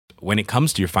when it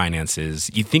comes to your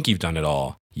finances, you think you've done it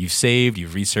all. You've saved,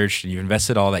 you've researched, and you've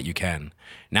invested all that you can.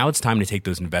 Now it's time to take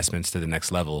those investments to the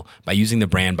next level by using the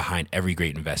brand behind every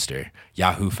great investor,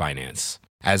 Yahoo Finance.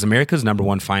 As America's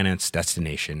 #1 finance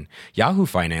destination, Yahoo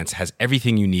Finance has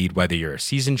everything you need, whether you're a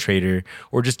seasoned trader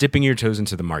or just dipping your toes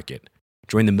into the market.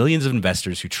 Join the millions of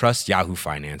investors who trust Yahoo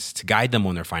Finance to guide them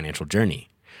on their financial journey.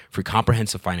 For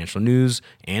comprehensive financial news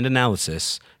and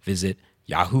analysis, visit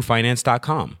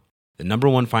yahoofinance.com, the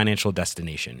 #1 financial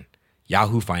destination,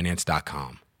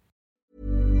 yahoofinance.com.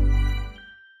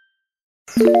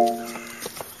 あ、ここい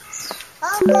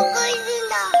るん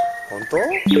だ。本当？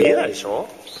見えないでしょ？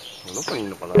どこにいる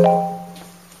のかな？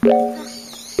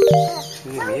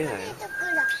見えないよ。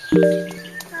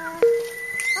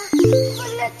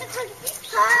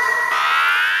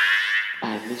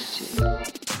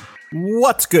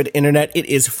What's good, Internet? It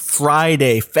is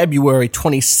Friday, February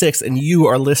 26th, and you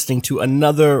are listening to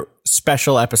another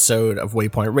special episode of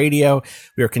Waypoint Radio.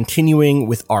 We are continuing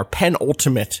with our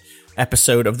penultimate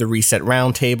episode of the Reset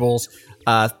Roundtables.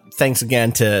 Thanks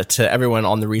again to everyone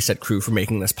on the Reset crew for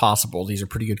making this possible. These are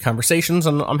pretty good conversations,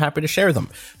 and I'm happy to share them.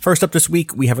 First up this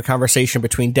week, we have a conversation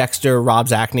between Dexter, Rob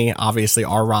Zacny, obviously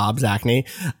our Rob Zacny,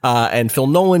 and Phil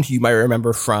Nolan, who you might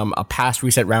remember from a past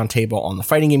Reset Roundtable on the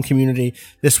fighting game community.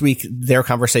 This week, their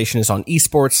conversation is on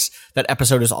esports. That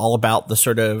episode is all about the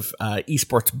sort of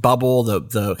esports bubble,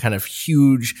 the kind of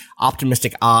huge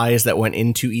optimistic eyes that went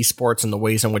into esports and the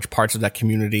ways in which parts of that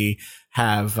community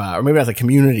have, or maybe not the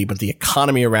community, but the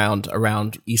economy around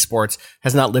esports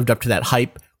has not lived up to that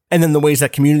hype. And then the ways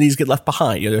that communities get left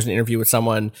behind. You know, there's an interview with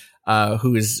someone,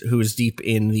 who is deep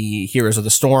in the Heroes of the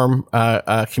Storm,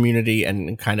 community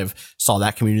and kind of saw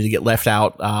that community get left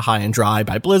out, high and dry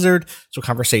by Blizzard. So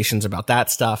conversations about that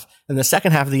stuff. And the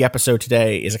second half of the episode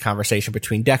today is a conversation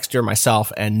between Dexter,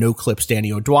 myself, and No Clips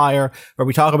Danny O'Dwyer, where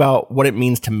we talk about what it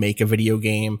means to make a video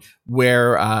game,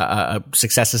 where,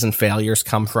 successes and failures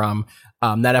come from.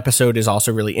 That episode is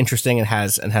also really interesting and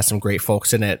has some great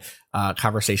folks in it.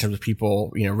 Conversations with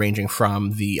people, you know, ranging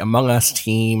from the Among Us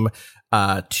team,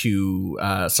 to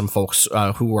some folks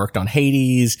who worked on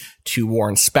Hades, to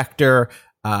Warren Spector,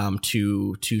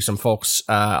 to some folks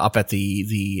up at the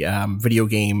video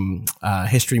game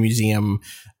history museum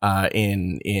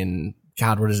in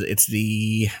God, what is it?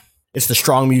 It's the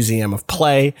Strong Museum of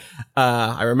Play.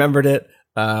 I remembered it.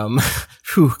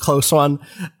 Close one.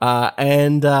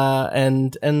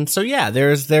 And so yeah,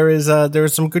 there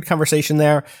is some good conversation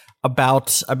there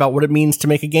about what it means to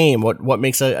make a game, what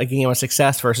makes a game a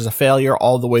success versus a failure,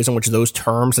 all the ways in which those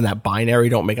terms and that binary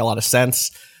don't make a lot of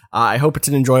sense. I hope it's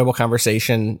an enjoyable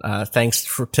conversation. Thanks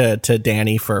to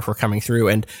Danny for coming through.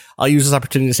 And I'll use this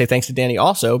opportunity to say thanks to Danny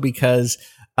also because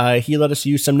he let us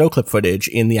use some no-clip footage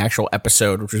in the actual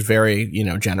episode, which was very, you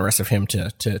know, generous of him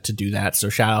to do that. So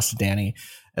shout outs to Danny,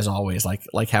 as always,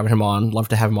 like having him on. Love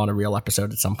to have him on a real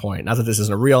episode at some point. Not that this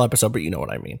isn't a real episode, but you know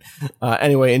what I mean.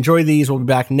 Anyway, enjoy these. We'll be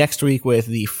back next week with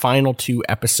the final two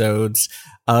episodes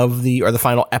the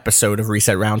final episode of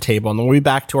Reset Roundtable. And then we'll be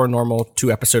back to our normal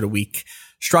 2 episode a week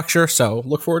structure. So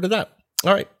look forward to that.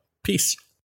 All right. Peace.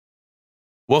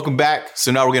 Welcome back.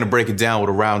 So now we're going to break it down with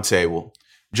a roundtable.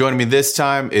 Joining me this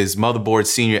time is Motherboard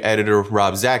Senior Editor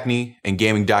Rob Zacny and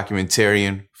Gaming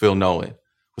Documentarian Phil Nolan.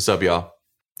 What's up, y'all?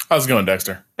 How's it going,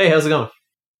 Dexter? Hey, how's it going?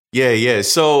 Yeah.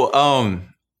 So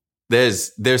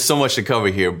there's so much to cover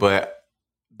here, but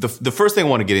the first thing I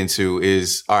want to get into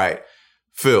is, all right,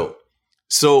 Phil.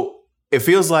 So it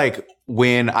feels like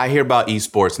when I hear about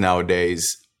esports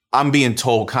nowadays, I'm being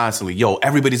told constantly, yo,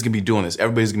 everybody's going to be doing this.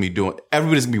 Everybody's going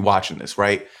to be watching this,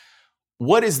 right?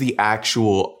 What is the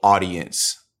actual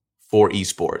audience for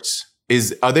esports?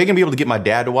 Are they going to be able to get my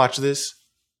dad to watch this?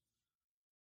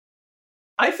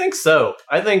 I think so.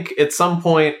 I think at some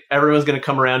point everyone's going to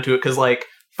come around to it because, like,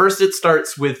 first it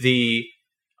starts with the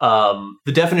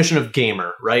definition of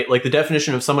gamer, right? Like the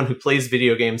definition of someone who plays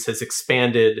video games has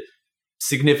expanded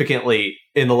significantly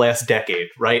in the last decade,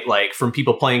 right? Like from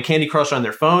people playing Candy Crush on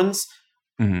their phones.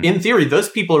 Mm-hmm. In theory, those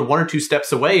people are 1 or 2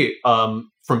 steps away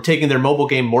from taking their mobile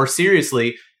game more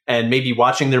seriously and maybe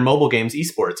watching their mobile games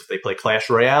esports. If they play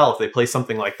Clash Royale, if they play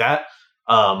something like that,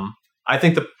 I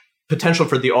think the potential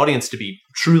for the audience to be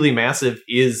truly massive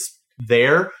is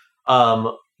there.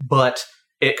 But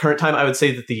at current time, I would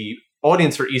say that the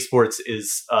audience for esports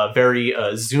is very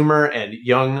Zoomer and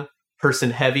young person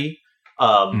heavy.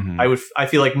 I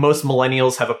feel like most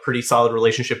millennials have a pretty solid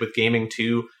relationship with gaming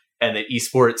too, and that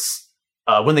esports,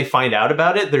 when they find out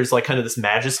about it, there's like kind of this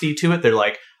majesty to it. They're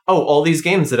like, oh, all these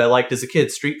games that I liked as a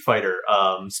kid, Street Fighter,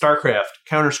 StarCraft,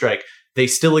 Counter-Strike, they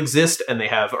still exist and they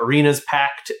have arenas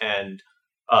packed and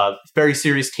very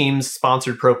serious teams,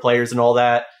 sponsored pro players and all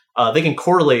that. they can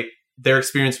correlate their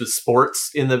experience with sports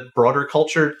in the broader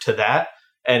culture to that.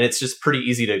 And it's just pretty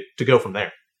easy to go from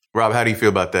there. Rob, how do you feel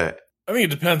about that? I think it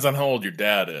depends on how old your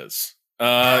dad is.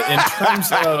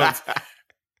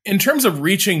 In terms of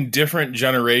reaching different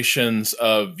generations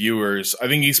of viewers, I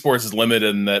think esports is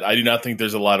limited in that I do not think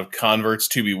there's a lot of converts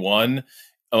to be won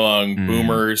among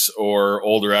boomers or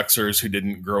older Xers who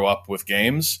didn't grow up with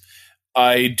games.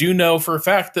 I do know for a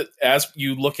fact that as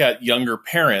you look at younger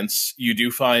parents, you do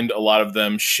find a lot of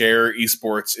them share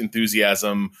esports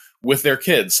enthusiasm with their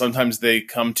kids. Sometimes they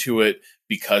come to it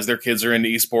because their kids are into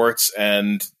esports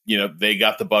and, they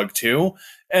got the bug too.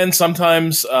 And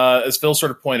sometimes, as Phil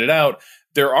sort of pointed out,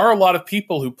 there are a lot of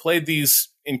people who played these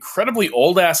incredibly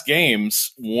old ass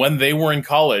games when they were in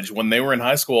college, when they were in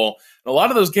high school. And a lot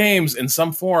of those games in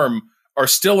some form are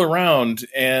still around.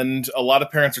 And a lot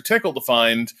of parents are tickled to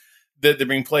find that they're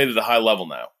being played at a high level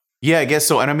now. Yeah, I guess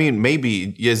so. And I mean,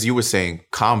 maybe, as you were saying,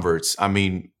 converts, I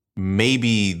mean,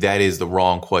 maybe that is the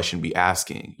wrong question to be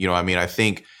asking. I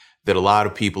think that a lot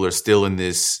of people are still in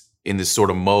this sort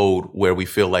of mode where we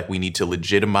feel like we need to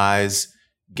legitimize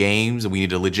games and we need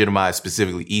to legitimize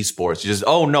specifically esports. Just,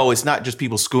 oh no, it's not just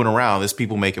people screwing around. There's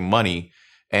people making money.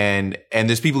 And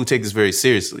there's people who take this very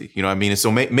seriously. And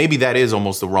so maybe that is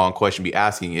almost the wrong question to be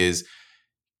asking is,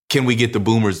 can we get the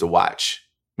boomers to watch?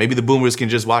 Maybe the boomers can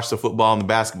just watch the football and the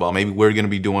basketball. Maybe we're going to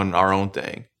be doing our own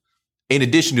thing in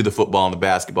addition to the football and the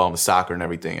basketball and the soccer and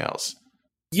everything else.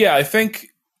 Yeah, I think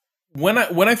when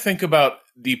I think about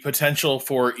the potential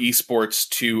for esports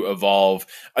to evolve,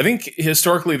 I think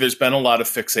historically there's been a lot of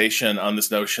fixation on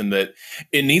this notion that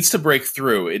it needs to break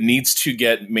through. It needs to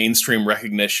get mainstream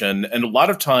recognition. And a lot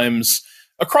of times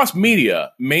across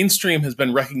media, mainstream has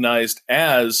been recognized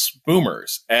as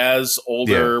boomers, as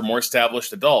older, more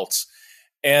established adults.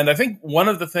 And I think one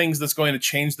of the things that's going to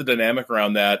change the dynamic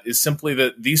around that is simply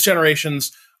that these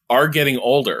generations are getting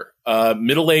older.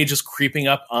 Middle age is creeping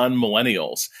up on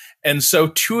millennials. And so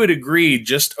to a degree,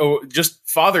 just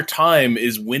Father Time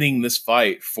is winning this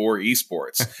fight for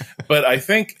esports. But I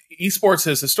think esports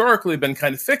has historically been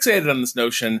kind of fixated on this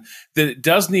notion that it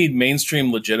does need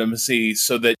mainstream legitimacy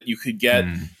so that you could get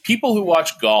people who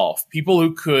watch golf, people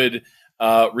who could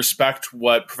respect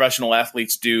what professional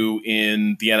athletes do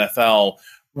in the NFL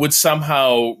would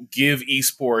somehow give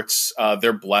esports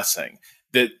their blessing.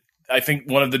 That I think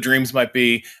one of the dreams might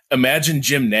be, imagine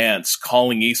Jim Nantz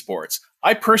calling esports.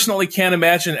 I personally can't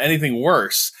imagine anything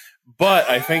worse, but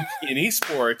I think in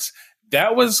esports,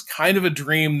 that was kind of a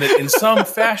dream that in some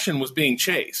fashion was being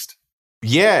chased.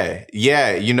 Yeah.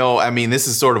 This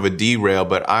is sort of a derail,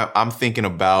 but I'm thinking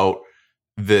about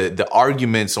the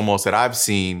arguments almost that I've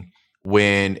seen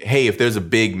when, hey, if there's a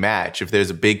big match, if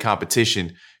there's a big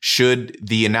competition, should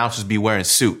the announcers be wearing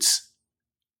suits?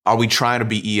 Are we trying to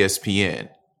be ESPN,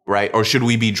 right? Or should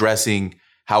we be dressing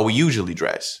how we usually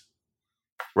dress,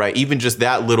 right? Even just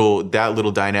that little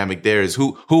dynamic there is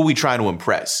who are we trying to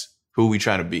impress? Who are we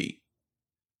trying to be?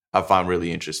 I find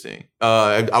really interesting.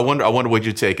 I wonder what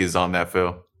your take is on that,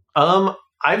 Phil.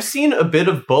 I've seen a bit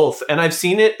of both, and I've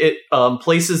seen it at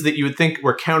places that you would think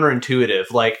were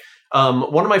counterintuitive. Like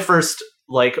one of my first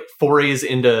forays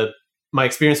into my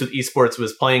experience with esports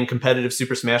was playing competitive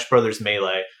Super Smash Bros.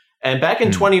 Melee. And back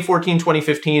in 2014,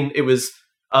 2015, it was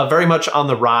very much on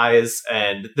the rise.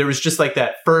 And there was just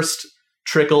that first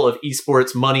trickle of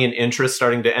esports money and interest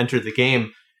starting to enter the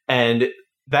game. And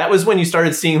that was when you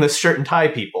started seeing the shirt and tie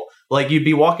people. You'd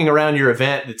be walking around your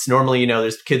event. It's normally,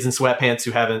 there's kids in sweatpants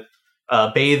who haven't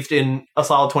bathed in a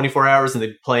solid 24 hours and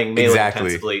they're playing Melee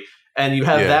intensively. And you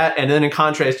have that. And then in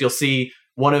contrast, you'll see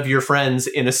one of your friends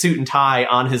in a suit and tie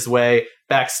on his way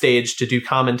backstage to do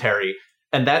commentary.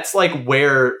 And that's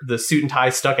where the suit and tie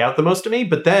stuck out the most to me.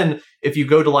 But then if you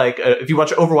go to if you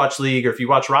watch Overwatch League or if you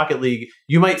watch Rocket League,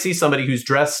 you might see somebody who's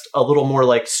dressed a little more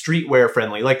streetwear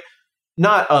friendly,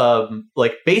 not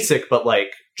basic, but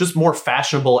just more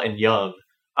fashionable and young.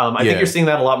 I think you're seeing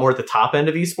that a lot more at the top end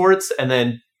of esports. And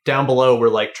then down below,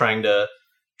 we're trying to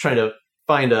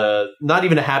find not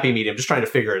even a happy medium, just trying to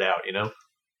figure it out,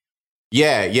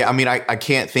 Yeah. I mean, I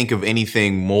can't think of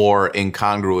anything more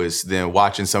incongruous than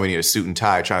watching somebody in a suit and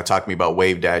tie trying to talk to me about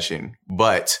wave dashing,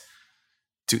 but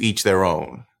to each their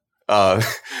own.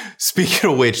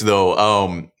 Speaking of which,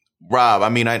 though, Rob, I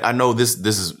mean, I know this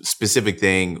is a specific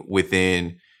thing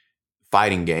within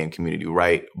fighting game community,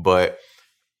 right? But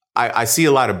I see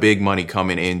a lot of big money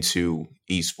coming into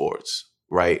esports,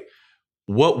 right?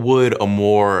 What would a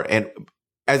more, and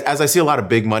as I see a lot of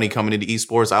big money coming into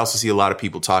esports, I also see a lot of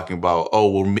people talking about,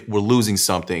 we're losing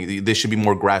something. There should be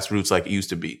more grassroots like it used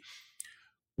to be.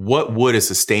 What would a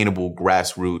sustainable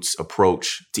grassroots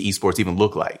approach to esports even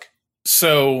look like?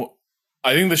 So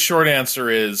I think the short answer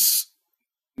is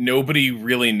nobody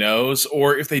really knows,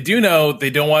 or if they do know, they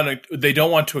don't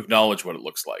want to acknowledge what it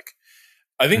looks like.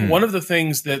 I think one of the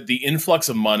things that the influx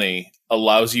of money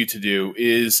allows you to do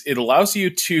is it allows you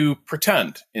to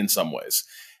pretend in some ways.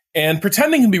 And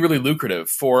pretending can be really lucrative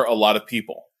for a lot of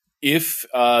people. If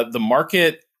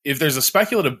if there's a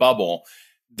speculative bubble,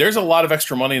 there's a lot of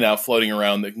extra money now floating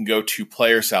around that can go to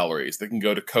player salaries, that can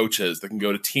go to coaches, that can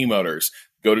go to team owners,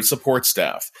 go to support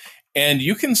staff. And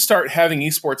you can start having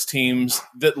esports teams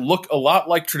that look a lot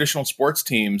like traditional sports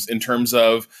teams in terms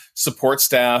of support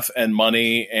staff and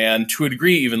money and, to a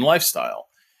degree, even lifestyle.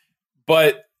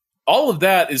 But all of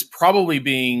that is probably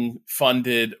being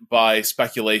funded by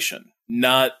speculation,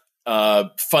 not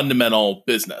fundamental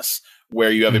business,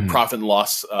 where you have a profit and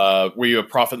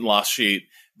loss, sheet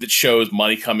that shows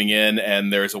money coming in,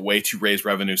 and there's a way to raise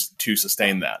revenues to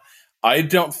sustain that. I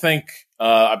don't think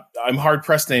I'm hard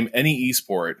pressed to name any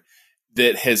esport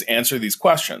that has answered these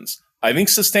questions. I think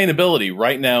sustainability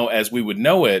right now, as we would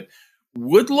know it,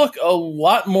 would look a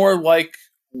lot more like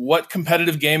what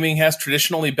competitive gaming has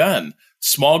traditionally been.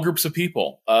 Small groups of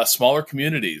people, smaller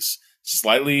communities,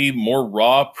 slightly more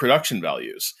raw production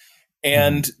values.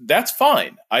 And that's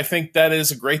fine. I think that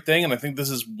is a great thing. And I think this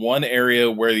is one area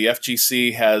where the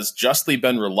FGC has justly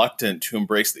been reluctant to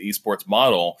embrace the esports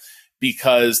model,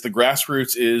 because the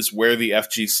grassroots is where the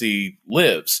FGC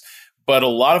lives. But a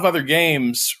lot of other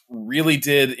games really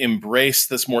did embrace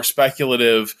this more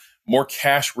speculative, more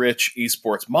cash-rich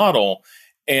esports model.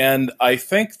 And I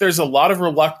think there's a lot of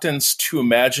reluctance to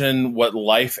imagine what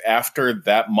life after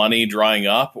that money drying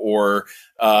up, or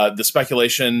the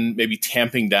speculation maybe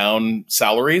tamping down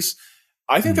salaries.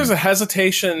 I think there's a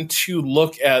hesitation to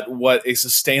look at what a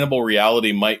sustainable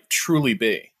reality might truly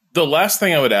be. The last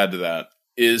thing I would add to that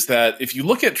is that if you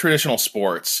look at traditional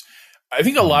sports, I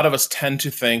think a lot of us tend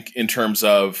to think in terms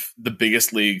of the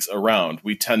biggest leagues around.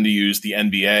 We tend to use the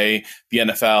NBA, the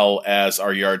NFL as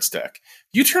our yardstick.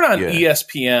 You turn on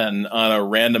ESPN on a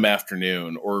random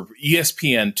afternoon, or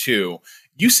ESPN2,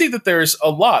 you see that there's a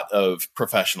lot of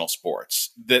professional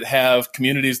sports that have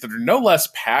communities that are no less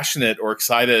passionate or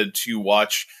excited to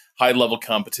watch high-level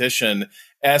competition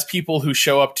as people who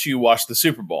show up to watch the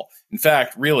Super Bowl. In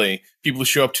fact, really, people who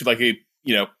show up to like a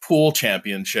pool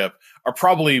championship are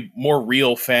probably more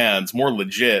real fans, more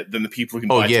legit than the people who can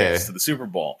buy tickets to the Super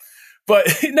Bowl. But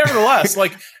nevertheless,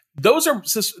 like those are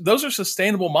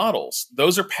sustainable models.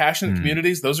 Those are passionate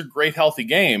communities. Those are great, healthy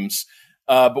games.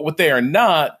 But what they are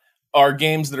not are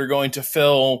games that are going to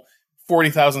fill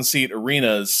 40,000 seat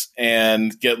arenas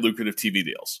and get lucrative TV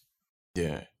deals.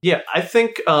 Yeah. I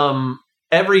think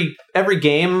every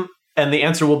game, and the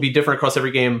answer will be different across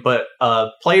every game, but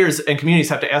players and communities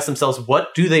have to ask themselves,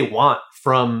 what do they want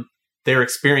from their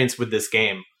experience with this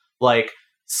game? Like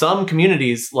some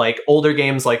communities, like older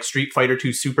games like Street Fighter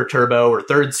 2 Super Turbo or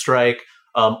Third Strike,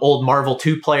 old Marvel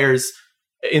 2 players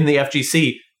in the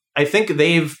FGC, I think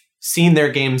they've seen their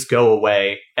games go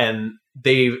away. And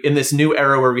they've, in this new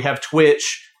era where we have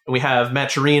Twitch and we have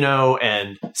Matcherino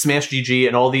and Smash GG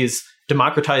and all these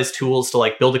democratized tools to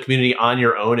like build a community on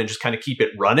your own and just kind of keep it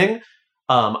running.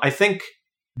 I think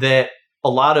that a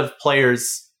lot of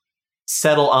players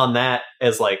settle on that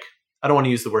as like, I don't want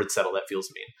to use the word settle, that feels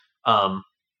mean.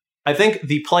 I think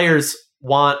the players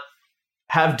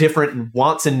have different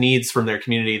wants and needs from their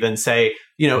community than, say,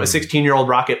 a 16-year-old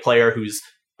Rocket player who's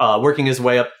working his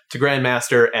way up to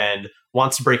Grandmaster and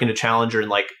wants to break into Challenger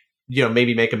and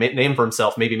maybe make a name for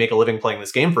himself, maybe make a living playing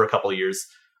this game for a couple of years.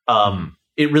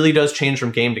 It really does change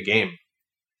from game to game.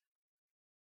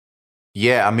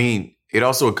 Yeah, I mean, it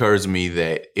also occurs to me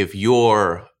that if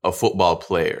you're a football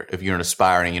player, if you're an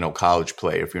aspiring, college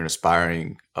player, if you're an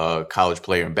aspiring college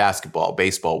player in basketball,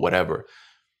 baseball, whatever,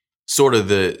 sort of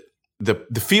the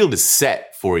field is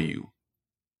set for you,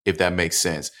 if that makes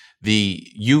sense.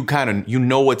 You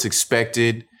know what's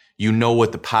expected. You know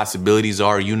what the possibilities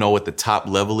are. You know what the top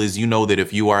level is. You know that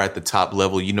if you are at the top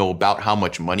level, you know about how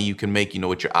much money you can make. You know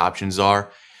what your options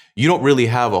are. You don't really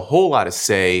have a whole lot of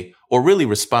say or really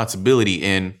responsibility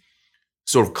in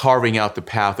sort of carving out the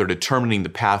path or determining the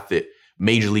path that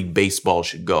Major League Baseball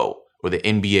should go, or the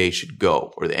NBA should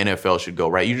go, or the NFL should go,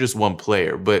 right? You're just one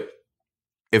player. But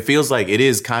it feels like it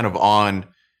is kind of on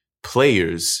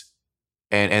players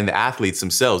and the athletes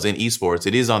themselves in esports.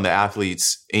 It is on the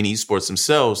athletes in esports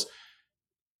themselves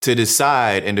to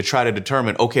decide and to try to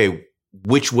determine, okay,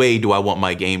 which way do I want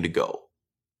my game to go?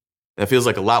 That feels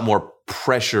like a lot more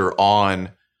pressure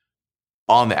on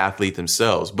the athlete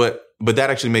themselves. But that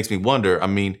actually makes me wonder, I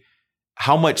mean,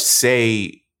 how much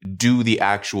say do the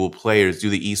actual players, do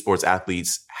the esports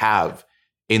athletes have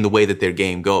in the way that their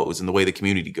game goes, in the way the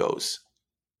community goes?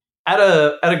 at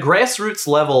a grassroots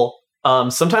level,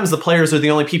 sometimes the players are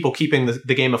the only people keeping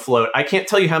the game afloat. I can't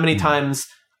tell you how many times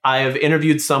I have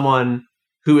interviewed someone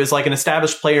who is like an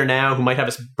established player now, who might have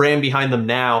a brand behind them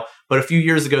now, but a few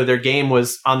years ago their game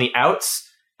was on the outs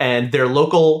and their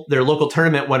local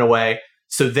tournament went away,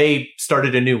 so they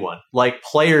started a new one. Like,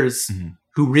 players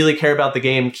who really care about the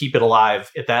game keep it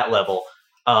alive at that level.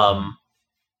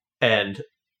 And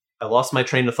I lost my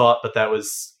train of thought, but that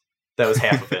was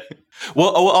half of it.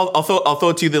 Well, I'll throw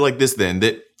it to you like this then.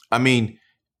 That, I mean,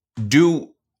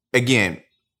 again,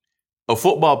 a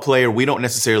football player, we don't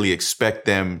necessarily expect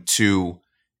them to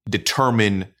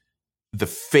determine the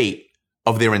fate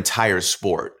of their entire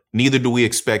sport. Neither do we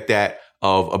expect that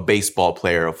of a baseball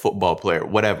player, a football player,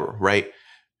 whatever, right?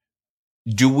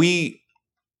 Do we,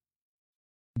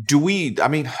 I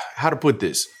mean, how to put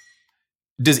this?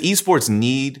 Does esports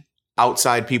need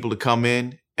outside people to come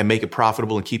in and make it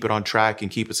profitable and keep it on track and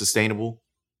keep it sustainable?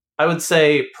 I would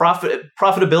say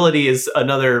profitability is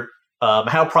another,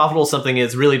 how profitable something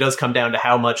is really does come down to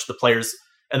how much the players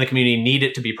and the community need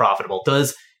it to be profitable.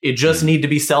 Does it just need to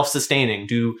be self-sustaining?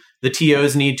 Do the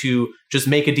TOs need to just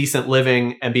make a decent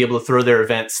living and be able to throw their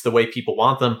events the way people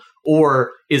want them?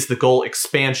 Or is the goal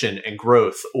expansion and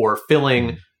growth, or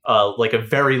filling like a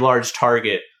very large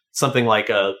target, something like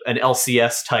an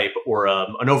LCS type or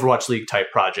an Overwatch League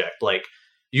type project? Like,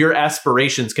 your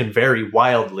aspirations can vary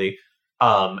wildly.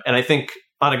 And I think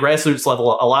on a grassroots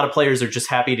level, a lot of players are just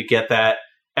happy to get that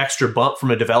extra bump from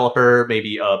a developer,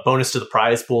 maybe a bonus to the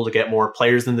prize pool to get more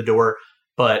players in the door.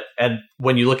 And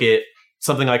when you look at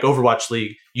something like Overwatch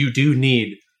League, you do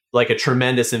need like a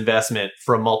tremendous investment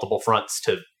from multiple fronts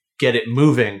to get it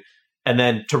moving. And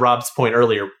then, to Rob's point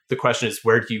earlier, the question is,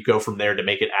 where do you go from there to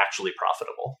make it actually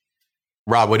profitable?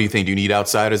 Rob, what do you think? Do you need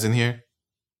outsiders in here?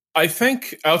 I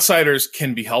think outsiders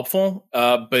can be helpful,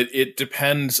 but it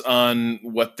depends on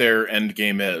what their end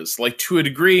game is. Like, to a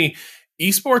degree,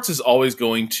 esports is always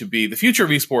going to be, the future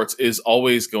of esports is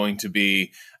always going to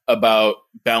be about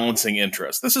balancing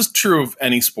interests. This is true of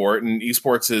any sport, and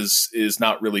esports is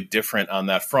not really different on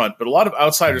that front. But a lot of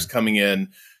outsiders coming in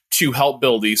to help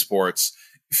build esports,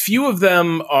 few of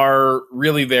them are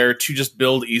really there to just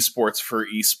build esports for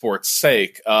esports'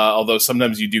 sake, although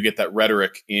sometimes you do get that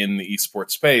rhetoric in the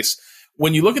esports space.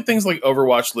 When you look at things like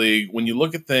Overwatch League, when you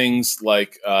look at things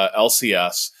like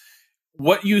LCS,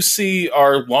 what you see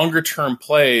are longer-term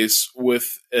plays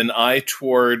with an eye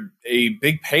toward a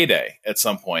big payday at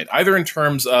some point, either in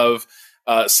terms of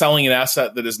selling an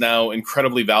asset that is now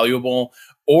incredibly valuable,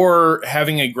 or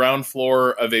having a ground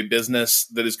floor of a business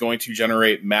that is going to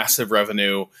generate massive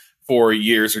revenue for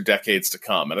years or decades to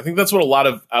come. And I think that's what a lot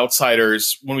of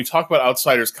outsiders, when we talk about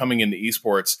outsiders coming into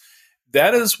esports,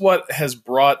 that is what has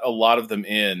brought a lot of them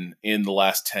in the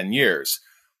last 10 years.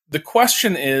 The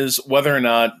question is whether or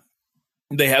not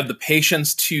they have the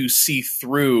patience to see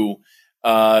through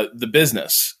the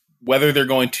business, whether they're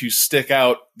going to stick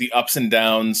out the ups and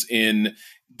downs in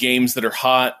games that are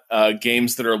hot,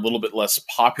 games that are a little bit less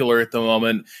popular at the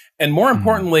moment, and more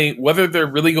importantly, whether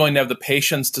they're really going to have the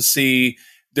patience to see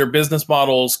their business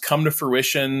models come to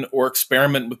fruition or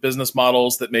experiment with business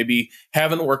models that maybe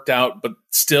haven't worked out but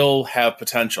still have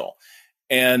potential.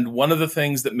 And one of the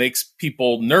things that makes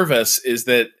people nervous is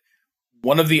that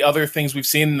one of the other things we've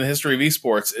seen in the history of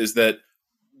esports is that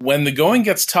when the going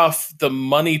gets tough, the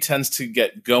money tends to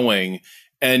get going,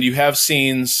 and you have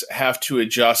scenes have to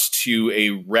adjust to a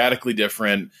radically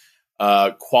different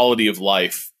quality of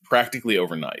life practically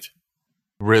overnight.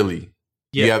 Really?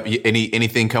 Yeah. You have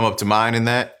anything come up to mind in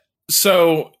that?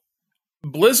 So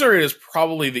Blizzard is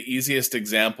probably the easiest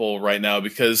example right now,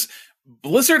 because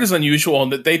Blizzard is unusual in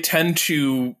that they tend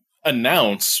to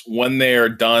announce when they are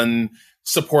done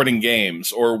supporting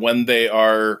games or when they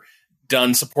are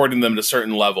done supporting them at a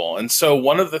certain level. And so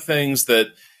one of the things that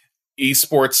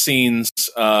esports scenes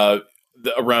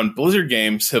around Blizzard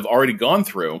games have already gone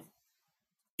through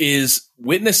is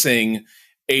witnessing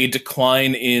a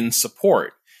decline in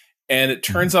support. And it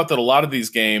turns out that a lot of these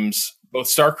games, both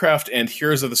StarCraft and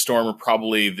Heroes of the Storm, are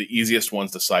probably the easiest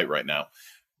ones to cite right now.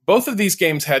 Both of these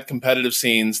games had competitive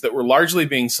scenes that were largely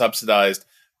being subsidized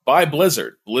by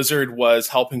Blizzard. Blizzard was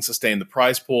helping sustain the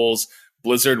prize pools.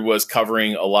 Blizzard was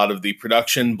covering a lot of the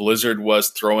production. Blizzard was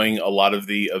throwing a lot of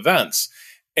the events.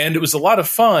 And it was a lot of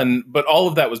fun, but all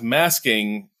of that was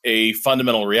masking a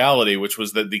fundamental reality, which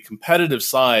was that the competitive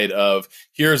side of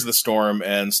Heroes of the Storm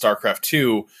and StarCraft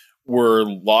 2 were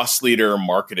loss leader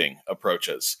marketing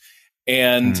approaches.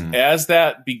 And as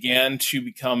that began to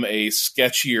become a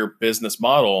sketchier business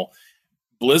model,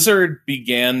 Blizzard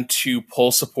began to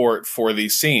pull support for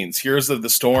these scenes. Heroes of the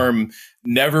Storm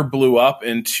never blew up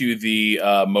into the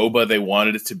MOBA they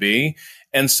wanted it to be.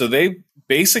 And so they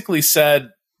basically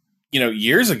said,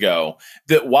 years ago,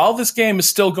 that while this game is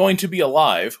still going to be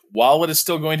alive, while it is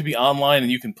still going to be online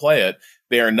and you can play it,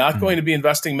 they are not going to be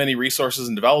investing many resources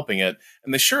in developing it.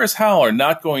 And they sure as hell are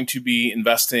not going to be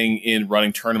investing in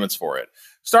running tournaments for it.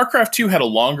 StarCraft 2 had a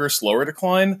longer, slower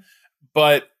decline,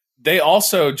 but they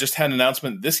also just had an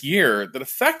announcement this year that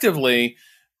effectively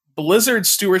Blizzard's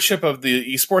stewardship of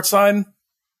the esports side,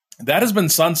 that has been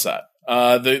sunset.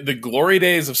 The glory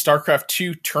days of StarCraft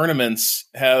 2 tournaments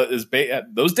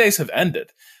those days have ended.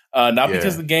 Not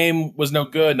because the game was no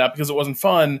good, not because it wasn't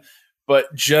fun,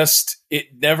 but just it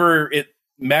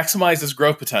maximized its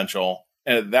growth potential.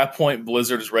 And at that point,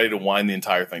 Blizzard is ready to wind the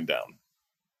entire thing down.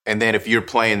 And then if you're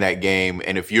playing that game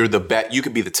and if you're the best, you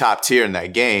could be the top tier in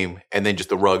that game and then just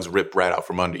the rug's ripped right out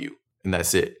from under you. And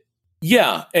that's it.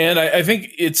 Yeah. And I think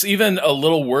it's even a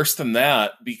little worse than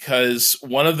that, because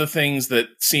one of the things that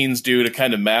scenes do to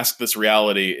kind of mask this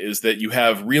reality is that you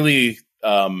have really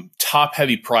top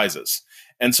heavy prizes.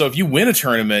 And so if you win a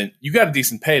tournament, you got a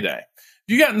decent payday.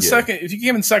 If you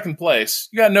came in second place,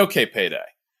 you got an okay payday.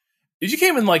 If you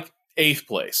came in like 8th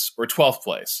place or 12th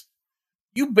place,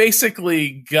 you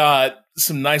basically got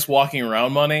some nice walking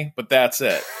around money, but that's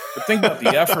it. But think about the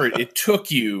effort it took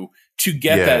you to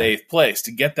get that 8th place,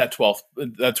 to get that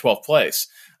 12th place.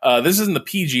 This isn't the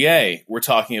PGA we're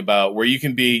talking about, where you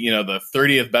can be, the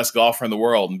 30th best golfer in the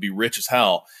world and be rich as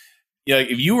hell.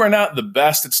 If you are not the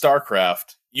best at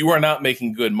StarCraft, you are not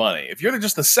making good money. If you're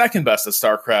just the second best at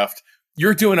StarCraft,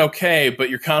 you're doing okay, but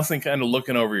you're constantly kind of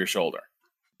looking over your shoulder.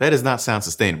 That does not sound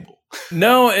sustainable.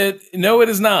 No, it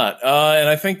is not. And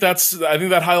I think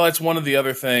that highlights one of the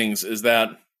other things is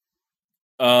that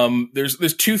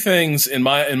there's two things in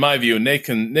my view, and Nate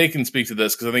can speak to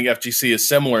this because I think FGC is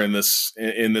similar in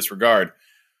this regard.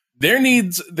 There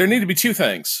need to be two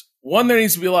things. One, there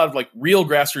needs to be a lot of like real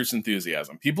grassroots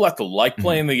enthusiasm. People have to like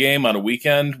playing the game on a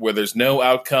weekend where there's no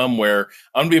outcome, where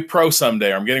I'm going to be a pro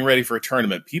someday or I'm getting ready for a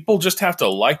tournament. People just have to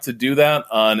like to do that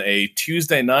on a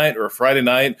Tuesday night or a Friday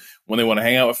night when they want to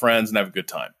hang out with friends and have a good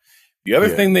time. The other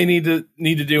thing they need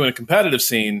to do in a competitive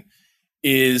scene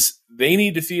is they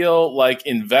need to feel like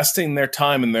investing their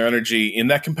time and their energy in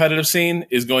that competitive scene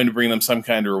is going to bring them some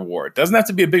kind of reward. It doesn't have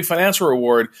to be a big financial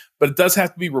reward, but it does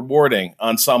have to be rewarding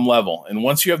on some level. And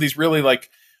once you have these really like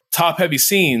top heavy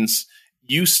scenes,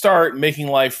 you start making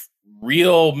life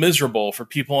real miserable for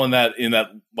people in that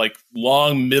like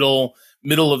long middle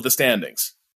of the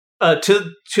standings.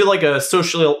 To like a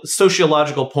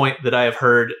sociological point that I have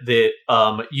heard,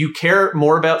 that you care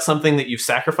more about something that you've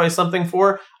sacrificed something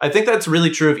for. I think that's really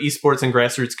true of esports and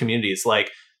grassroots communities. Like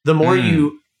the more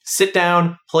you sit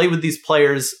down, play with these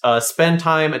players, spend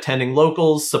time attending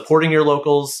locals, supporting your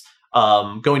locals,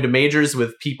 going to majors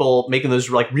with people, making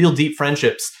those like real deep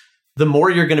friendships, the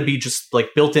more you're going to be just like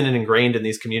built in and ingrained in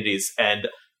these communities. And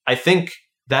I think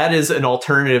that is an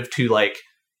alternative to like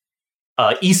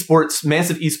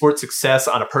massive esports success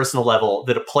on a personal level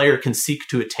that a player can seek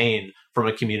to attain from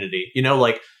a community.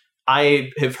 Like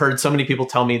I have heard so many people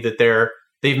tell me that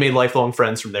they've made lifelong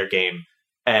friends from their game.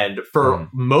 And for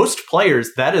most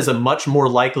players, that is a much more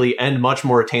likely and much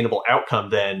more attainable outcome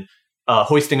than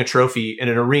hoisting a trophy in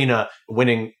an arena,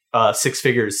 winning 6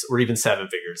 figures or even 7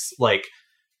 figures. Like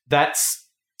that's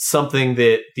something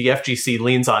that the FGC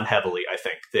leans on heavily. I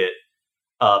think that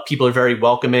people are very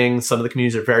welcoming. Some of the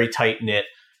communities are very tight-knit.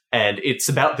 And it's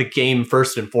about the game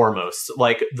first and foremost.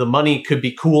 Like, the money could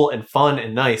be cool and fun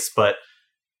and nice, but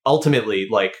ultimately,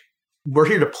 like, we're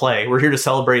here to play. We're here to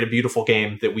celebrate a beautiful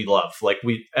game that we love. Like,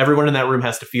 everyone in that room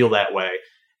has to feel that way.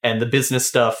 And the business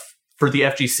stuff, for the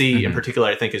FGC in particular,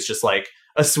 I think is just like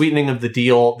a sweetening of the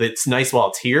deal that's nice while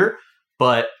it's here.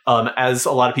 But as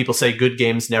a lot of people say, good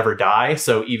games never die.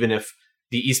 So even if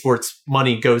the esports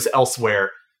money goes elsewhere,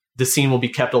 the scene will be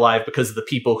kept alive because of the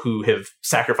people who have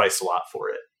sacrificed a lot for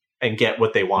it and get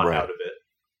what they want out of it.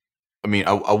 I mean,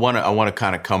 I want to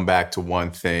kind of come back to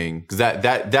one thing, because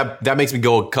that makes me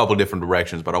go a couple different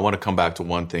directions. But I want to come back to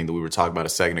one thing that we were talking about a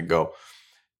second ago.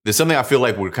 There's something I feel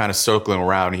like we're kind of circling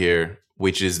around here,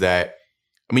 which is that,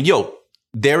 I mean,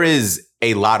 there is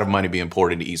a lot of money being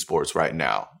poured into esports right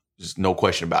now. There's no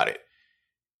question about it.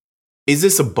 Is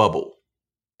this a bubble?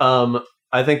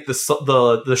 I think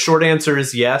the short answer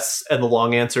is yes, and the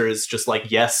long answer is just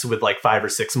like yes with like 5 or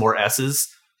 6 more S's.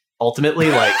 Ultimately,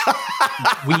 like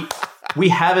we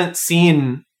haven't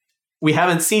seen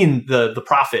the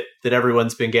profit that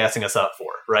everyone's been gassing us up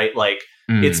for, right? Like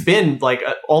it's been like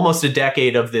almost a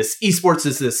decade of this. Esports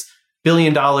is this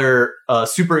 $1 billion,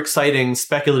 super exciting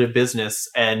speculative business,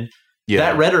 and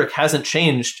that rhetoric hasn't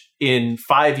changed in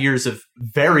 5 years of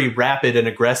very rapid and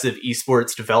aggressive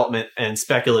esports development and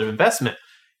speculative investment,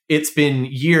 it's been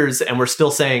years and we're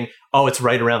still saying, oh, it's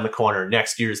right around the corner.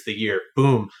 Next year's the year.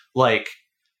 Boom. Like,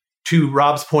 to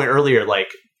Rob's point earlier, like,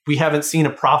 we haven't seen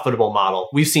a profitable model.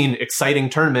 We've seen exciting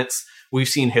tournaments. We've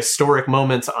seen historic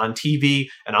moments on TV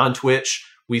and on Twitch.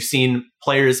 We've seen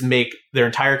players make their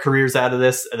entire careers out of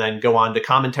this and then go on to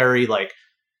commentary. Like,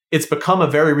 it's become a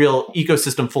very real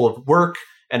ecosystem full of work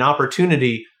and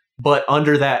opportunity, but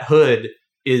under that hood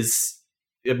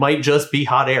it might just be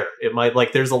hot air. It might,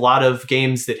 like, there's a lot of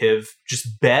games that have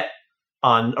just bet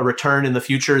on a return in the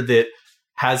future that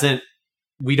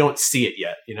we don't see it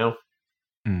yet, you know?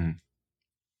 Mm.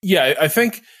 Yeah, I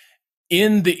think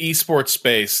in the esports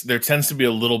space, there tends to be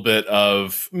a little bit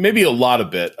of, maybe a lot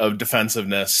of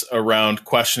defensiveness around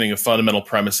questioning of fundamental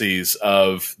premises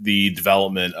of the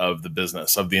development of the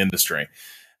business, of the industry.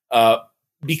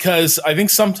 Because I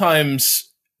think sometimes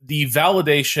the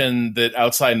validation that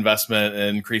outside investment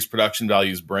and increased production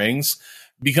values brings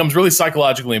becomes really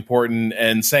psychologically important,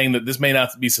 and saying that this may not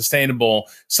be sustainable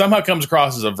somehow comes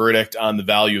across as a verdict on the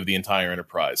value of the entire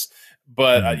enterprise.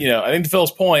 But, I think to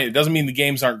Phil's point, it doesn't mean the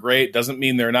games aren't great. It doesn't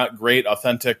mean they're not great,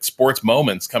 authentic sports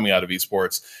moments coming out of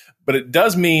esports. But it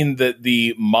does mean that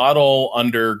the model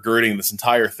undergirding this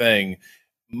entire thing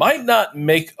might not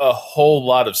make a whole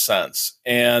lot of sense.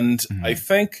 And I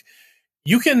think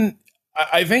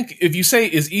if you say,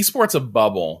 is esports a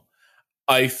bubble?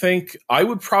 I think I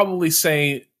would probably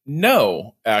say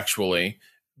no, actually,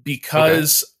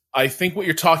 because I think what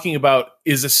you're talking about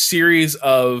is a series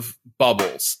of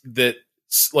bubbles that,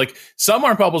 like, some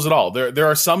aren't bubbles at all. There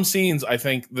are some scenes, I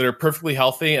think, that are perfectly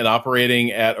healthy and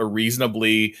operating at a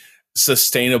reasonably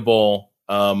sustainable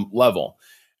level.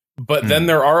 But then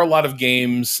there are a lot of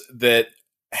games that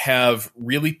have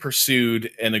really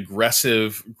pursued an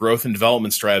aggressive growth and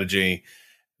development strategy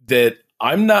that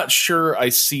I'm not sure I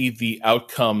see the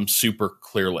outcome super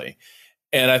clearly.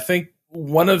 And I think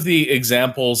one of the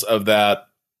examples of that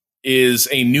is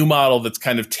a new model that's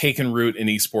kind of taken root in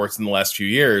esports in the last few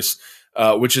years,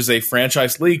 which is a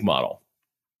franchise league model.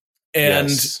 And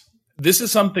this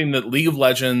is something that League of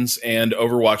Legends and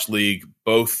Overwatch League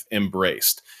both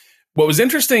embraced. What was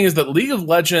interesting is that League of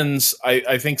Legends,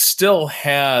 I think, still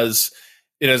has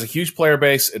a huge player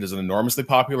base. It is an enormously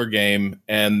popular game,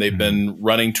 and they've been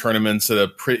running tournaments in a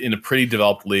pretty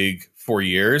developed league for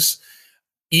years.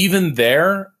 Even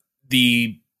there,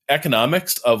 the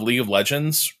economics of League of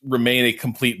Legends remain a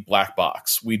complete black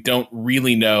box. We don't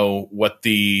really know what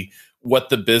the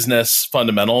business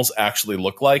fundamentals actually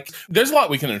look like. There's a lot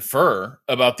we can infer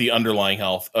about the underlying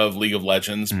health of League of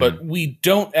Legends, but we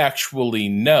don't actually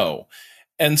know.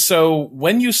 And so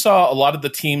when you saw a lot of the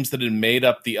teams that had made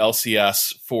up the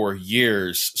LCS for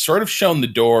years sort of shown the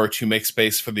door to make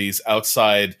space for these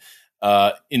outside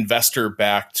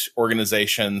investor-backed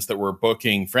organizations that were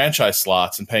booking franchise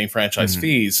slots and paying franchise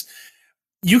fees,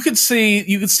 you could see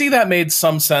that made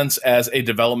some sense as a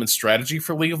development strategy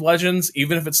for League of Legends,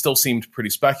 even if it still seemed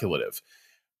pretty speculative.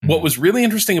 What was really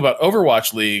interesting about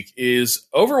Overwatch League is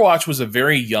Overwatch was a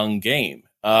very young game.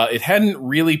 It hadn't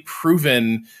really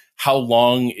proven how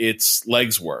long its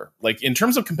legs were. Like, in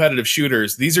terms of competitive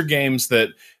shooters, these are games that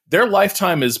their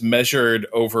lifetime is measured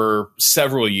over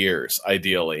several years,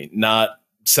 ideally, not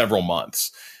several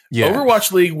months. Yeah.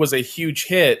 Overwatch League was a huge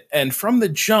hit, and from the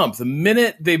jump, the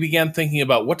minute they began thinking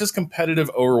about what does competitive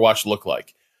Overwatch look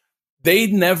like, they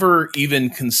never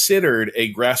even considered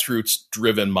a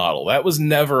grassroots-driven model. That was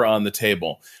never on the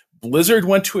table. Blizzard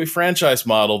went to a franchise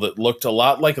model that looked a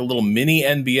lot like a little mini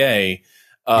NBA,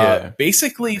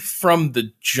 basically from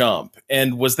the jump.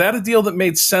 And was that a deal that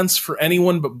made sense for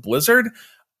anyone but Blizzard?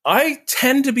 I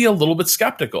tend to be a little bit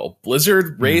skeptical.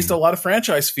 Blizzard raised a lot of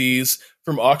franchise fees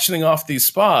from auctioning off these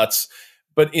spots,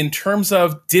 but in terms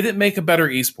of, did it make a better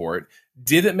esport?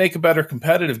 Did it make a better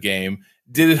competitive game?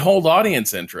 Did it hold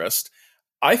audience interest?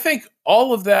 I think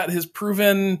all of that has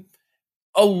proven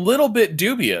a little bit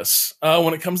dubious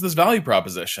when it comes to this value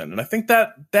proposition. And I think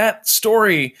that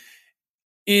story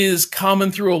is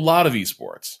common through a lot of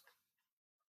esports.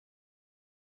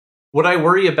 What I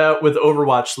worry about with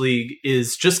Overwatch League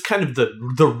is just kind of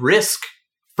the risk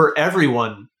for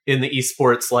everyone in the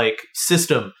esports like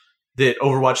system that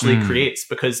Overwatch League creates.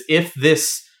 Because if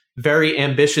this very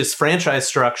ambitious franchise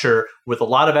structure with a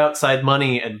lot of outside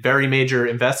money and very major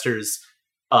investors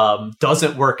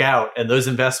doesn't work out, and those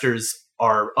investors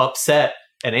are upset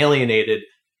and alienated,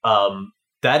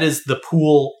 that is the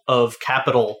pool of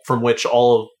capital from which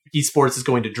all of esports is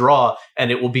going to draw,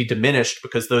 and it will be diminished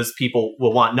because those people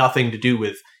will want nothing to do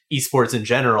with esports in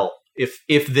general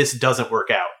if this doesn't work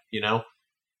out, you know?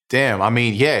 Damn, I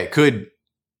mean, yeah, it could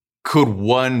could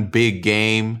one big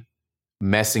game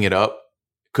messing it up,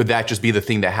 could that just be the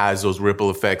thing that has those ripple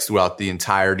effects throughout the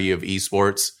entirety of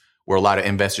esports, where a lot of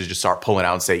investors just start pulling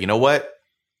out and say, you know what?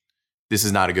 This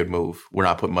is not a good move. We're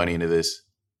not putting money into this.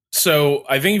 So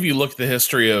I think if you look at the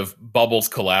history of bubbles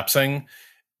collapsing,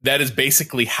 that is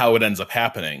basically how it ends up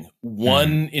happening.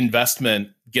 One investment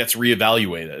gets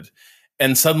reevaluated,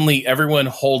 and suddenly everyone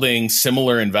holding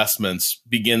similar investments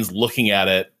begins looking at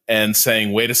it and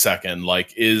saying, wait a second,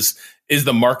 like, is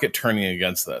the market turning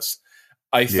against this?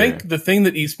 I think the thing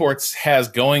that esports has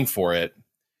going for it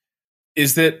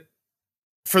is that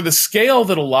for the scale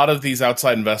that a lot of these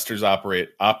outside investors operate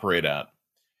at,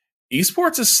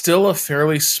 esports is still a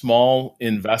fairly small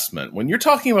investment. When you're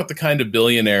talking about the kind of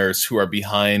billionaires who are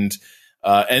behind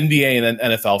NBA and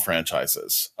NFL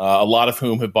franchises, a lot of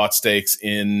whom have bought stakes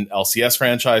in LCS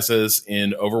franchises,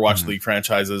 in Overwatch League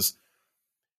franchises,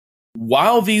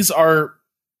 while these are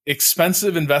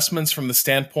expensive investments from the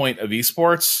standpoint of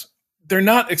esports, they're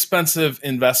not expensive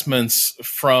investments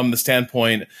from the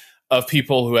standpoint of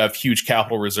people who have huge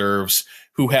capital reserves,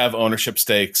 who have ownership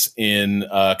stakes in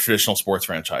traditional sports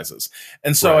franchises.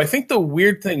 And so I think the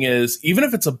weird thing is, even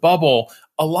if it's a bubble,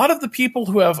 a lot of the people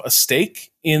who have a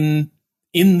stake in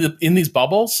these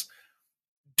bubbles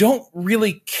don't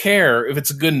really care if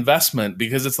it's a good investment,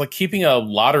 because it's like keeping a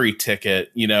lottery ticket,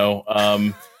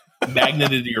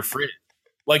 magneted to your fridge.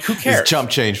 Like, who cares? It's chump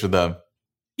change for them.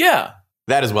 Yeah.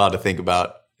 That is wild to think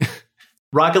about.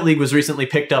 Rocket League was recently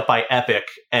picked up by Epic,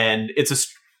 and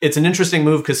it's an interesting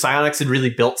move because Psyonix had really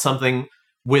built something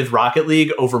with Rocket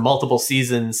League over multiple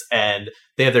seasons, and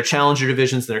they have their challenger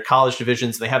divisions and their college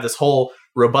divisions, and they have this whole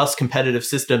robust competitive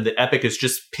system that Epic is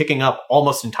just picking up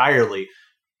almost entirely.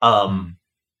 And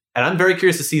I'm very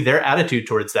curious to see their attitude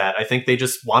towards that. I think they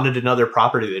just wanted another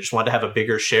property. They just wanted to have a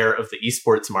bigger share of the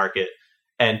esports market.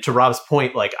 And to Rob's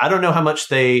point, like, I don't know how much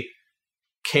they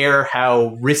care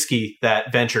how risky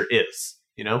that venture is,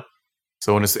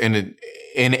 So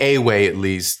in a way, at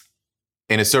least,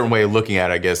 in a certain way of looking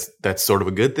at it, I guess that's sort of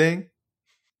a good thing.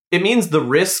 It means the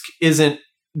risk isn't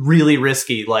really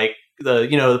risky. Like,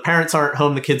 the parents aren't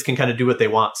home, the kids can kind of do what they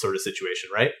want sort of situation,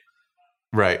 right?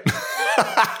 Right.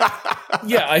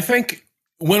 Yeah, I think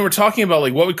when we're talking about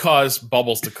like what would cause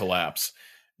bubbles to collapse,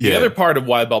 the other part of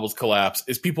why bubbles collapse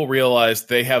is people realize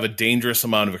they have a dangerous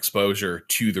amount of exposure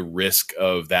to the risk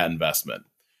of that investment.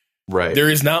 Right. There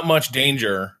is not much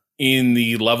danger in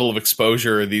the level of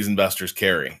exposure these investors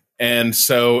carry. And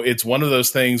so it's one of those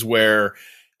things where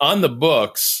on the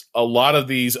books, a lot of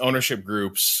these ownership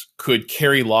groups could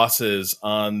carry losses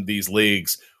on these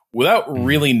leagues without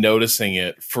really noticing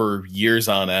it for years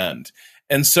on end.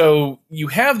 And so you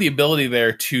have the ability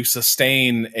there to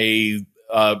sustain a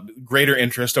greater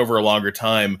interest over a longer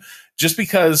time, just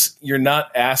because you're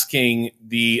not asking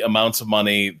the amounts of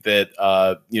money that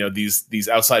these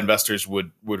outside investors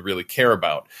would really care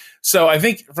about. So I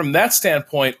think from that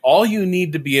standpoint, all you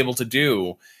need to be able to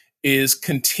do is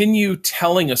continue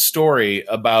telling a story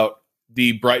about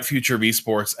the bright future of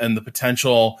esports and the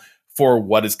potential for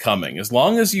what is coming. As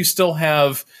long as you still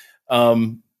have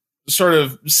sort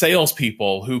of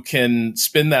salespeople who can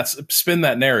spin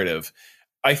that narrative,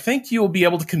 I think you will be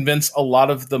able to convince a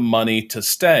lot of the money to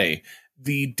stay.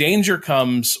 The danger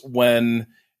comes when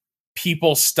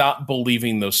people stop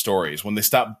believing those stories, when they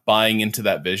stop buying into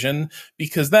that vision,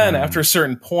 because then after a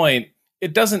certain point,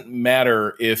 it doesn't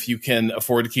matter if you can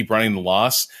afford to keep running the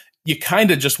loss. You kind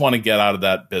of just want to get out of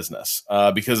that business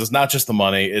because it's not just the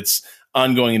money, it's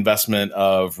ongoing investment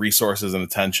of resources and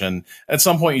attention. At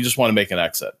some point, you just want to make an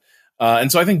exit.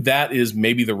 And so I think that is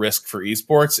maybe the risk for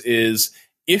esports is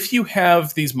if you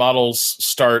have these models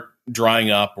start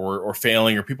drying up or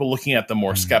failing, or people looking at them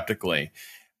more skeptically,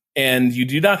 and you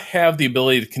do not have the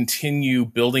ability to continue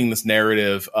building this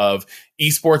narrative of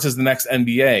esports is the next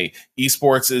NBA,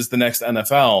 esports is the next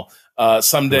NFL.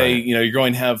 Someday, you're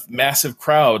going to have massive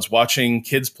crowds watching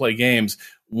kids play games.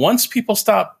 Once people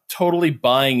stop totally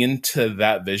buying into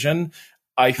that vision,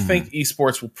 I think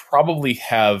esports will probably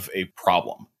have a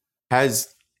problem.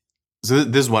 So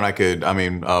this one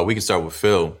we can start with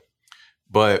Phil,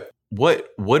 but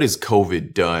what has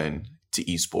COVID done to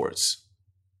esports?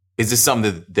 Is this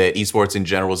something that esports in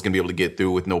general is going to be able to get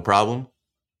through with no problem?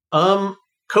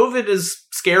 COVID is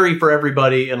scary for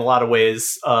everybody in a lot of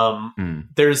ways.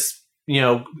 There's,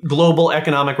 global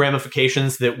economic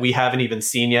ramifications that we haven't even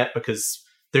seen yet because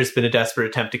there's been a desperate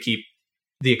attempt to keep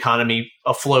the economy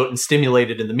afloat and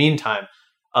stimulated in the meantime.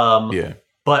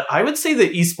 But I would say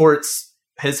that esports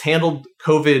has handled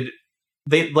COVID.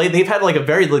 They've had like a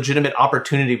very legitimate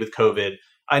opportunity with COVID.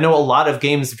 I know a lot of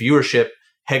games viewership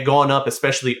had gone up,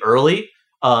 especially early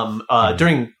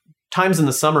during times in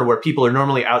the summer where people are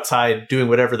normally outside doing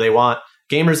whatever they want,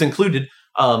 gamers included,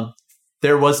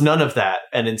 there was none of that.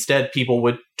 And instead, people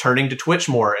would turning to Twitch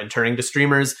more and turning to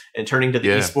streamers and turning to the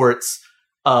esports.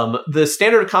 The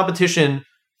standard of competition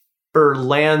for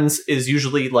LANs is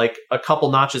usually like a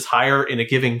couple notches higher in a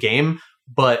given game,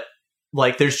 but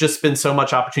like there's just been so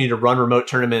much opportunity to run remote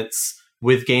tournaments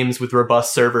with games with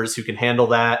robust servers who can handle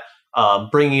that.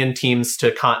 Bringing in teams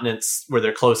to continents where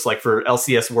they're close, like for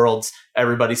LCS Worlds,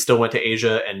 everybody still went to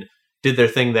Asia and did their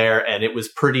thing there. And it was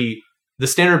the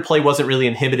standard play wasn't really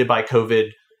inhibited by COVID.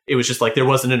 It was just like there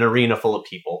wasn't an arena full of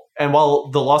people. And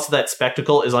while the loss of that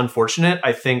spectacle is unfortunate,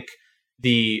 I think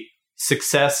the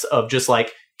success of just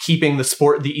like keeping the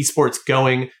esports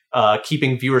going,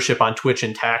 keeping viewership on Twitch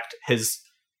intact has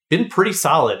been pretty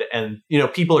solid. And,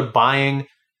 people are buying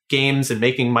games and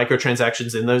making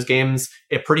microtransactions in those games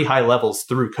at pretty high levels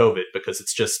through COVID, because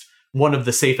it's just one of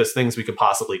the safest things we could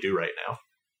possibly do right now.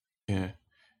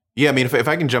 Yeah. I mean, if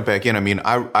I can jump back in, I mean,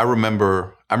 I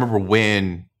remember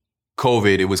when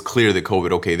COVID, it was clear that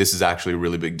COVID, okay, this is actually a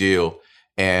really big deal.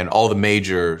 And all the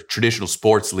major traditional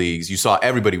sports leagues, you saw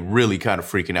everybody really kind of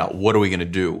freaking out. What are we going to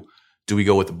do? Do we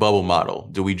go with the bubble model?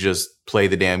 Do we just play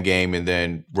the damn game and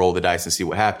then roll the dice and see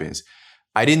what happens?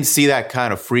 I didn't see that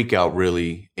kind of freak out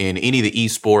really in any of the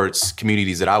esports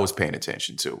communities that I was paying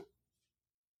attention to.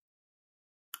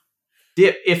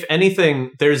 Yeah, if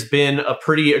anything, there's been a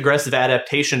pretty aggressive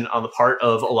adaptation on the part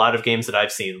of a lot of games that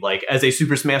I've seen. Like as a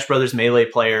Super Smash Bros. Melee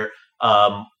player,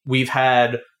 we've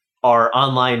had our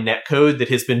online netcode that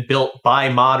has been built by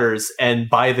modders and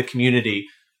by the community.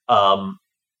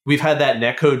 We've had that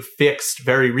netcode fixed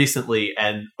very recently,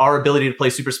 and our ability to play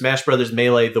Super Smash Bros.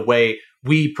 Melee the way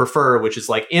we prefer, which is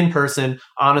like in person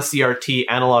on a CRT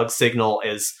analog signal,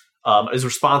 as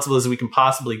responsible as we can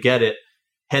possibly get it,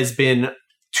 has been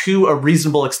to a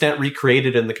reasonable extent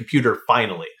recreated in the computer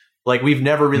finally. Like we've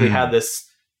never really had this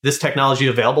technology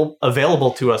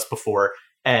available to us before.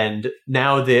 And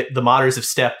now that the modders have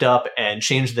stepped up and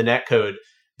changed the netcode,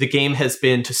 the game has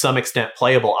been to some extent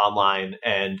playable online.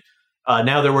 And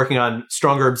now they're working on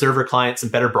stronger observer clients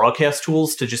and better broadcast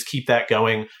tools to just keep that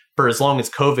going for as long as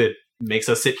COVID makes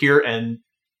us sit here and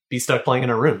be stuck playing in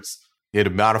our rooms. Yeah, to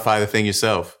modify the thing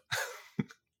yourself.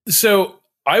 So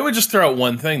I would just throw out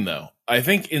one thing, though. I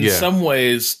think in some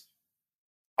ways,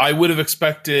 I would have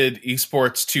expected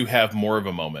esports to have more of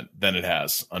a moment than it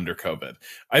has under COVID.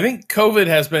 I think COVID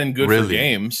has been good for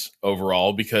games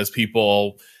overall because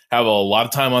people have a lot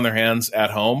of time on their hands at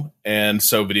home. And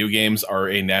so video games are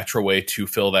a natural way to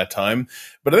fill that time.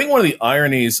 But I think one of the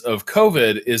ironies of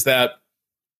COVID is that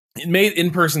it made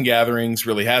in-person gatherings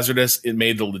really hazardous. It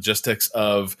made the logistics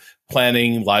of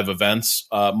planning live events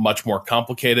much more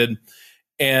complicated.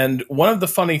 And one of the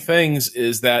funny things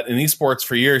is that in esports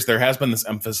for years, there has been this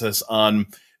emphasis on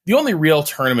the only real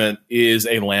tournament is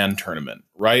a LAN tournament,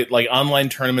 right? Like online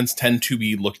tournaments tend to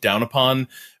be looked down upon,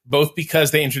 both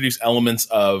because they introduce elements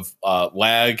of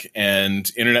lag and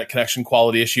internet connection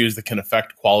quality issues that can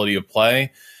affect quality of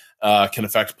play, can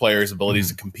affect players' abilities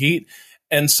to compete.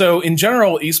 And so in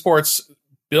general, esports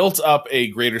built up a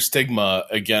greater stigma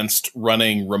against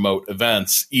running remote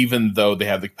events, even though they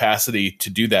have the capacity to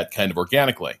do that kind of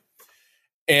organically.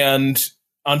 And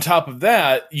on top of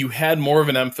that, you had more of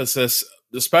an emphasis,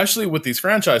 especially with these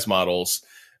franchise models,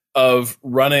 of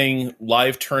running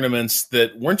live tournaments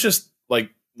that weren't just like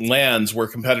LANs where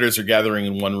competitors are gathering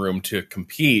in one room to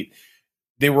compete.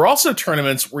 They were also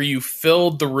tournaments where you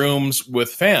filled the rooms with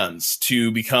fans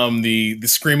to become the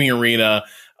screaming arena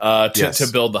to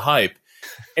build the hype.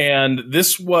 And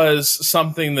this was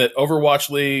something that Overwatch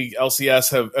League,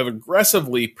 LCS have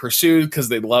aggressively pursued because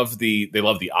they love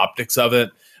the optics of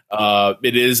it.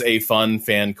 It is a fun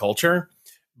fan culture,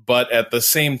 but at the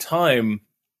same time,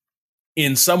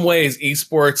 in some ways,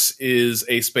 esports is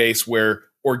a space where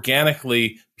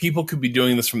organically people could be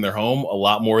doing this from their home a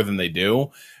lot more than they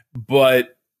do.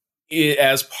 But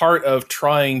as part of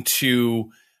trying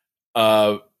to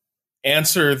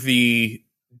answer the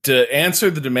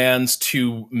demands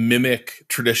to mimic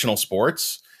traditional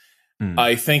sports,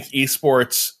 I think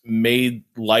esports made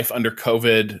life under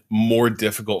COVID more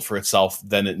difficult for itself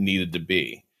than it needed to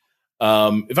be.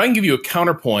 If I can give you a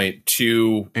counterpoint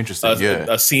to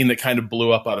a scene that kind of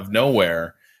blew up out of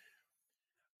nowhere,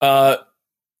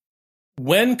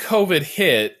 when COVID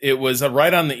hit, it was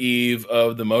right on the eve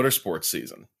of the motorsports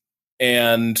season.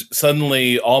 And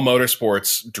suddenly all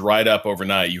motorsports dried up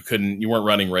overnight. You weren't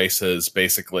running races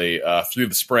basically through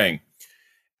the spring.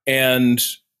 And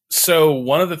so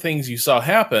one of the things you saw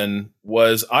happen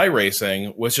was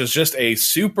iRacing, which is just a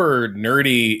super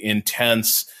nerdy,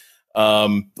 intense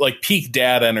like peak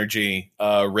dad energy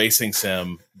racing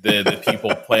sim that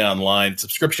people play online,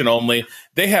 subscription only.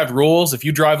 They have rules. If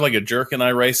you drive like a jerk in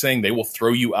iRacing, they will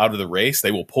throw you out of the race.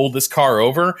 They will pull this car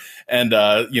over and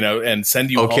and send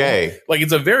you home. Like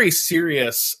it's a very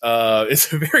serious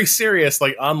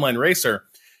like online racer.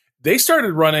 They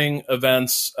started running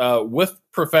events with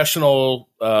professional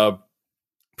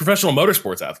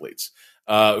motorsports athletes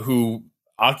who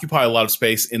occupy a lot of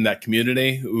space in that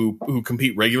community, who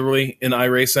compete regularly in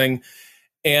iRacing.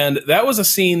 And that was a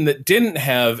scene that didn't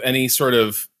have any sort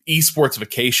of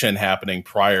esportsification happening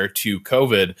prior to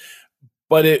COVID,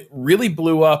 but it really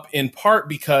blew up in part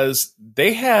because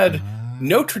they had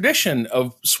no tradition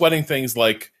of sweating things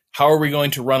like, how are we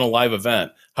going to run a live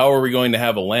event? How are we going to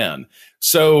have a LAN?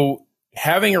 So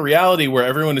having a reality where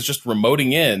everyone is just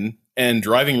remoting in and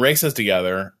driving races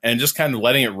together and just kind of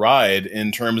letting it ride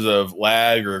in terms of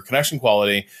lag or connection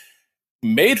quality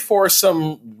made for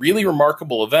some really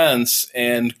remarkable events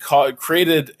and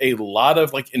created a lot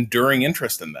of like enduring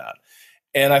interest in that.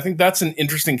 And I think that's an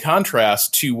interesting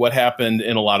contrast to what happened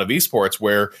in a lot of esports,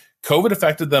 where COVID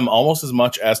affected them almost as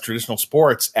much as traditional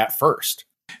sports at first.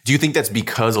 Do you think that's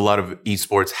because a lot of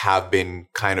esports have been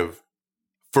kind of,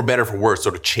 for better or for worse,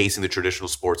 sort of chasing the traditional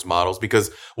sports models? Because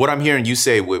what I'm hearing you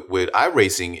say with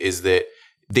iRacing is that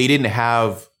they didn't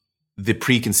have the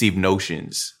preconceived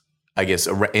notions, I guess,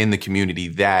 in the community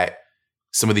that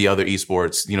some of the other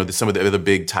esports, some of the other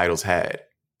big titles had.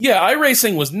 Yeah,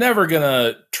 iRacing was never going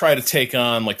to try to take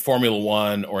on like Formula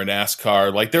One or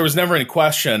NASCAR. Like there was never any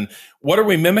question. What are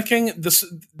we mimicking?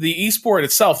 The esport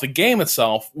itself, the game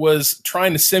itself, was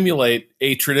trying to simulate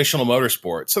a traditional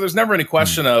motorsport. So there's never any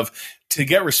question of, to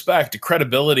get respect, to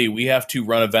credibility, we have to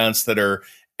run events that are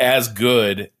as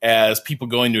good as people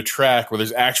going to a track where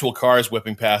there's actual cars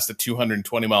whipping past at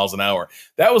 220 miles an hour.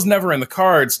 That was never in the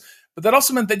cards, but that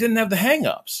also meant they didn't have the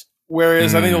hangups.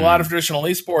 Whereas I think a lot of traditional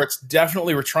esports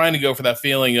definitely were trying to go for that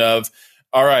feeling of,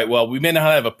 all right, well, we may not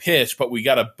have a pitch, but we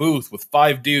got a booth with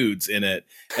 5 dudes in it.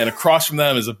 And across from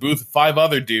them is a booth with 5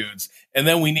 other dudes. And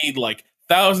then we need like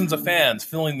thousands of fans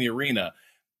filling the arena.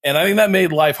 And I think that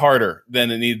made life harder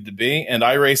than it needed to be. And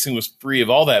iRacing was free of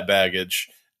all that baggage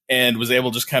and was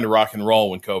able to just kind of rock and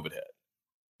roll when COVID hit.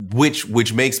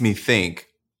 Which makes me think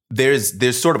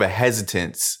there's sort of a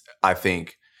hesitance, I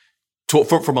think,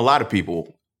 from a lot of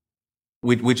people,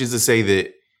 which is to say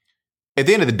that at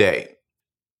the end of the day,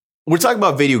 we're talking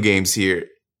about video games here.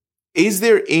 Is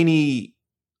there any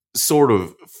sort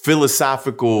of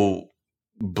philosophical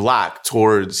block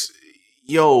towards,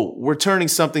 we're turning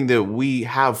something that we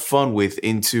have fun with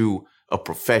into a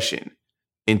profession,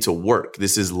 into work?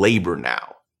 This is labor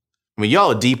now. I mean,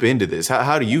 y'all are deep into this.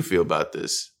 How do you feel about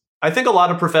this? I think a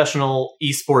lot of professional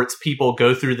esports people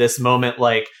go through this moment.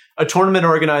 Like a tournament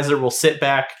organizer will sit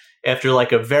back after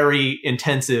like a very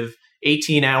intensive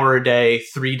 18-hour a day,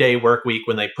 3-day work week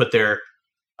when they put their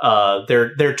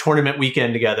tournament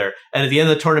weekend together. And at the end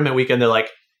of the tournament weekend, they're like,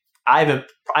 I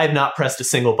have not pressed a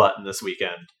single button this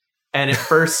weekend. And at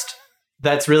first,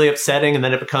 that's really upsetting, and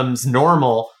then it becomes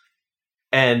normal.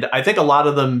 And I think a lot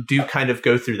of them do kind of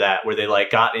go through that, where they like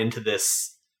got into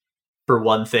this for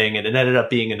one thing and it ended up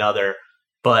being another.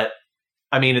 But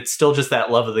I mean, it's still just that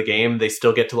love of the game. They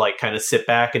still get to like kind of sit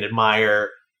back and admire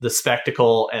the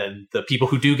spectacle and the people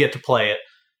who do get to play it.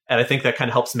 And I think that kind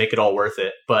of helps make it all worth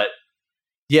it. But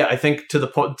yeah, I think to the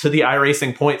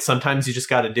iRacing point, sometimes you just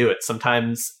got to do it.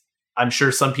 Sometimes I'm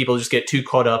sure some people just get too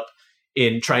caught up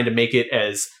in trying to make it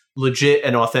as legit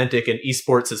and authentic and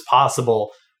esports as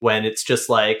possible, when it's just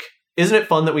like, isn't it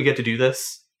fun that we get to do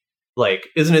this? Like,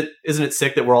 isn't it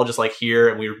sick that we're all just like here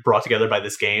and we were brought together by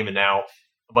this game, and now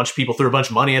a bunch of people threw a bunch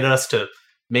of money at us to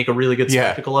make a really good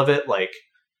spectacle of it? Like,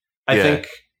 I think,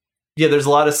 there's a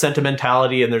lot of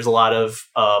sentimentality and there's a lot of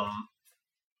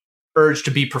urge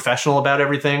to be professional about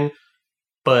everything.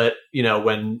 But,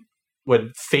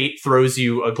 when fate throws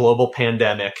you a global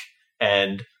pandemic,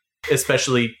 and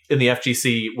especially in the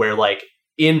FGC, where like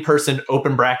in-person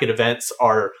open bracket events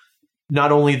are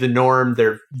not only the norm,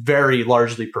 they're very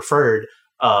largely preferred.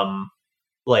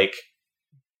 Like,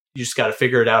 you just got to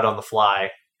figure it out on the fly.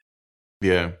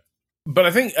 Yeah. But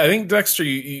I think Dexter,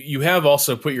 you have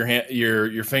also put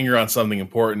your finger on something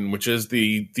important, which is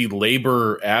the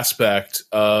labor aspect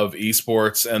of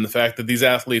esports and the fact that these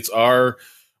athletes are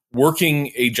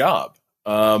working a job.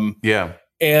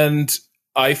 And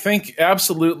I think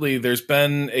absolutely there's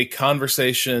been a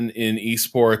conversation in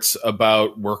esports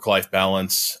about work-life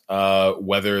balance,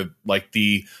 whether like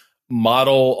the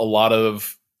model a lot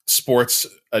of sports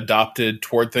adopted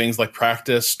toward things like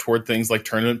practice, toward things like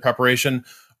tournament preparation,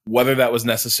 whether that was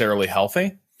necessarily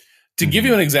healthy. To give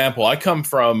you an example, I come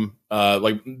from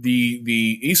like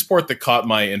the esport that caught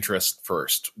my interest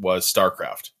first was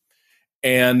StarCraft.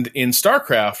 And in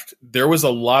StarCraft, there was a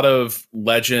lot of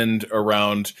legend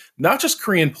around not just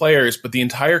Korean players, but the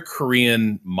entire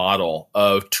Korean model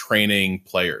of training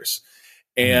players.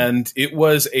 And it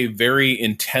was a very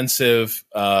intensive,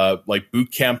 like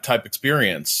boot camp type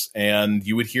experience. And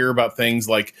you would hear about things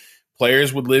like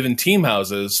players would live in team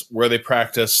houses where they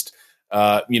practiced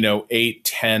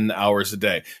 8-10 hours a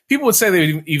day. People would say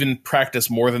they would even practice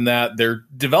more than that. They're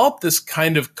developed this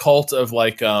kind of cult of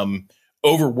like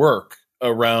overwork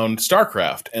around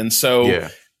StarCraft. And so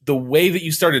the way that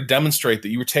you started to demonstrate that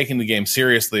you were taking the game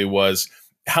seriously was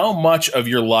how much of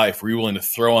your life were you willing to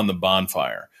throw on the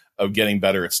bonfire of getting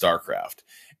better at StarCraft?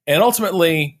 And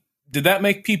ultimately, did that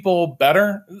make people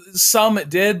better? Some it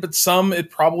did, but some it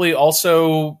probably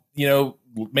also,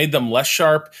 made them less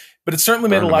sharp. But it certainly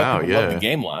made a lot of people love the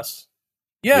game less.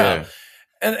 Yeah.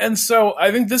 And so I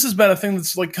think this has been a thing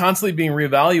that's like constantly being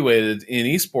reevaluated in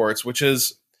esports, which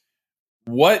is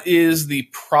what is the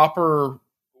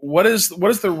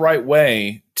right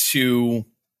way to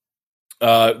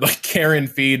like care and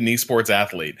feed an esports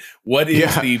athlete? What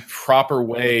is the proper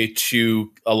way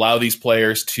to allow these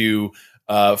players to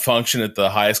function at the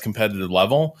highest competitive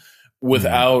level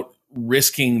without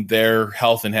risking their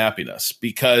health and happiness?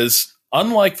 Because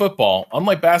unlike football,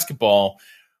 unlike basketball,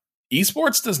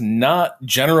 esports does not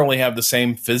generally have the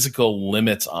same physical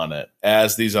limits on it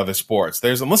as these other sports.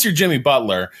 Unless you're Jimmy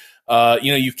Butler,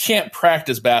 you can't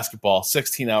practice basketball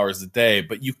 16 hours a day,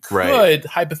 but you could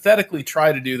hypothetically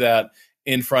try to do that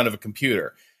in front of a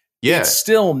computer. It's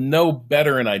still no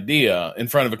better an idea in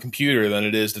front of a computer than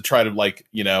it is to try to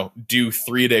do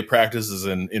 3-day practices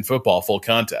in football, full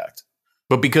contact.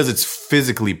 But because it's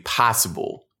physically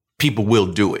possible, people will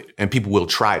do it and people will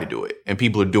try to do it. And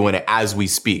people are doing it as we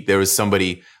speak. There is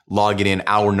somebody logging in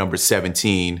hour number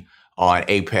 17 on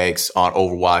Apex, on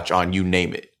Overwatch, on you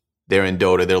name it. They're in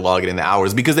Dota, they're logging in the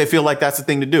hours because they feel like that's the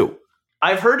thing to do.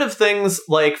 I've heard of things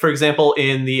like, for example,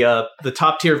 in the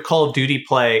top tier of Call of Duty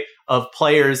play, of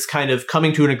players kind of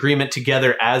coming to an agreement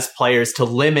together as players to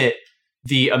limit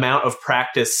the amount of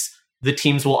practice the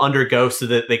teams will undergo so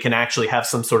that they can actually have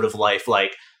some sort of life,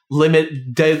 like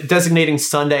designating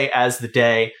Sunday as the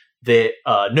day that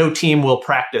no team will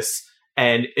practice.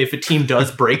 And if a team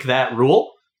does break that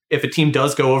rule, if a team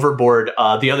does go overboard,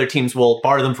 the other teams will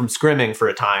bar them from scrimming for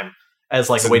a time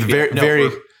as like a way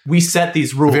to we set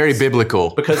these rules. Very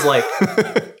biblical. Because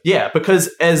because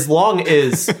as long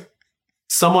as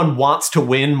someone wants to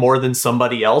win more than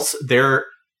somebody else, they're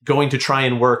going to try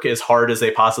and work as hard as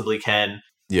they possibly can.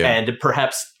 Yeah. And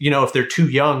perhaps, if they're too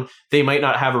young, they might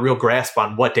not have a real grasp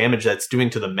on what damage that's doing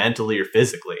to them mentally or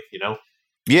physically,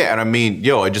 Yeah. And I mean,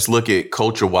 I just look at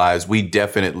culture wise, we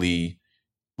definitely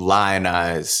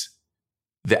lionize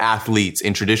the athletes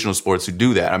in traditional sports who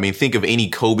do that. I mean, think of any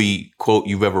Kobe quote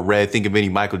you've ever read. Think of any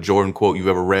Michael Jordan quote you've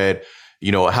ever read.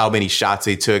 How many shots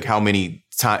they took, how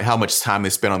much time they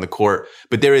spent on the court.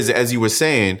 But there is, as you were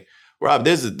saying, Rob,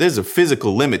 there's a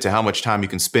physical limit to how much time you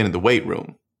can spend in the weight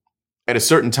room. At a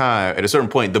certain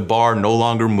point, the bar no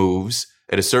longer moves.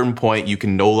 At a certain point, you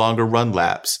can no longer run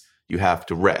laps. You have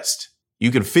to rest.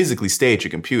 You can physically stay at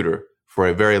your computer for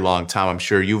a very long time. I'm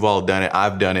sure you've all done it.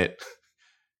 I've done it.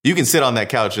 You can sit on that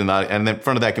couch and in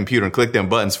front of that computer and click them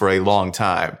buttons for a long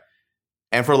time.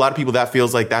 And for a lot of people, that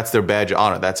feels like that's their badge of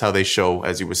honor. That's how they show,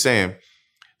 as you were saying,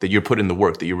 that you're putting the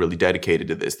work, that you're really dedicated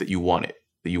to this, that you want it,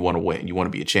 that you want to win, you want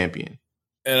to be a champion.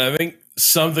 And I think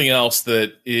something else I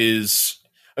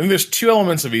think there's two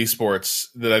elements of esports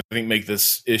that I think make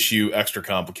this issue extra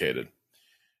complicated.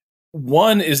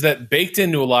 One is that baked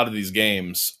into a lot of these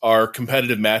games are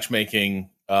competitive matchmaking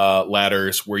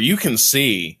ladders where you can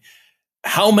see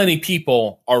how many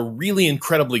people are really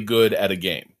incredibly good at a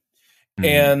game. Mm-hmm.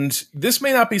 And this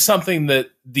may not be something that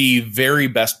the very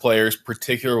best players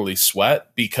particularly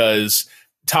sweat, because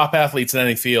top athletes in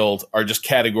any field are just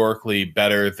categorically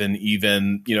better than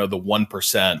even, the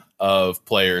 1% of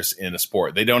players in a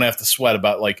sport. They don't have to sweat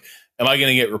about am I going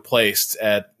to get replaced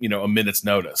at, a minute's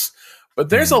notice? But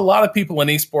there's a lot of people in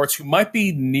esports who might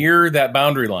be near that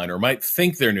boundary line or might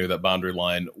think they're near that boundary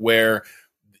line where,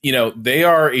 they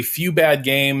are a few bad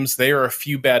games. They are a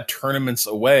few bad tournaments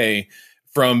away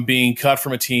from being cut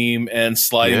from a team and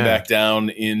sliding back down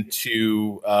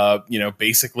into,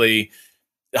 basically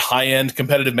high-end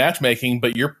competitive matchmaking,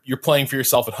 but you're playing for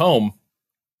yourself at home.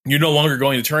 You're no longer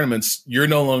going to tournaments. You're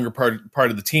no longer part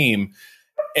of the team.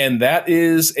 And that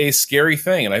is a scary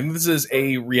thing. And I think this is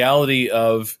a reality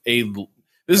this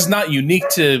is not unique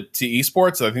to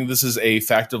esports. I think this is a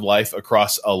fact of life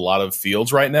across a lot of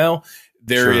fields right now,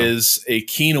 there is a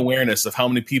keen awareness of how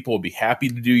many people will be happy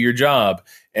to do your job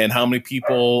and how many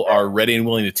people are ready and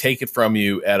willing to take it from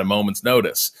you at a moment's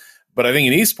notice. But I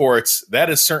think in esports, that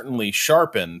is certainly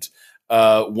sharpened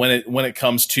when it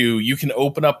comes to, you can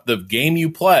open up the game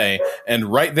you play,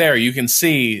 and right there you can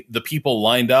see the people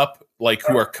lined up, like,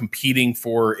 who are competing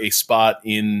for a spot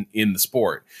in the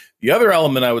sport. The other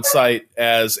element I would cite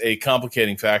as a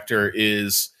complicating factor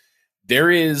is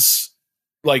there is,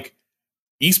 like,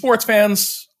 esports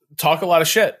fans talk a lot of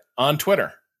shit on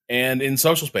Twitter and in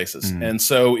social spaces. And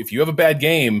so if you have a bad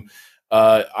game,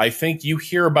 I think you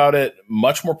hear about it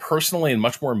much more personally and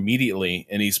much more immediately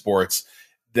in esports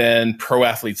than pro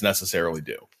athletes necessarily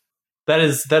do. That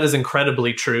is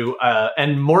incredibly true.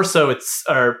 And more so,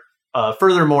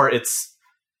 furthermore, it's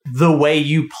the way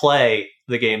you play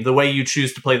the game, the way you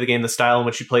choose to play the game, the style in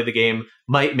which you play the game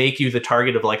might make you the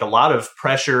target of, like, a lot of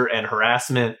pressure and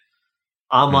harassment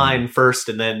online first,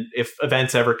 and then if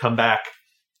events ever come back,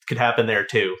 it could happen there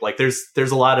too. Like, there's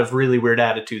a lot of really weird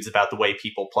attitudes about the way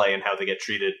people play and how they get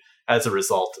treated as a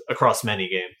result across many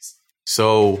games.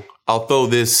 So I'll throw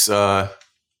this to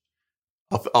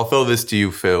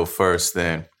you, Phil, first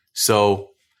then.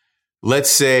 So let's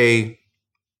say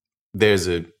there's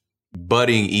a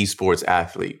budding esports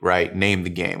athlete, right? Name the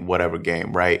game, whatever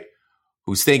game, right?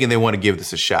 Who's thinking they want to give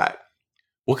this a shot.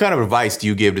 What kind of advice do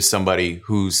you give to somebody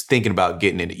who's thinking about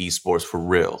getting into esports for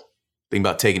real, thinking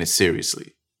about taking it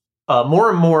seriously? More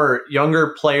and more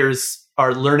younger players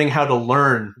are learning how to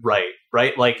learn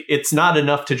right? Like, it's not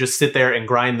enough to just sit there and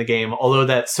grind the game, although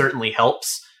that certainly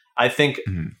helps. I think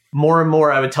more and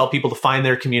more I would tell people to find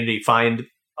their community, find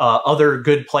other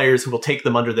good players who will take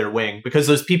them under their wing, because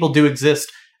those people do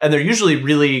exist, and they're usually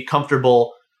really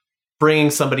comfortable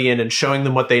bringing somebody in and showing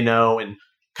them what they know and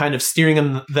kind of steering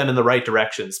them in the right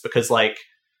directions, because, like,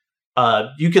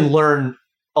 you can learn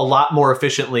a lot more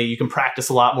efficiently. You can practice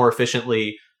a lot more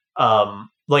efficiently.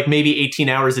 Like, maybe 18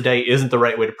 hours a day isn't the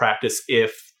right way to practice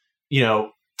if,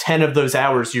 10 of those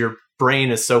hours your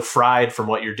brain is so fried from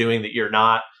what you're doing that you're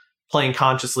not playing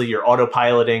consciously, you're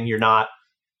autopiloting, you're not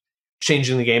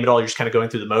changing the game at all, you're just kind of going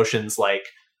through the motions. Like,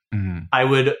 I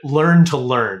would learn to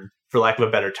learn, for lack of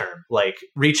a better term. Like,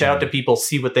 reach out to people,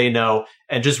 see what they know,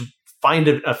 and just find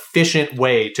an efficient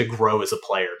way to grow as a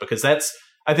player, because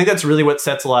I think that's really what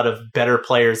sets a lot of better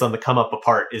players on the come up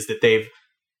apart, is that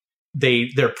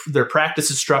their practice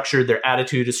is structured, their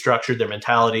attitude is structured, their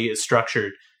mentality is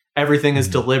structured, everything is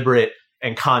deliberate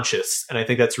and conscious. And I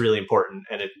think that's really important.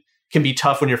 And it can be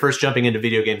tough when you're first jumping into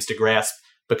video games to grasp,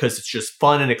 because it's just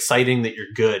fun and exciting that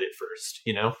you're good at first,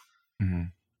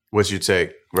 What's your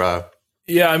take, Rob?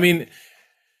 Yeah, I mean,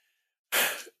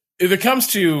 if it comes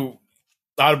to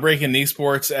how to break in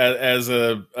esports as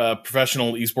a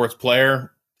professional esports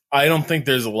player, I don't think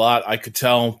there's a lot I could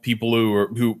tell people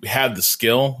who have the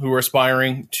skill, who are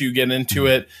aspiring to get into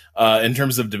it, in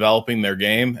terms of developing their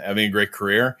game, having a great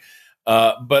career.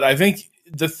 But I think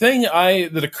the thing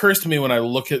that occurs to me when I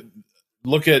look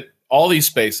at all these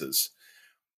spaces,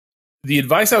 the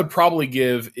advice I would probably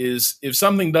give is, if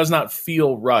something does not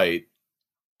feel right,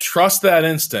 trust that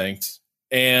instinct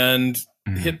and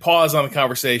hit pause on the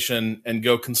conversation and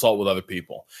go consult with other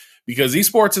people. Because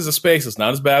esports is a space, it's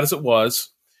not as bad as it was,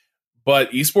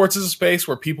 but esports is a space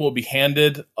where people will be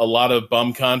handed a lot of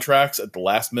bum contracts at the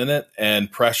last minute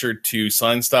and pressured to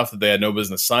sign stuff that they had no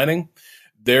business signing.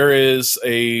 There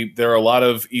are a lot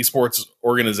of esports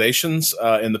organizations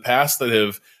in the past that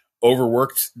have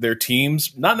overworked their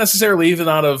teams, not necessarily even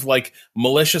out of, like,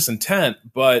 malicious intent,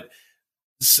 but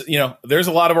there's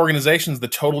a lot of organizations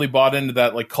that totally bought into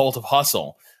that, like, cult of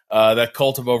hustle, that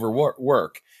cult of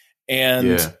overwork.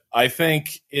 And I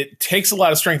think it takes a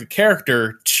lot of strength of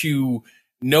character to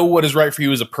know what is right for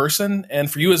you as a person and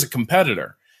for you as a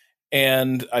competitor.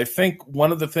 And I think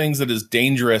one of the things that is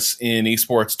dangerous in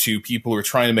esports to people who are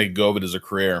trying to make a go of it as a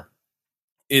career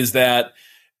is that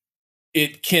there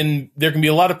can be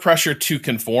a lot of pressure to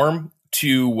conform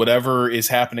to whatever is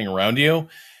happening around you.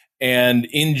 And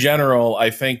in general, I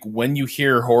think when you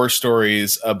hear horror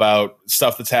stories about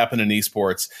stuff that's happened in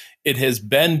esports, it has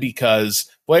been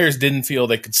because players didn't feel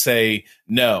they could say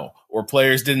no, or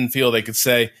players didn't feel they could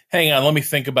say, hang on, let me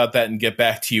think about that and get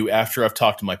back to you after I've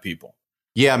talked to my people.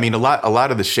 Yeah, I mean, a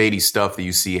lot of the shady stuff that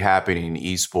you see happening in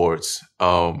esports,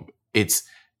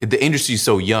 the industry's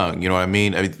so young, you know what I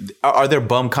mean? Are there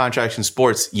bum contracts in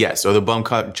sports? Yes. Are there bum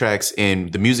contracts in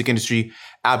the music industry?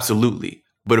 Absolutely.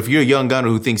 But if you're a young gunner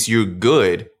who thinks you're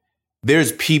good,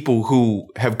 there's people who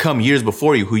have come years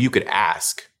before you who you could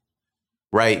ask,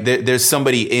 right? There's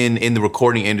somebody in the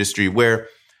recording industry where,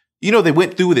 they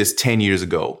went through this 10 years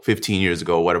ago, 15 years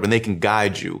ago, whatever, and they can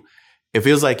guide you. it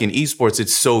feels like in esports,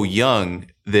 it's so young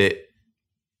that,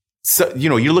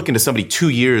 you're looking to somebody 2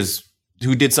 years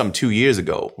who did something 2 years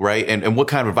ago, right? And what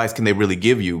kind of advice can they really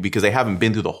give you because they haven't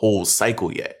been through the whole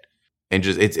cycle yet? And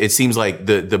just it seems like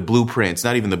the blueprints,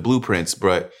 not even the blueprints,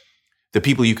 but the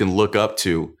people you can look up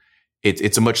to,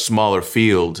 it's a much smaller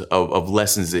field of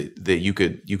lessons that you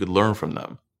could learn from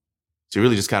them. So you're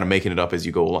really just kind of making it up as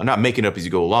you go along. Not making it up as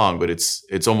you go along, but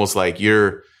it's almost like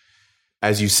you're,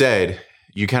 as you said,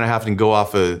 you kind of have to go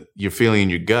off of your feeling in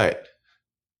your gut.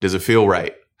 Does it feel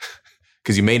right?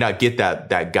 Because you may not get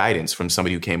that guidance from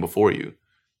somebody who came before you.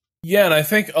 Yeah, and I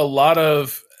think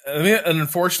an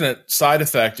unfortunate side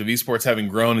effect of esports having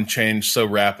grown and changed so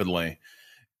rapidly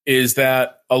is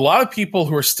that a lot of people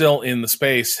who are still in the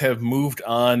space have moved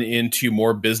on into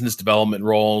more business development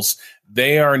roles.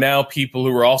 They are now people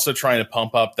who are also trying to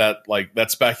pump up that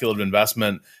speculative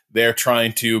investment. They're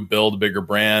trying to build a bigger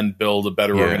brand, build a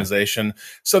better organization.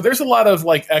 So there's a lot of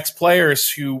ex-players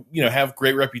who, have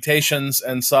great reputations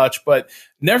and such, but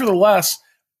nevertheless,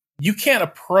 you can't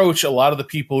approach a lot of the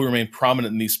people who remain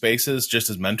prominent in these spaces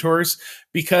just as mentors,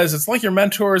 because it's like your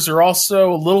mentors are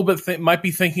also a little bit might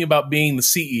be thinking about being the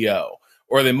CEO,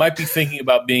 or they might be thinking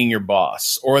about being your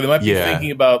boss, or they might be thinking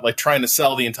about trying to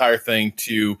sell the entire thing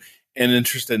to an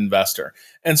interested investor.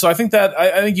 And so I think that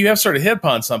I think you have sort of hit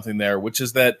upon something there, which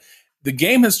is that the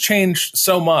game has changed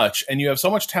so much and you have so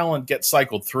much talent get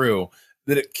cycled through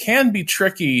that it can be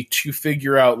tricky to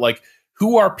figure out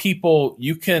who are people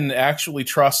you can actually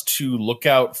trust to look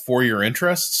out for your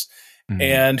interests,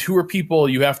 and who are people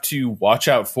you have to watch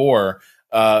out for,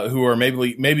 who are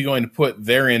maybe going to put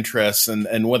their interests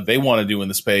and what they want to do in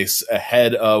the space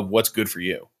ahead of what's good for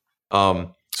you.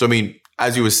 So, I mean,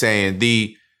 as you were saying,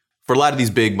 for a lot of these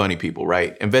big money people,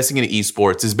 right, investing in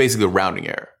esports is basically a rounding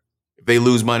error. If they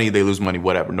lose money,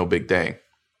 whatever, no big thing.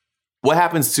 What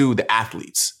happens to the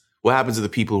athletes? What happens to the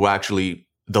people who are actually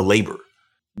the labor?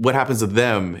 What happens to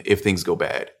them if things go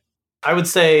bad? I would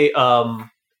say,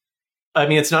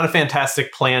 it's not a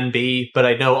fantastic plan B, but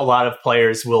I know a lot of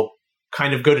players will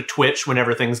kind of go to Twitch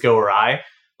whenever things go awry.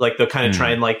 They'll kind of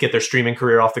try and get their streaming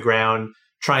career off the ground,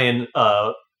 try and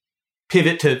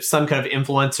pivot to some kind of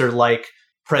influencer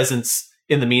presence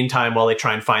in the meantime while they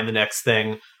try and find the next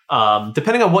thing.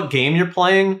 Depending on what game you're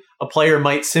playing, a player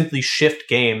might simply shift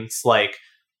games, to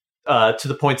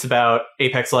the points about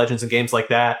Apex Legends and games like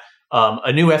that.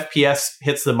 A new FPS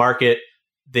hits the market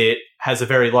that has a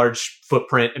very large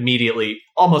footprint immediately,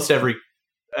 almost every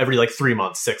 3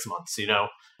 months, 6 months,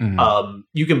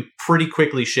 you can pretty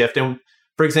quickly shift. And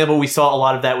for example, we saw a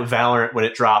lot of that with Valorant when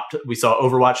it dropped. We saw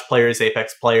Overwatch players,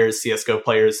 Apex players, CSGO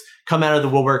players come out of the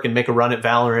woodwork and make a run at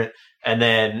Valorant. And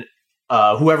then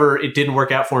whoever it didn't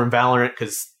work out for in Valorant,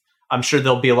 because I'm sure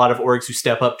there'll be a lot of orgs who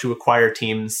step up to acquire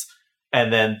teams.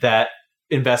 And then that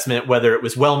investment, whether it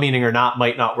was well-meaning or not,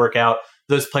 might not work out.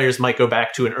 Those players might go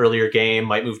back to an earlier game,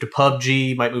 might move to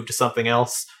PUBG, might move to something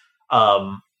else.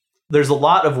 There's a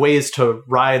lot of ways to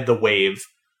ride the wave.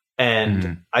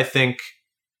 And I think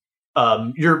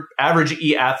your average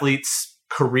e-athlete's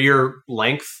career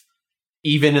length,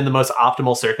 even in the most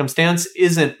optimal circumstance,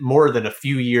 isn't more than a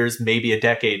few years, maybe a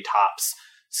decade tops.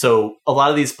 So a lot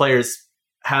of these players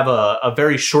have a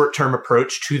very short-term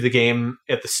approach to the game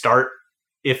at the start,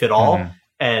 if at all.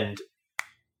 And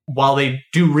while they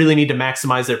do really need to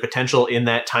maximize their potential in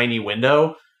that tiny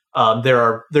window,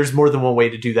 there's more than one way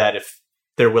to do that if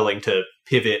they're willing to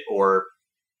pivot or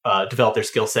develop their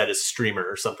skill set as a streamer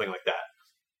or something like that.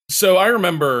 So I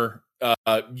remember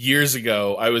years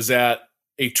ago, I was at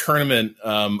a tournament,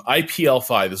 IPL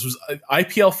 5. This was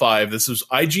IPL 5. This was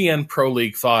IGN Pro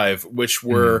League 5, which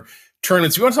were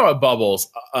tournaments. You want to talk about bubbles?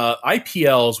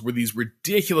 IPLs were these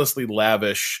ridiculously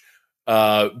lavish,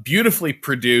 beautifully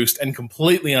produced and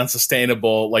completely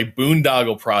unsustainable,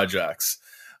 boondoggle projects.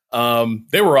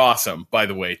 They were awesome, by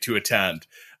the way, to attend.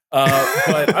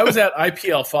 But I was at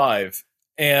IPL 5,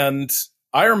 and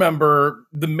I remember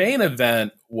the main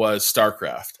event was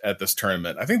StarCraft at this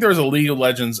tournament. I think there was a League of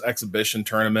Legends exhibition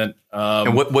tournament.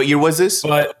 And what year was this?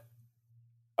 But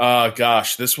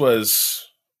this was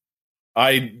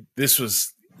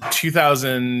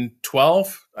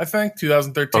 2012, I think,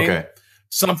 2013. Okay.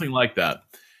 Something like that.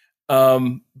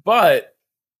 But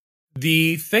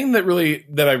the thing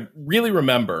that I really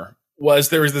remember was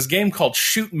there was this game called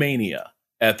Shoot Mania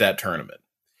at that tournament.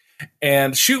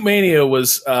 And Shoot Mania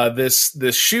was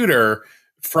this shooter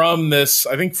from this,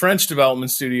 I think, French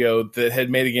development studio that had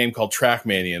made a game called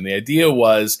Trackmania. And the idea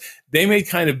was they made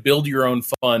kind of build your own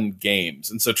fun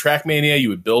games. And so Trackmania, you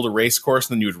would build a race course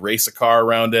and then you would race a car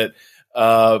around it.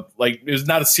 Like, it was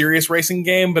not a serious racing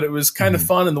game, but it was kind of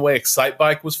fun in the way Excite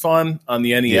Bike was fun on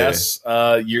the NES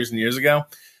years and years ago.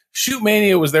 Shoot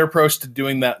Mania was their approach to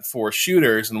doing that for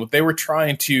shooters, and what they were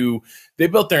they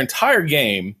built their entire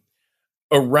game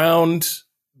around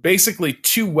basically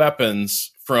two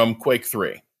weapons from Quake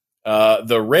 3. The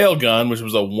railgun, which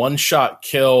was a one-shot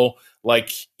kill,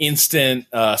 like instant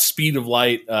speed of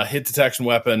light hit detection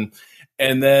weapon,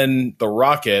 and then the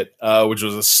rocket, which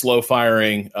was a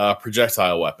slow-firing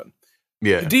projectile weapon.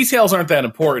 Yeah. The details aren't that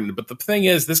important, but the thing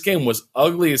is, this game was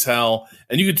ugly as hell,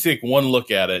 and you could take one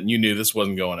look at it, and you knew this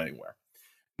wasn't going anywhere.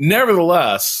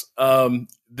 Nevertheless,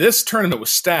 this tournament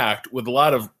was stacked with a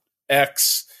lot of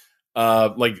ex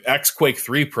Quake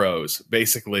 3 pros,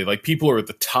 basically, like people who are at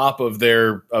the top of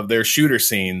their shooter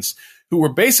scenes, who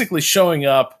were basically showing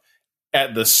up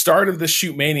at the start of the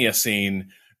Shoot Mania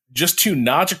scene just to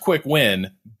notch a quick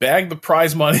win, bag the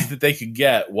prize money that they could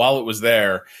get while it was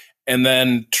there, and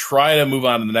then try to move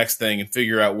on to the next thing and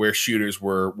figure out where shooters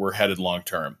were headed long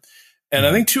term. And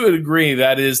I think to a degree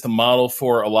that is the model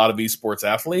for a lot of esports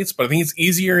athletes, but I think it's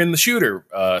easier in the shooter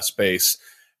space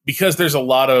because there's a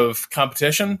lot of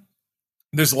competition.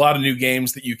 There's a lot of new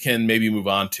games that you can maybe move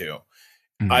on to.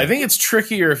 I think it's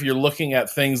trickier if you're looking at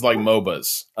things like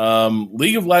MOBAs.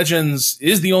 League of Legends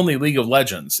is the only League of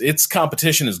Legends. Its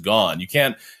competition is gone. You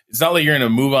can't. It's not like you're going to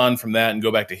move on from that and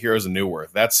go back to Heroes of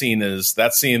Newerth. That scene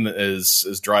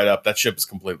is dried up. That ship is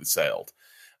completely sailed.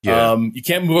 Yeah. You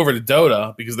can't move over to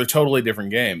Dota because they're totally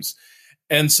different games.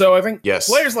 And so I think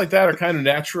players like that are kind of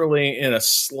naturally in a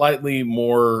slightly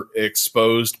more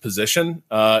exposed position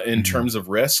in terms of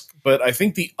risk. But I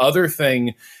think the other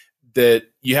thing that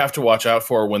you have to watch out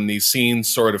for when these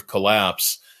scenes sort of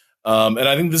collapse, and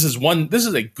I think this is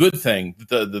a good thing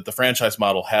that the franchise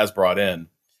model has brought in.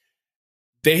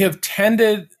 They have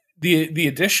tended the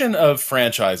addition of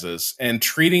franchises and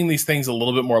treating these things a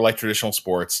little bit more like traditional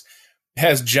sports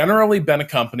has generally been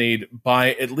accompanied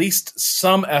by at least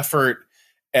some effort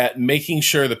at making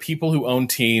sure the people who own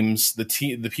teams,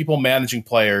 the people managing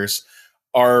players,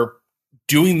 are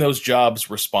doing those jobs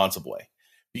responsibly.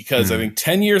 Because I think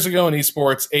 10 years ago in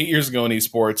esports, 8 years ago in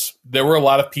esports, there were a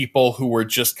lot of people who were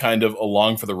just kind of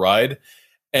along for the ride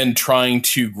and trying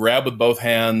to grab with both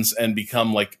hands and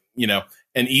become like,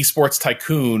 an esports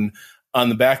tycoon on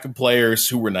the back of players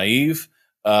who were naive,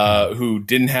 who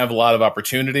didn't have a lot of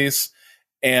opportunities.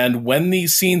 And when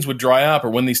these scenes would dry up or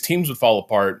when these teams would fall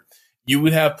apart, you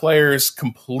would have players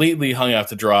completely hung out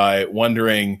to dry,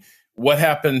 wondering what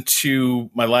happened to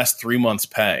my last 3 months'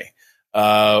 pay.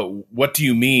 What do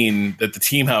you mean that the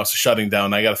team house is shutting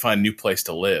down? I got to find a new place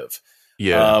to live.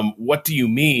 Yeah. What do you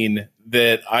mean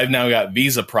that I've now got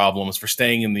visa problems for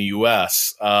staying in the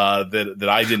U.S. That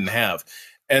I didn't have?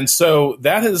 And so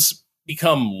that has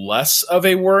become less of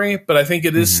a worry, but I think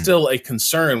it is still a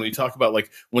concern when you talk about like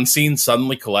when scenes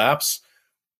suddenly collapse.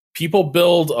 People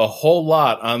build a whole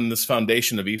lot on this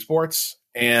foundation of esports,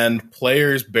 and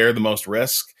players bear the most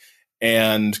risk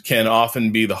and can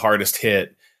often be the hardest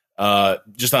hit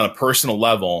just on a personal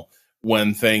level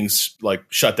when things like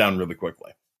shut down really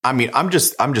quickly. I mean, I'm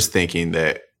just thinking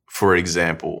that, for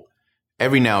example,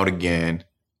 every now and again,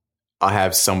 I'll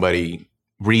have somebody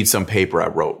read some paper I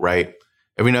wrote, right?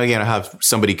 Every now and again, I have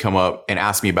somebody come up and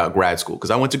ask me about grad school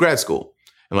because I went to grad school.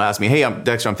 And they'll ask me, hey,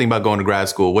 Dexter, I'm thinking about going to grad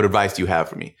school. What advice do you have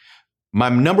for me? My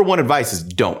number one advice is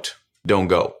don't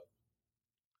go.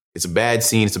 It's a bad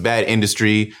scene. It's a bad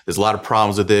industry. There's a lot of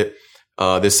problems with it.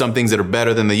 There's some things that are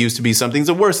better than they used to be. Some things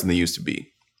are worse than they used to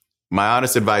be. My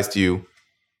honest advice to you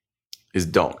is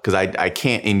don't, because I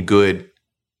can't in good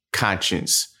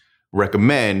conscience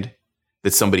recommend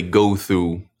that somebody go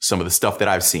through some of the stuff that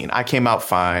I've seen. I came out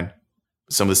fine.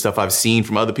 Some of the stuff I've seen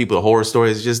from other people, the horror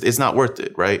stories, it's not worth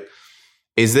it, right?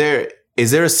 Is there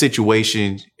a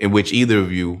situation in which either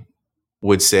of you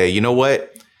would say, you know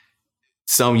what,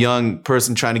 some young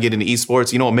person trying to get into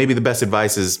esports, maybe the best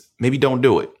advice is maybe don't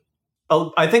do it?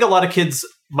 I think a lot of kids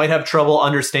might have trouble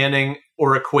understanding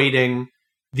or equating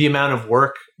the amount of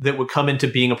work that would come into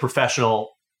being a professional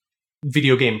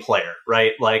video game player,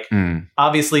 right? Like,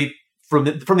 obviously, from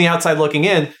the outside looking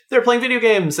in, they're playing video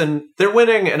games and they're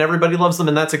winning and everybody loves them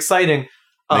and that's exciting.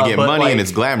 They get money and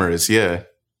it's glamorous, yeah.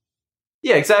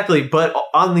 Yeah, exactly. But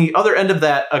on the other end of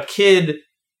that, a kid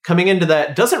coming into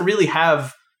that doesn't really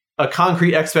have a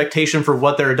concrete expectation for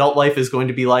what their adult life is going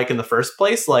to be like in the first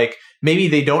place. Like, maybe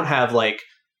they don't have like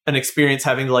an experience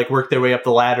having to like work their way up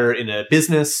the ladder in a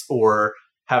business or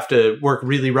have to work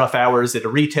really rough hours at a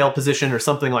retail position or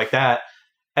something like that.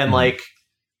 And like,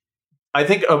 I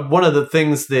think one of the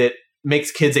things that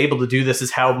makes kids able to do this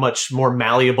is how much more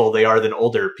malleable they are than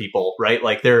older people, right?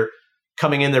 Like they're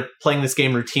coming in, they're playing this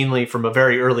game routinely from a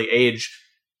very early age.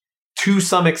 To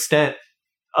some extent,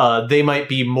 they might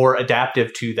be more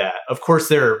adaptive to that. Of course,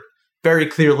 there are very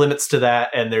clear limits to that,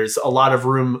 and there's a lot of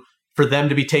room for them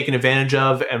to be taken advantage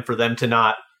of and for them to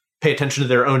not pay attention to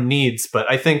their own needs. But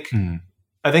I think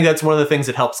that's one of the things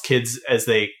that helps kids as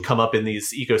they come up in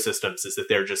these ecosystems, is that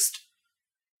they're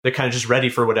kind of just ready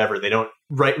for whatever. They don't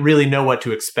really know what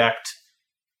to expect,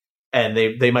 and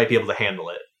they might be able to handle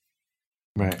it.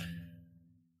 Right.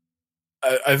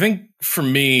 I think for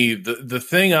me, the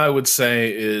thing I would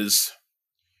say is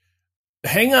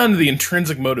hang on to the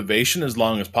intrinsic motivation as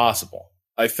long as possible.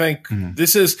 I think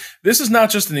this is not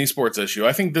just an esports issue.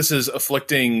 I think this is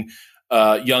afflicting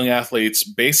young athletes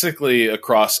basically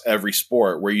across every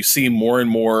sport, where you see more and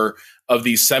more of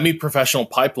these semi-professional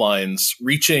pipelines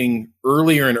reaching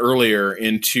earlier and earlier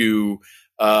into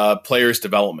players'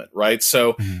 development, right?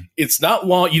 So it's not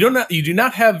long. You do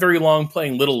not have very long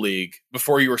playing Little League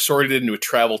before you are sorted into a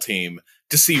travel team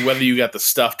to see whether you got the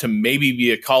stuff to maybe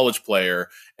be a college player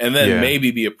and then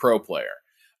maybe be a pro player.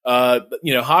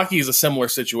 Hockey is a similar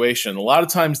situation. A lot of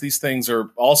times these things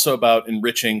are also about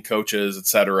enriching coaches, et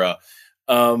cetera.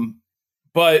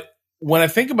 But when I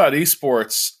think about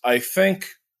esports, I think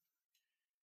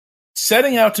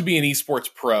setting out to be an esports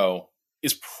pro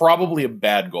is probably a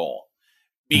bad goal,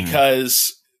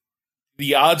 because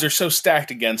the odds are so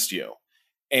stacked against you,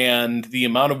 and the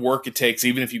amount of work it takes,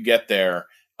 even if you get there,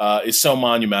 is so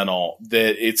monumental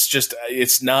that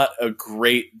it's not a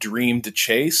great dream to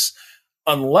chase,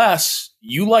 unless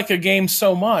you like a game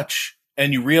so much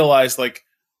and you realize, like,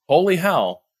 holy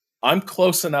hell, I'm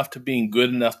close enough to being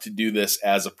good enough to do this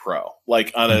as a pro.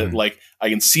 Like I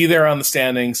can see there on the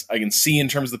standings. I can see in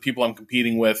terms of the people I'm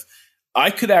competing with, I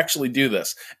could actually do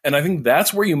this. And I think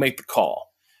that's where you make the call.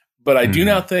 But I do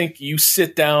not think you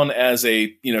sit down as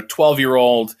a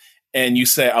 12-year-old and you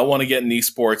say, I want to get in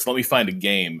esports. Let me find a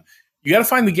game. You got to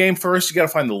find the game first. You got to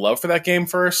find the love for that game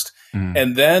first.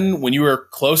 And then when you are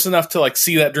close enough to like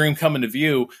see that dream come into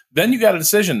view, then you got a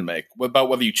decision to make about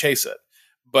whether you chase it.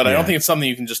 But I don't think it's something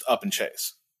you can just up and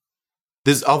chase.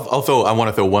 I want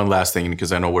to throw one last thing in,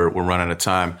 because I know we're running out of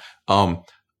time. I'm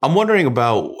wondering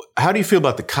about, how do you feel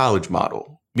about the college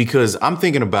model? Because I'm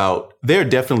thinking about, there are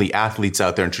definitely athletes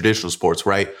out there in traditional sports,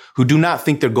 right, who do not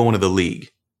think they're going to the league,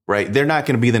 right? They're not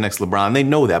going to be the next LeBron. They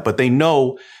know that, but they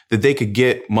know that they could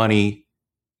get money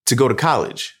to go to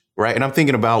college, right? And I'm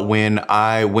thinking about when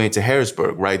I went to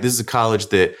Harrisburg, right? This is a college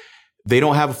that they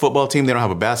don't have a football team. They don't have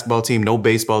a basketball team, no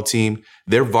baseball team.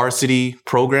 Their varsity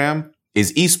program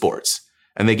is esports,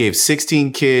 and they gave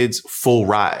 16 kids full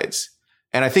rides.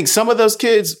 And I think some of those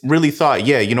kids really thought,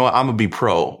 yeah, you know what, I'm going to be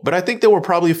pro. But I think there were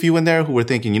probably a few in there who were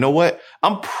thinking, you know what,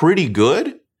 I'm pretty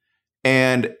good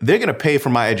and they're going to pay for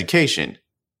my education.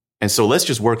 And so let's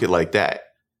just work it like that.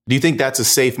 Do you think that's a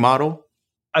safe model?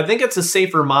 I think it's a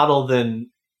safer model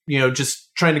than,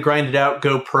 just trying to grind it out,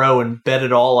 go pro, and bet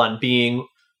it all on being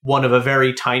one of a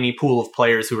very tiny pool of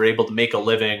players who are able to make a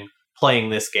living playing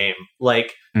this game.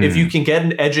 Like, if you can get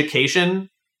an education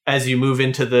as you move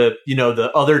into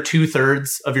the other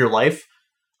 2/3 of your life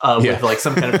with like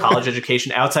some kind of college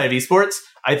education outside of esports,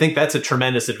 I think that's a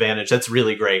tremendous advantage. That's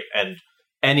really great. And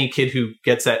any kid who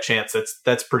gets that chance,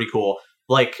 that's pretty cool.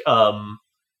 Like,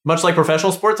 much like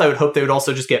professional sports, I would hope they would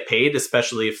also just get paid,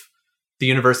 especially if the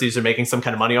universities are making some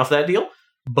kind of money off that deal.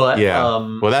 But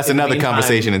well, that's another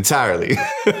conversation entirely.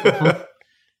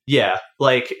 Yeah,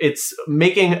 like it's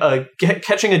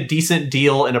catching a decent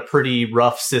deal in a pretty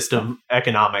rough system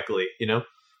economically,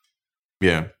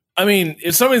 Yeah. I mean,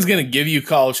 if somebody's going to give you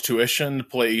college tuition to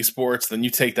play esports, then you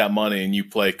take that money and you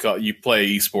play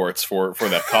esports for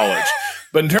that college.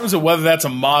 But in terms of whether that's a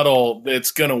model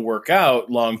that's going to work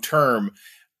out long term,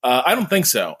 I don't think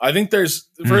so. I think first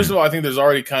of all, I think there's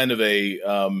already kind of a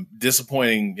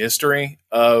disappointing history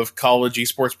of college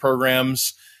esports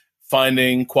programs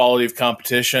finding quality of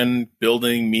competition,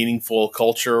 building meaningful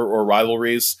culture or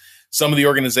rivalries. Some of the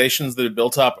organizations that have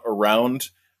built up around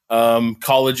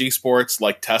college esports,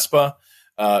 like TESPA,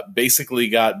 basically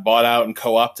got bought out and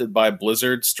co-opted by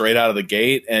Blizzard straight out of the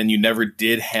gate, and you never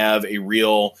did have a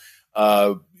real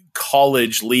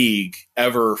college league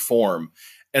ever form.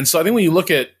 And so I think when you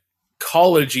look at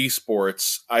college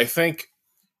esports, I think,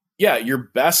 yeah, your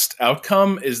best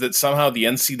outcome is that somehow the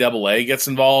NCAA gets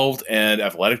involved and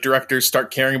athletic directors start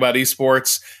caring about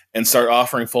esports and start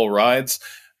offering full rides.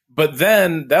 But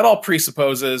then that all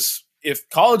presupposes, if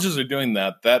colleges are doing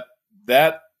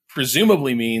that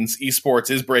presumably means esports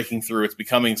is breaking through. It's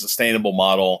becoming a sustainable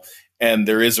model, and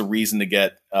there is a reason to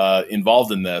get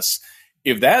involved in this.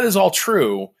 If that is all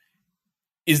true,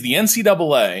 is the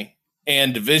NCAA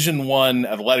and Division I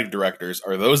athletic directors,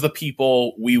 are those the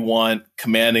people we want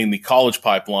commanding the college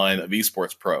pipeline of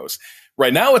esports pros?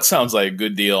 Right now, it sounds like a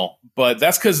good deal, but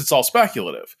that's because it's all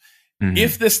speculative. Mm-hmm.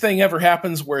 If this thing ever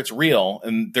happens where it's real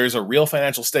and there's a real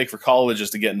financial stake for colleges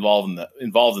to get involved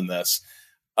in this,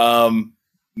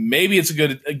 maybe it's a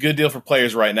good deal for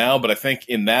players right now. But I think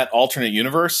in that alternate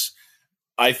universe,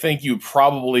 I think you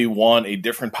probably want a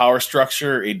different power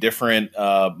structure, a different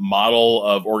model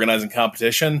of organizing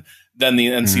competition than the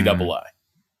NCAA.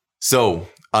 So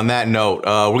on that note,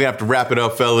 we're going to have to wrap it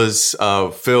up, fellas.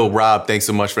 Phil, Rob, thanks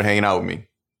so much for hanging out with me.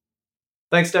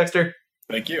 Thanks, Dexter.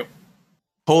 Thank you.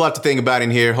 Whole lot to think about in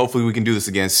here. Hopefully we can do this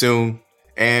again soon.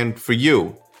 And for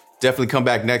you, definitely come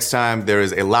back next time. There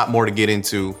is a lot more to get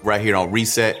into right here on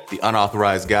Reset, the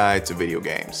unauthorized guide to video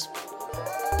games.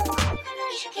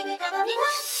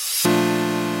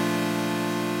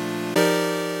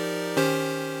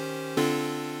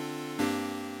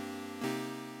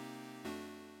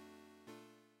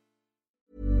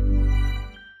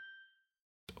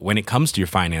 When it comes to your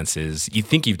finances, you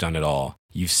think you've done it all.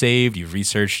 You've saved, you've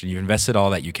researched, and you've invested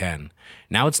all that you can.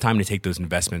 Now it's time to take those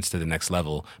investments to the next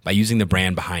level by using the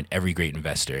brand behind every great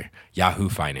investor, Yahoo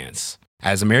Finance.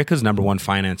 As America's #1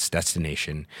 finance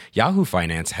destination, Yahoo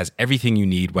Finance has everything you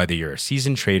need, whether you're a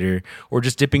seasoned trader or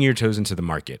just dipping your toes into the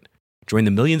market. Join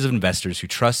the millions of investors who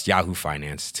trust Yahoo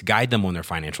Finance to guide them on their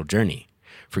financial journey.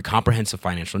 For comprehensive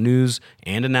financial news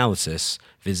and analysis,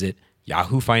 visit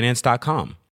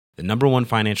yahoofinance.com. The #1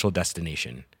 financial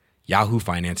destination,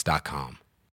 yahoofinance.com.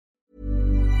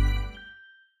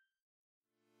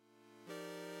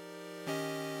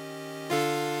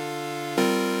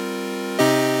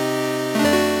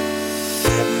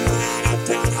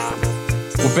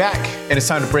 We're back, and it's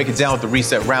time to break it down with the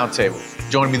Reset Roundtable.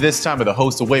 Joining me this time are the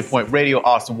host of Waypoint Radio,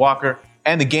 Austin Walker,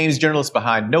 and the games journalist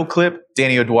behind NoClip,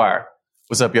 Danny O'Dwyer.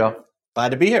 What's up, y'all? Glad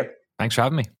to be here. Thanks for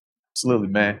having me. Absolutely,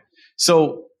 man.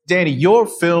 So, Danny, your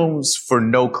films for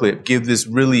NoClip give this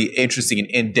really interesting and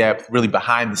in-depth, really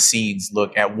behind-the-scenes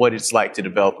look at what it's like to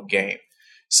develop a game.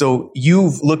 So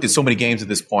you've looked at so many games at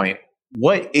this point.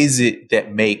 What is it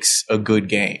that makes a good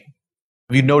game?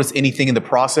 Have you noticed anything in the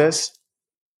process?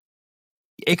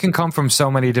 It can come from so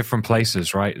many different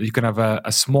places, right? You can have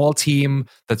a small team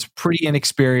that's pretty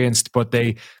inexperienced, but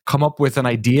they come up with an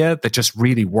idea that just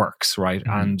really works, right?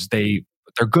 Mm-hmm. And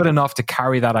they're good enough to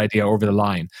carry that idea over the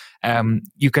line.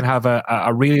 You can have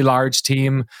a really large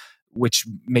team, which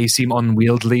may seem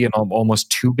unwieldy and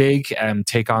almost too big, and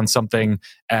take on something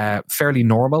fairly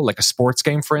normal, like a sports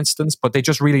game, for instance. But they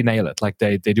just really nail it. Like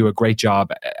they do a great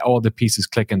job. All the pieces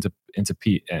click into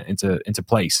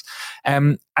place.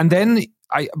 And then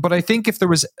I think if there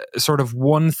was sort of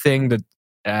one thing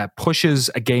that pushes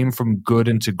a game from good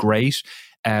into great,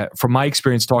 from my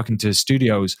experience talking to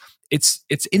studios,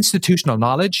 it's institutional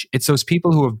knowledge. It's those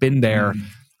people who have been there,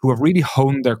 who have really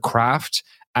honed their craft,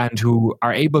 and who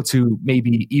are able to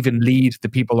maybe even lead the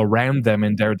people around them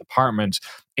in their department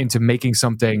into making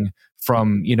something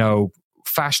from,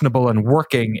 fashionable and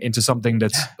working into something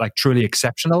that's like truly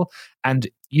exceptional. And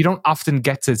you don't often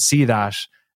get to see that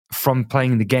from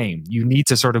playing the game. You need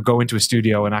to sort of go into a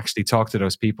studio and actually talk to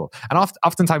those people. And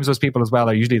oftentimes those people as well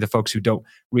are usually the folks who don't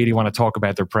really want to talk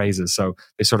about their praises. So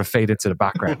they sort of fade into the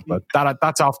background. But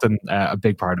that's often a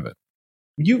big part of it.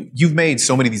 You've made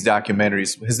so many of these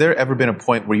documentaries. Has there ever been a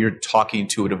point where you're talking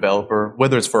to a developer,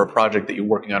 whether it's for a project that you're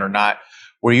working on or not,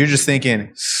 where you're just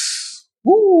thinking,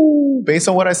 "Woo, based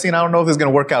on what I've seen, I don't know if this is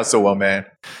going to work out so well, man"?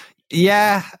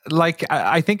 Yeah, like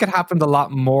I think it happened a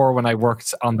lot more when I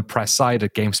worked on the press side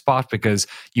at GameSpot, because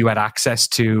you had access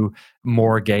to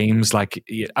more games. Like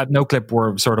at NoClip,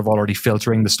 we're sort of already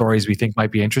filtering the stories we think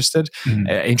might be interesting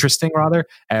rather.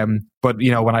 But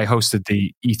when I hosted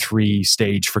the E3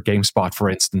 stage for GameSpot, for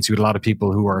instance, you had a lot of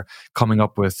people who were coming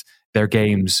up with their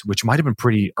games, which might have been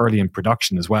pretty early in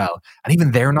production as well. And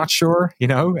even they're not sure,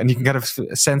 and you can kind of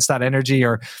sense that energy,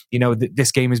 or,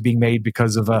 this game is being made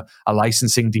because of a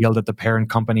licensing deal that the parent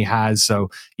company has. So,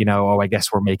 I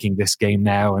guess we're making this game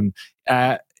now. And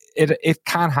it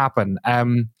can happen.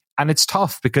 And it's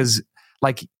tough because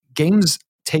like games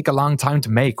take a long time to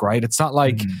make, right? It's not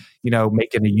like,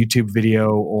 making a YouTube video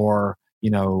or,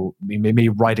 maybe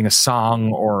writing a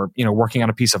song or, working on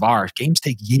a piece of art. Games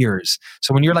take years.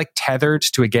 So when you're like tethered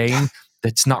to a game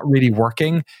that's not really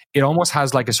working, it almost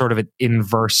has like a sort of an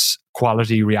inverse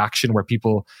quality reaction where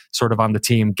people sort of on the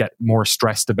team get more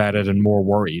stressed about it and more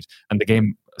worried. And the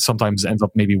game sometimes ends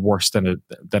up maybe worse than it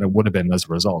would have been as a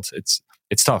result.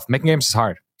 It's tough. Making games is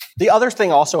hard. The other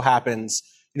thing also happens,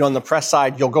 on the press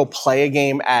side, you'll go play a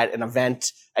game at an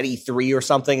event at E3 or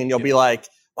something, and you'll be like,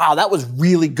 wow, that was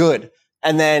really good.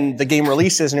 And then the game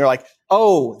releases and you're like,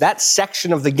 oh, that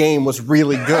section of the game was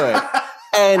really good.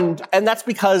 And that's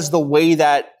because the way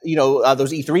that,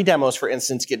 those E3 demos, for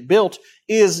instance, get built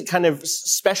is kind of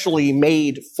specially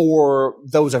made for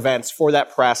those events, for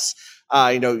that press.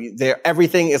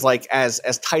 Everything is like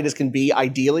as tight as can be,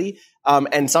 ideally.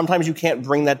 And sometimes you can't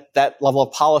bring that level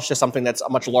of polish to something that's a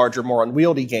much larger, more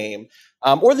unwieldy game.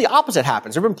 Or the opposite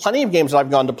happens. There have been plenty of games that I've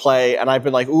gone to play and I've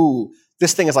been like, ooh,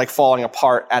 this thing is like falling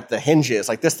apart at the hinges.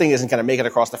 Like this thing isn't going to make it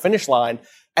across the finish line.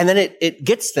 And then it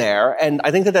gets there. And I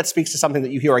think that speaks to something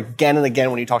that you hear again and again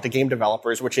when you talk to game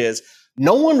developers, which is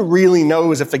no one really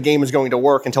knows if the game is going to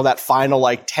work until that final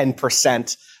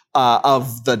 10%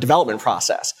 of the development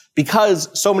process. Because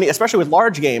so many, especially with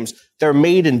large games, they're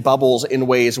made in bubbles in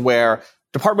ways where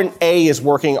Department A is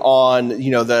working on,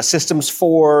 the systems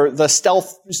for the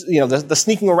stealth, the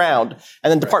sneaking around.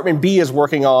 And then Department B is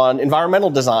working on environmental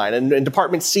design. And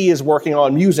Department C is working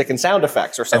on music and sound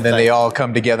effects or something. And then they all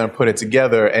come together and put it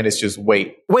together and it's just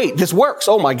wait, this works.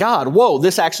 Oh my God. Whoa,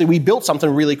 we built something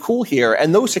really cool here.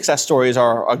 And those success stories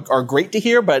are great to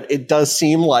hear, but it does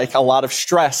seem like a lot of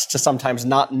stress to sometimes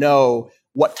not know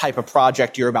what type of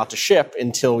project you're about to ship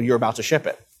until you're about to ship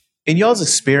it. In y'all's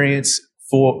experience,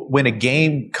 for when a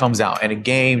game comes out and a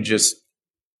game just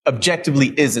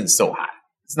objectively isn't so hot,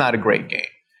 it's not a great game,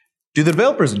 do the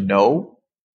developers know?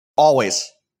 Always.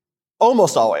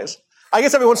 Almost always. I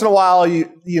guess every once in a while, you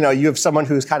have someone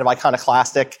who's kind of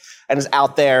iconoclastic and is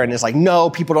out there and is like, no,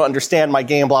 people don't understand my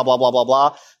game, blah, blah, blah, blah,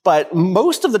 blah. But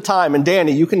most of the time, and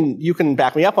Danny, you can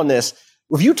back me up on this,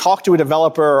 if you talk to a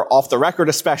developer off the record,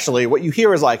 especially, what you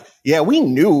hear is like, yeah, we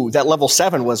knew that level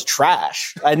 7 was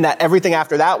trash and that everything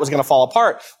after that was going to fall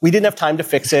apart. We didn't have time to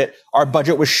fix it. Our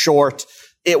budget was short.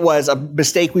 It was a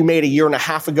mistake we made a year and a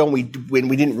half ago when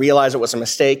we didn't realize it was a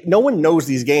mistake. No one knows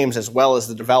these games as well as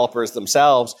the developers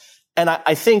themselves. And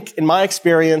I think in my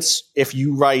experience, if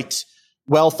you write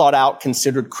well thought out,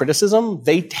 considered criticism,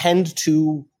 they tend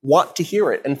to want to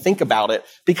hear it and think about it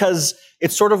because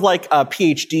it's sort of like a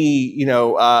PhD,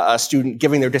 a student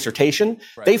giving their dissertation.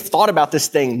 Right. They've thought about this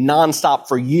thing nonstop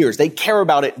for years. They care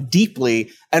about it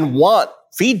deeply and want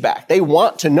feedback. They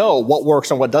want to know what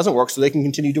works and what doesn't work so they can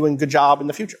continue doing a good job in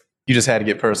the future. You just had to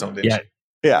get personal, didn't you?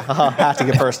 Yeah, have to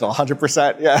get personal,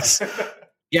 100%, yes.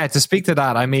 Yeah, to speak to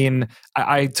that, I mean,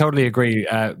 I totally agree.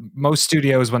 Most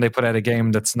studios, when they put out a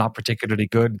game that's not particularly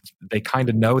good, they kind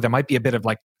of know there might be a bit of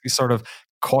sort of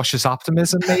cautious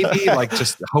optimism, maybe,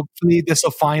 just hopefully this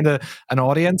will find an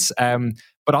audience.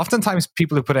 But oftentimes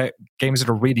people who put out games that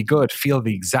are really good feel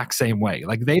the exact same way.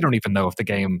 They don't even know if the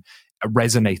game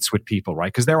resonates with people,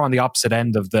 right? Because they're on the opposite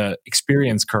end of the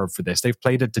experience curve for this. They've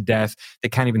played it to death. They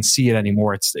can't even see it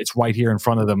anymore. It's right here in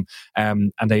front of them,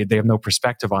 and they have no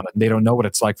perspective on it. And they don't know what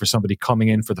it's like for somebody coming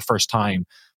in for the first time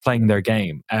playing their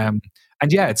game. And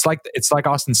yeah, it's like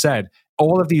Austin said,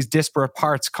 all of these disparate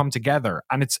parts come together,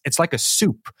 and it's like a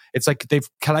soup. It's like they've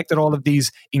collected all of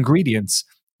these ingredients.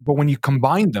 But when you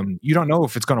combine them, you don't know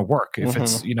if it's going to work. If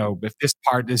it's, if this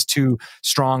part is too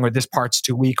strong or this part's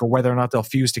too weak or whether or not they'll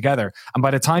fuse together. And by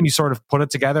the time you sort of put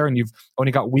it together and you've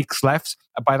only got weeks left,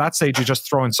 by that stage, you're just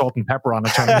throwing salt and pepper on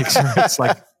it, trying to make sure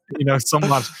it's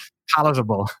somewhat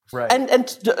palatable. Right. And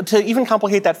to even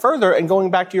complicate that further and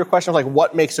going back to your question of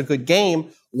what makes a good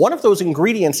game, one of those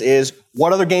ingredients is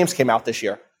what other games came out this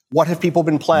year? What have people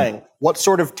been playing? What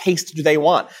sort of taste do they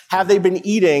want? Have they been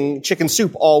eating chicken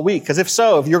soup all week? Because if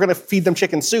you're going to feed them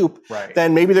chicken soup,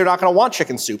 then maybe they're not going to want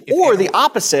chicken soup. Or the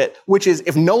opposite, which is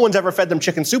if no one's ever fed them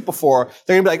chicken soup before,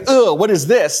 they're going to be like, ugh, what is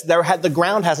this? The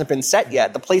ground hasn't been set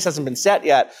yet. The place hasn't been set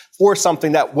yet for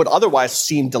something that would otherwise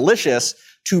seem delicious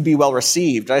to be well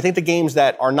received. And I think the games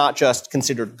that are not just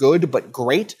considered good, but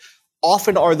great,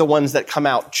 often are the ones that come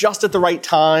out just at the right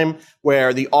time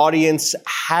where the audience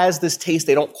has this taste.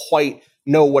 They don't quite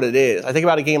know what it is. I think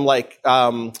about a game like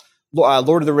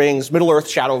Lord of the Rings, Middle-earth: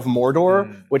 Shadow of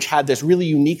Mordor, which had this really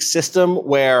unique system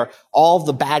where all of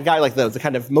the bad guys, the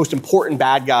kind of most important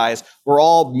bad guys, were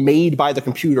all made by the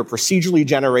computer, procedurally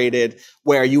generated,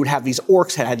 where you would have these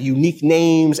orcs that had unique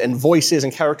names and voices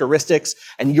and characteristics,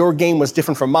 and your game was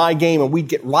different from my game, and we'd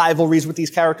get rivalries with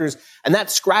these characters. And that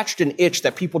scratched an itch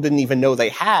that people didn't even know they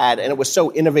had, and it was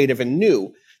so innovative and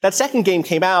new. That second game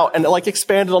came out and it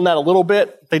expanded on that a little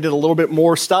bit. They did a little bit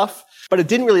more stuff. But it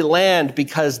didn't really land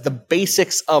because the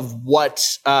basics of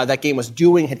what that game was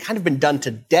doing had kind of been done to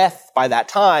death by that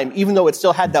time, even though it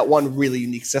still had that one really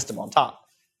unique system on top.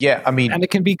 Yeah, I mean, and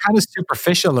it can be kind of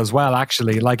superficial as well,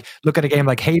 actually. Like, look at a game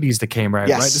like Hades that came out,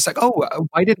 Yes. right? It's like, oh,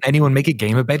 why didn't anyone make a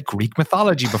game about Greek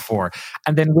mythology before?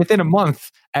 And then within a month,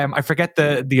 I forget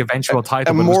the eventual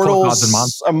title, but it was called Gods and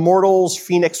Monsters. Immortals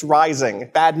Phoenix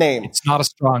Rising. Bad name. It's not a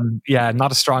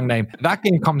strong name. That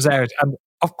game comes out, and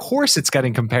of course it's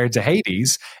getting compared to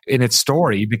Hades in its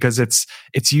story because it's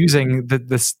using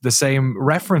the same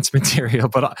reference material,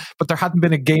 but there hadn't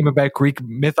been a game about Greek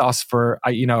mythos for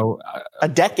a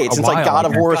decade since while, like God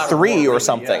of War 3 or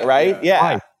something, right? Yeah.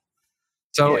 Right.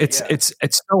 So it's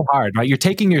so hard, right? You're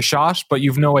taking your shot, but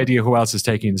you've no idea who else is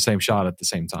taking the same shot at the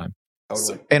same time.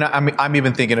 and I'm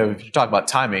even thinking of, if you talk about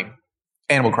timing,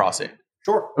 Animal Crossing.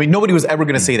 Sure. I mean, nobody was ever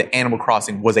going to say that Animal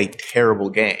Crossing was a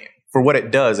terrible game. For what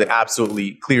it does, it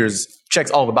absolutely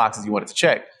checks all the boxes you want it to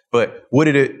check. But would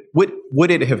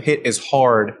it have hit as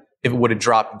hard if it would have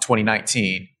dropped in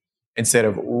 2019 instead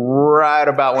of right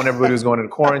about when everybody was going into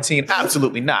quarantine?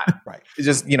 Absolutely not. Right. It's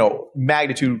just,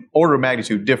 order of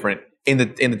magnitude different in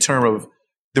the term of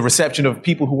the reception of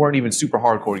people who weren't even super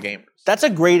hardcore gamers. That's a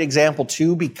great example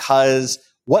too, because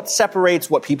what separates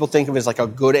what people think of as like a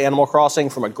good Animal Crossing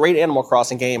from a great Animal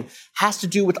Crossing game has to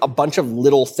do with a bunch of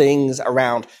little things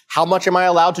around how much am I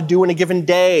allowed to do in a given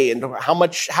day, and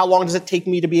how long does it take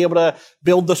me to be able to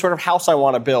build the sort of house I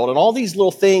want to build, and all these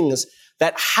little things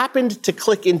that happened to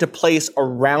click into place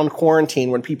around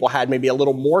quarantine when people had maybe a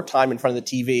little more time in front of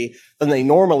the TV than they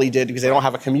normally did because they don't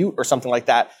have a commute or something like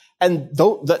that. And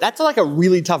that's like a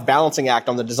really tough balancing act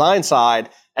on the design side.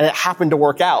 And it happened to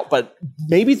work out, but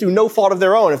maybe through no fault of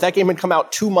their own. If that game had come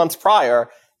out 2 months prior,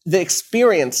 the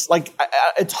experience,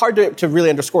 it's hard to really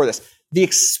underscore this. The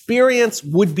experience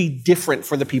would be different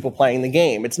for the people playing the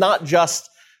game. It's not just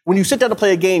when you sit down to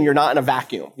play a game, you're not in a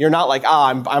vacuum. You're not like,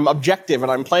 I'm objective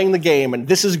and I'm playing the game and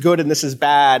this is good and this is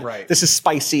bad. Right. This is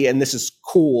spicy and this is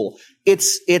cool.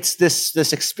 It's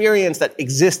this experience that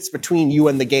exists between you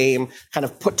and the game kind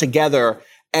of put together.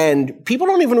 And people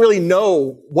don't even really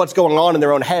know what's going on in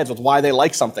their own heads with why they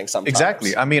like something sometimes.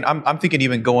 Exactly. I mean, I'm thinking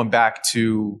even going back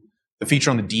to the feature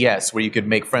on the DS where you could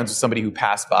make friends with somebody who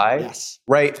passed by. Yes.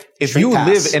 Right? If Street you pass.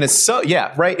 live in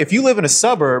if you live in a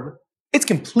suburb, it's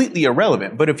completely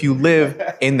irrelevant. But if you live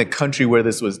in the country where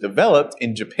this was developed,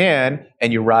 in Japan,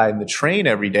 and you're riding the train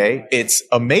every day, it's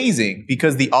amazing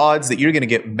because the odds that you're going to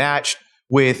get matched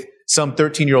with some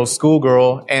 13-year-old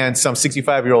schoolgirl and some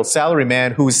 65-year-old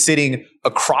salaryman who's sitting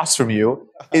across from you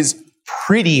is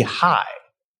pretty high.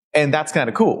 And that's kind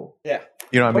of cool. Yeah.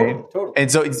 You know what I mean? Totally.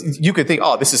 And so you could think,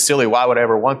 oh, this is silly. Why would I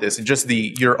ever want this? And just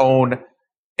your own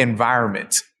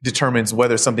environment determines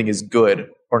whether something is good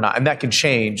or not. And that can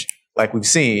change, like we've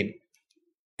seen,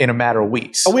 in a matter of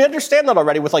weeks. And we understand that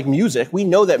already with like music. We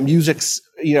know that musics,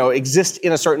 exist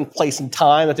in a certain place and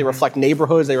time, that they reflect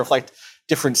neighborhoods, they reflect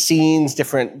different scenes,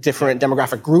 different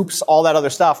demographic groups, all that other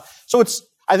stuff. So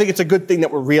I think it's a good thing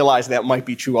that we're realizing that might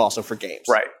be true also for games.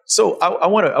 Right. So I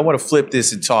want to flip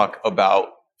this and talk about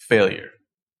failure,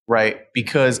 right?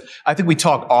 Because I think we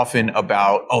talk often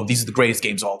about, oh, these are the greatest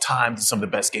games of all time. These are some of the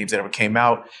best games that ever came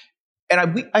out.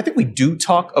 And I think we do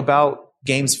talk about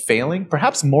games failing,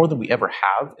 perhaps more than we ever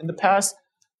have in the past.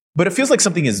 But it feels like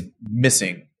something is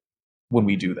missing when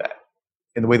we do that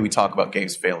in the way that we talk about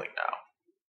games failing now.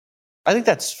 I think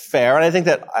that's fair. And I think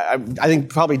that I think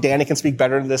probably Danny can speak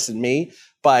better to this than me.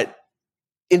 But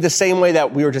in the same way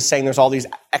that we were just saying there's all these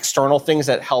external things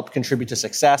that help contribute to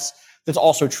success, that's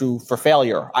also true for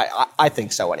failure. I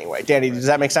think so anyway. Danny, does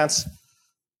that make sense?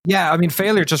 Yeah, I mean,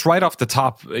 failure, just right off the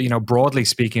top, broadly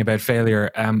speaking about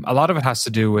failure, a lot of it has to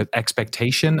do with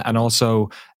expectation and also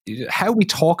how we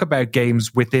talk about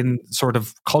games within sort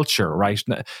of culture, right?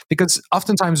 Because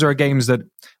oftentimes there are games that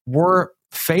were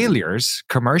failures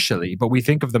commercially, but we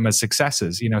think of them as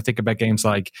successes. Think about games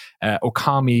like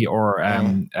Okami or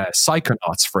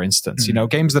Psychonauts, for instance.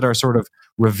 Games that are sort of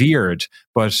revered,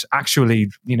 but actually,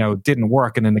 didn't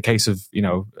work. And in the case of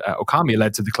Okami,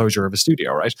 led to the closure of a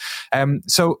studio, right?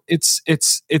 So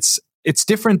it's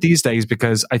different these days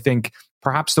because I think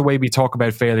perhaps the way we talk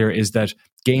about failure is that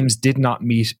games did not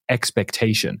meet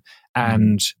expectation,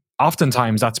 and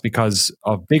oftentimes that's because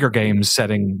of bigger games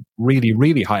setting really,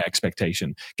 really high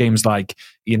expectation. Games like,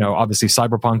 obviously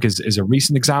Cyberpunk is a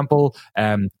recent example.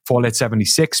 Fallout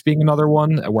 76 being another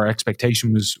one where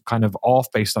expectation was kind of off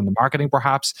based on the marketing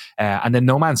perhaps. And then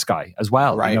No Man's Sky as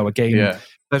well. Right. A game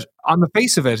that on the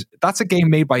face of it, that's a game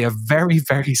made by a very,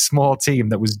 very small team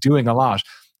that was doing a lot.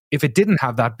 If it didn't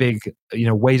have that big,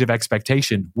 weight of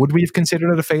expectation, would we have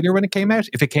considered it a failure when it came out?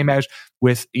 If it came out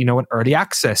with, an early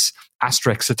access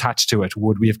asterisk attached to it,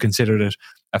 would we have considered it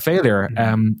a failure?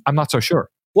 I'm not so sure.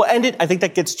 Well, I think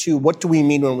that gets to what do we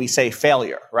mean when we say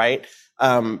failure, right?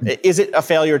 Is it a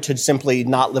failure to simply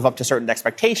not live up to certain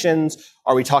expectations?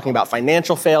 Are we talking about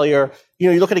financial failure?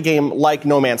 You look at a game like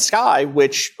No Man's Sky,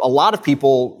 which a lot of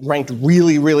people ranked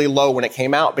really, really low when it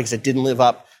came out because it didn't live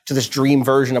up to this dream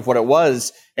version of what it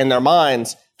was in their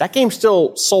minds. That game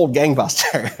still sold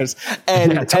gangbusters.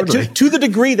 And totally. to the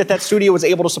degree that studio was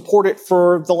able to support it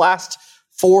for the last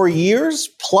 4 years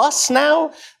plus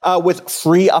now, with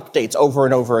free updates over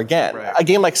and over again. Right. A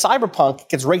game like Cyberpunk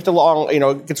gets raked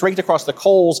across the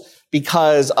coals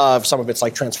because of some of its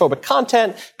like transphobic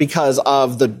content, because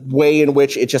of the way in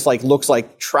which it just like looks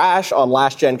like trash on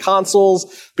last gen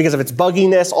consoles, because of its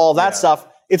bugginess, all that stuff.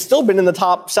 It's still been in the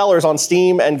top sellers on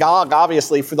Steam and GOG,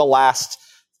 obviously, for the last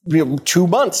 2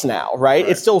 months now, right?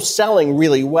 It's still selling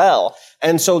really well.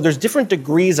 And so there's different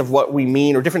degrees of what we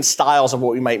mean, or different styles of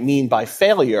what we might mean by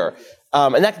failure.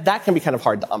 And that can be kind of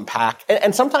hard to unpack.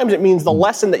 And sometimes it means the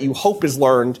lesson that you hope is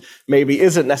learned maybe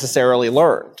isn't necessarily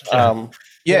learned. I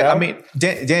mean,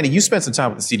 Danny, you spent some time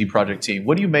with the CD Projekt team.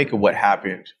 What do you make of what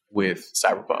happened with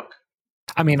Cyberpunk?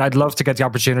 I mean, I'd love to get the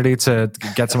opportunity to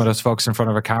get some of those folks in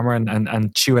front of a camera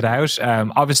and chew it out.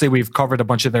 Obviously, we've covered a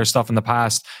bunch of their stuff in the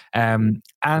past, and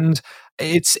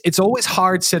it's always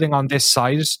hard sitting on this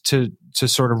side to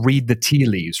sort of read the tea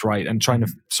leaves, right, and trying to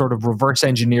sort of reverse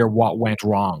engineer what went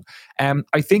wrong.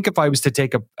 I think if I was to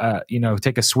take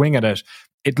a swing at it,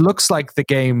 it looks like the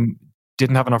game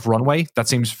didn't have enough runway. That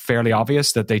seems fairly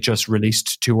obvious that they just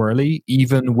released too early,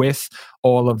 even with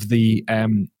all of the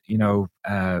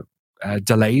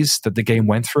delays that the game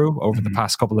went through over the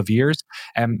past couple of years.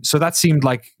 So that seemed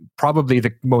like probably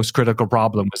the most critical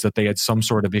problem, was that they had some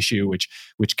sort of issue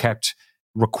which kept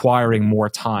requiring more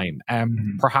time.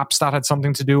 Perhaps that had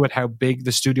something to do with how big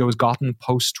the studio has gotten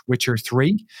post Witcher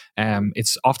 3.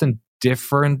 It's often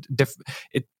different.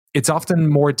 It's often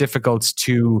more difficult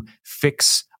to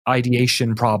fix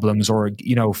ideation problems or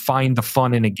find the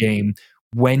fun in a game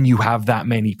when you have that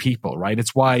many people, right?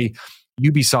 It's why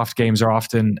Ubisoft games are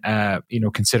often,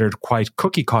 considered quite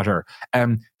cookie cutter.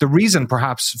 The reason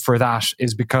perhaps for that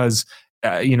is because,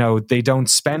 they don't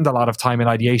spend a lot of time in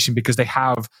ideation because they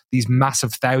have these massive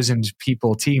 1,000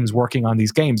 people teams working on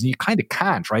these games. And you kind of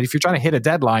can't, right? If you're trying to hit a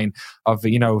deadline of,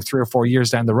 3 or 4 years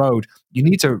down the road, you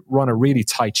need to run a really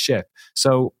tight ship.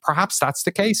 So perhaps that's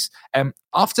the case.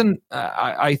 Often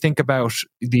I think about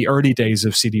the early days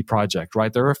of CD Projekt,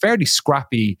 right? They're a fairly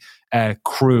scrappy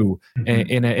crew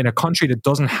in a country that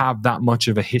doesn't have that much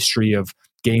of a history of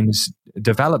games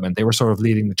development. They were sort of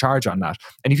leading the charge on that.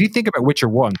 And if you think about Witcher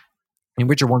 1,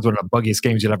 Witcher 1's one of the buggiest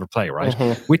games you'll ever play, right?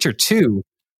 Witcher 2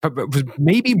 was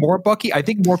maybe more buggy. I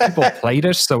think more people played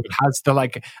it, so it has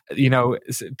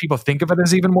the people think of it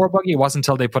as even more buggy. It wasn't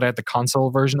until they put out the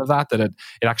console version of that it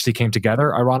actually came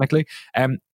together, ironically.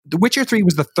 The Witcher 3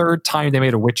 was the third time they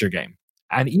made a Witcher game.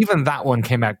 And even that one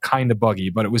came out kind of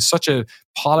buggy, but it was such a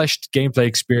polished gameplay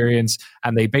experience,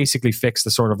 and they basically fixed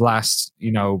the sort of last,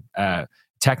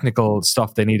 technical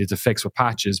stuff they needed to fix with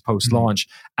patches post-launch.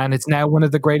 And it's now one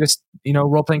of the greatest,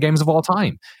 role-playing games of all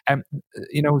time.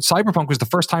 Cyberpunk was the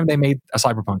first time they made a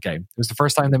Cyberpunk game. It was the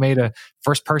first time they made a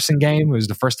first-person game. It was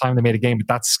the first time they made a game at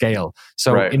that scale.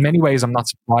 So in many ways, I'm not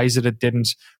surprised that it didn't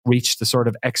reach the sort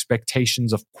of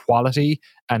expectations of quality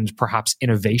and perhaps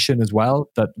innovation as well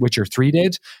that Witcher 3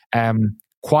 did.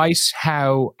 Quite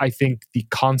how I think the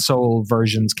console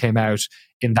versions came out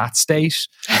in that state,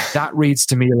 that reads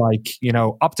to me like,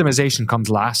 optimization comes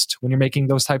last when you're making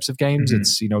those types of games.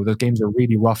 It's, those games are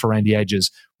really rough around the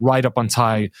edges right up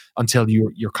until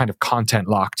you're kind of content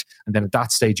locked. And then at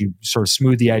that stage, you sort of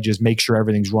smooth the edges, make sure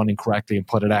everything's running correctly and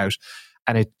put it out.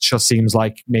 And it just seems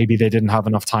like maybe they didn't have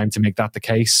enough time to make that the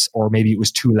case, or maybe it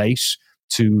was too late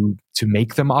to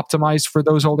make them optimized for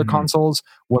those older consoles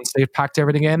once they've packed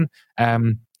everything in.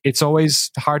 It's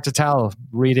always hard to tell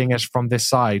reading it from this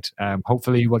side.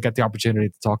 Hopefully we'll get the opportunity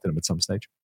to talk to them at some stage.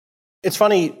 It's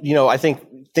funny, I think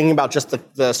thinking about just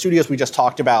the studios we just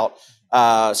talked about,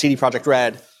 CD Projekt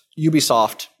Red,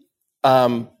 Ubisoft,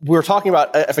 we're talking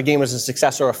about if a game was a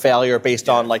success or a failure based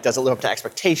on, like, does it live up to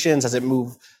expectations? Does it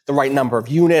move the right number of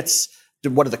units?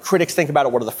 What do the critics think about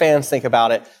it? What do the fans think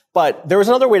about it? But there is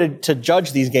another way to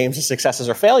judge these games as successes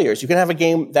or failures. You can have a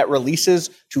game that releases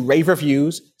to rave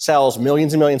reviews, sells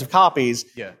millions and millions of copies,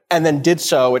 and then did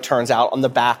so, it turns out, on the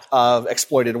back of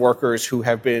exploited workers who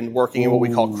have been working in what we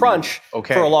call crunch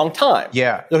for a long time.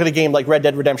 Look at a game like Red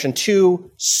Dead Redemption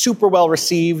 2, super well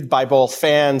received by both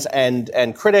fans and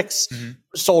critics,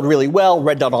 sold really well.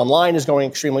 Red Dead Online is going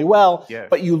extremely well.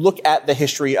 But you look at the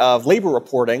history of labor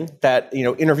reporting that,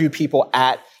 interviewed people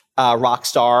at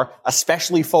Rockstar,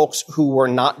 especially folks who were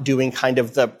not doing kind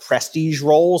of the prestige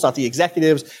roles, not the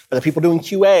executives, but the people doing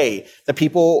QA, the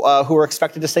people who are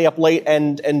expected to stay up late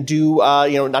and do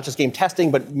not just game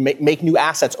testing, but make new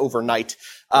assets overnight.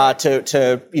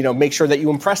 To make sure that you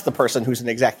impress the person who's an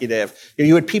executive.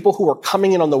 You had people who were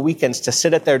coming in on the weekends to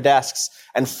sit at their desks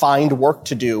and find work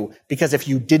to do, because if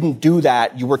you didn't do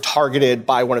that, you were targeted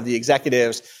by one of the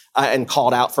executives and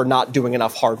called out for not doing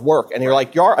enough hard work. And you're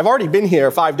like, I've already been here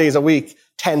 5 days a week,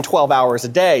 10, 12 hours a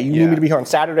day. You need me to be here on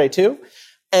Saturday too?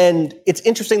 And it's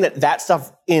interesting that stuff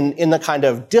in the kind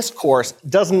of discourse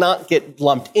does not get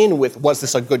lumped in with, was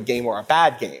this a good game or a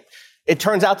bad game? It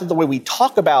turns out that the way we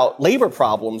talk about labor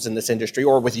problems in this industry,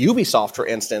 or with Ubisoft, for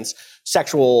instance,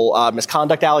 sexual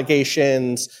misconduct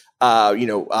allegations,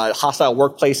 hostile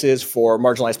workplaces for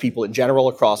marginalized people in general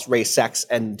across race, sex,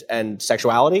 and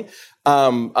sexuality,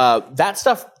 that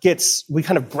stuff we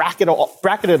kind of bracket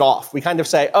it off. We kind of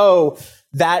say, oh,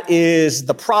 that is,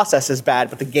 the process is bad,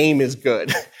 but the game is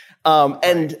good.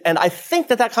 And I think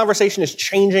that conversation is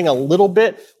changing a little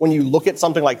bit when you look at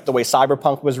something like the way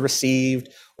Cyberpunk was received,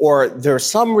 or there's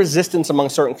some resistance among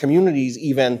certain communities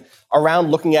even around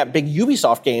looking at big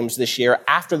Ubisoft games this year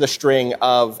after the string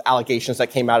of allegations that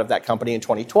came out of that company in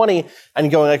 2020, and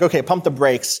going like, okay, pump the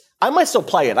brakes. I might still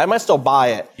play it. I might still buy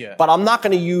it, but I'm not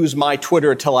going to use my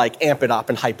Twitter to like amp it up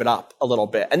and hype it up a little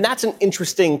bit. And that's an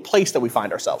interesting place that we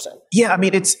find ourselves in. Yeah, I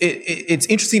mean, it's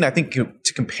interesting, I think,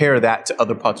 to compare that to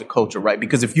other parts of culture, right?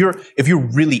 Because if you're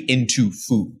really into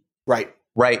food, right,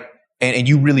 and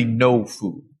you really know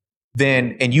food,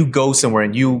 then, and you go somewhere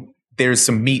and there's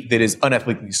some meat that is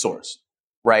unethically sourced,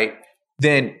 right?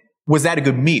 Then was that a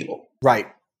good meal? Right.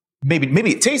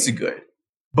 Maybe it tasted good.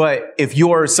 But if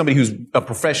you're somebody who's a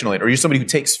professional, or you're somebody who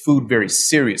takes food very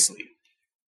seriously,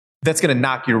 that's going to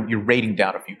knock your rating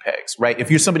down a few pegs, right? If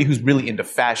you're somebody who's really into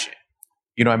fashion,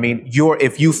 you know what I mean?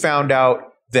 If you found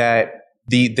out that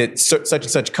that such and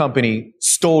such company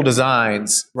stole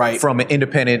designs from an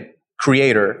independent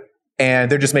creator,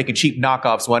 and they're just making cheap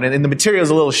knockoffs and the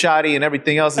material's a little shoddy and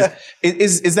everything else,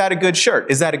 is that a good shirt?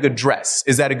 Is that a good dress?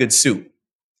 Is that a good suit?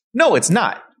 No, it's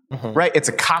not. Mm-hmm. Right? It's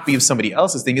a copy of somebody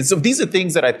else's thing. And so these are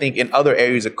things that I think in other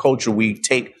areas of culture we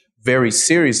take very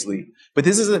seriously. But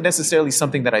this isn't necessarily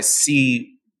something that I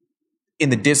see in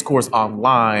the discourse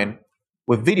online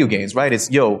with video games, right? It's,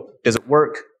 does it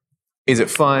work? Is it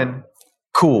fun?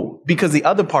 Cool. Because the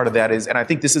other part of that is, and I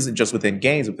think this isn't just within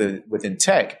games, within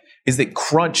tech, is that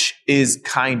crunch is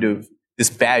kind of this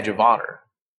badge of honor.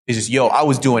 It's just, I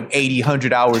was doing 80,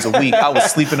 100 hours a week. I was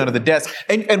sleeping under the desk.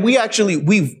 And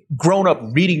we've grown up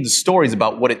reading the stories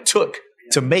about what it took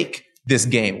to make this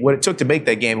game, what it took to make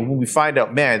that game. And when we find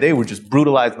out, man, they were just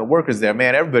brutalizing the workers there.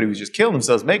 Man, everybody was just killing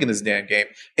themselves making this damn game.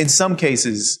 In some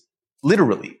cases,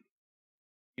 literally.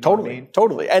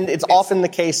 Totally. And it's often the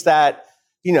case that,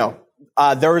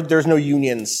 there's no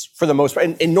unions for the most part.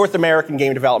 In North American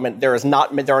game development, there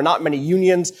are not many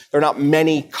unions. There are not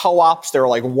many co-ops. There are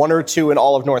like one or two in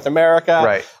all of North America.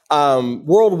 Right.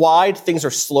 Worldwide, things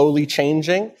are slowly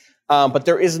changing. But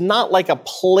there is not like a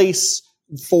place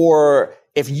for,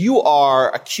 if you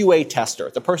are a QA tester,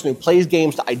 the person who plays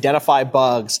games to identify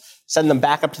bugs, send them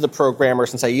back up to the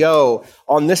programmers and say,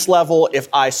 on this level, if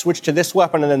I switch to this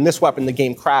weapon and then this weapon, the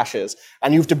game crashes.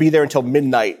 And you have to be there until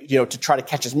midnight, to try to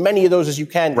catch as many of those as you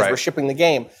can because we're shipping the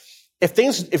game.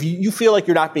 If you feel like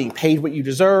you're not being paid what you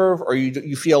deserve, or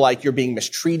you feel like you're being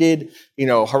mistreated,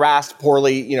 harassed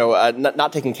poorly,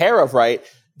 not taken care of right,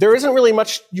 there isn't really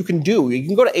much you can do. You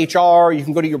can go to HR, you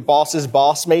can go to your boss's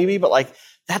boss maybe, but like,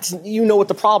 that's, what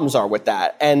the problems are with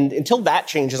that. And until that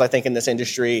changes, I think, in this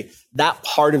industry, that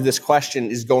part of this question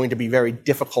is going to be very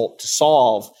difficult to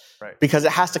solve because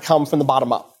it has to come from the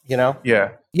bottom up, Yeah.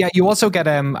 Yeah, you also get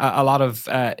a lot of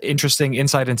interesting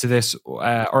insight into this,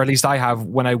 or at least I have,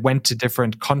 when I went to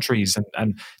different countries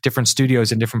and different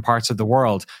studios in different parts of the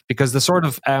world, because the sort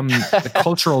of the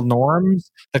cultural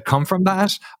norms that come from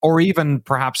that, or even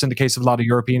perhaps in the case of a lot of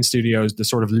European studios, the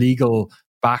sort of legal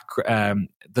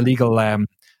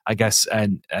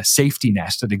safety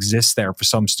net that exists there for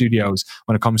some studios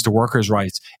when it comes to workers'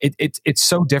 rights. It's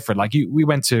so different. Like we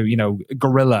went to,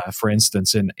 Gorilla, for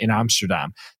instance, in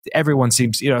Amsterdam. Everyone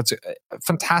seems, it's a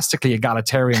fantastically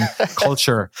egalitarian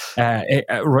culture,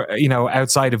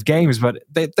 outside of games, but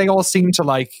they all seem to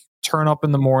like turn up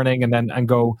in the morning and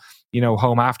go,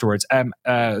 home afterwards.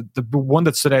 The one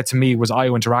that stood out to me was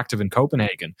IO Interactive in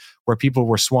Copenhagen, where people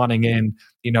were swanning in,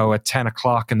 at 10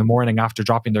 o'clock in the morning after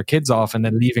dropping their kids off and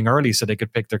then leaving early so they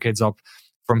could pick their kids up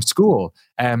from school.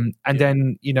 Then,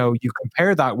 you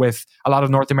compare that with a lot of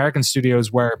North American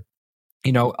studios where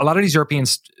you know, a lot of these European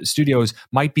studios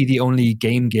might be the only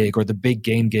game gig or the big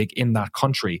game gig in that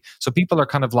country. So people are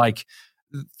kind of like,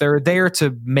 they're there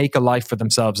to make a life for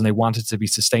themselves and they want it to be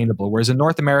sustainable. Whereas in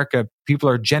North America, people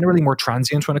are generally more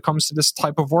transient when it comes to this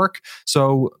type of work.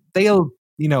 So they'll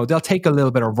take a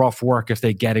little bit of rough work if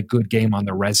they get a good game on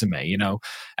their resume, you know.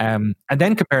 And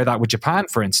then compare that with Japan,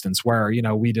 for instance, where, you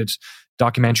know, we did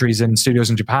documentaries in studios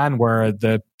in Japan where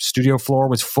the studio floor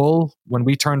was full when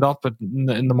we turned up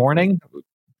in the morning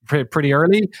pretty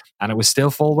early, and it was still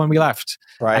full when we left.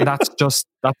 Right. And that's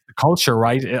the culture,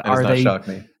 right? Shock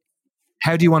me.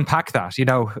 How do you unpack that? You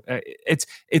know,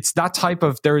 it's that type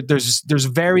of there's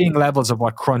varying levels of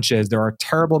what crunch is. There are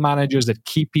terrible managers that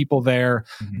keep people there.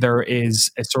 Mm-hmm. There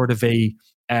is a sort of a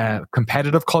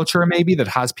competitive culture maybe that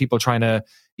has people trying to,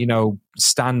 you know,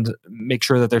 make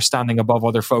sure that they're standing above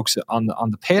other folks on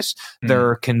the pit. Mm-hmm.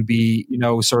 There can be, you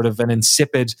know, sort of an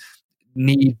insipid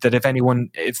need that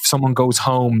if someone goes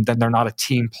home, then they're not a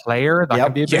team player. That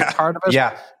can be a big part of it.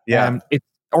 Yeah.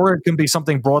 Or it can be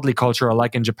something broadly cultural,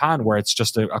 like in Japan, where it's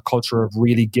just a culture of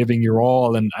really giving your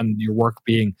all and your work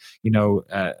being, you know,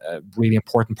 a really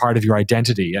important part of your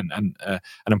identity and an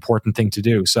important thing to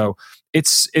do. So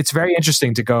it's very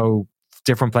interesting to go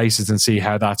different places and see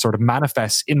how that sort of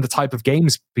manifests in the type of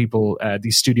games people,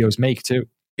 these studios make too.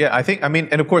 Yeah, I mean,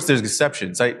 and of course there's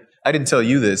exceptions. I didn't tell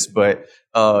you this, but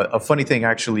a funny thing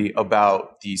actually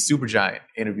about the Supergiant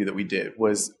interview that we did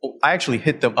was I actually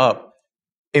hit them up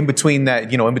in between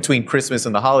Christmas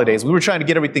and the holidays. We were trying to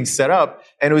get everything set up,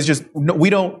 and it was just, no, we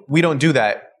don't do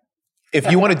that.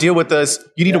 If you want to deal with us,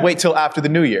 you need to wait till after the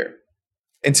New Year,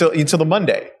 until the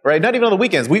Monday, right? Not even on the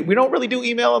weekends. We don't really do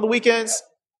email on the weekends.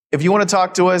 If you want to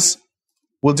talk to us,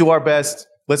 we'll do our best.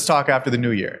 Let's talk after the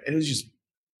New Year. And it was just,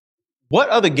 what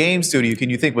other game studio can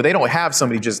you think where they don't have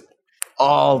somebody just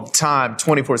all the time,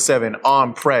 24/7,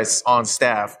 on press, on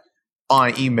staff,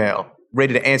 on email,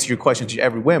 ready to answer your questions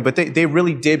every win? But they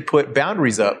really did put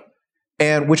boundaries up,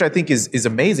 and which I think is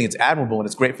amazing. It's admirable, and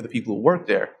it's great for the people who work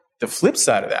there. The flip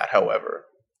side of that, however,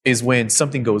 is when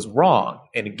something goes wrong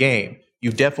in a game,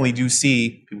 you definitely do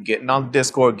see people getting on the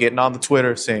Discord, getting on the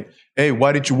Twitter saying, hey,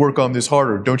 why didn't you work on this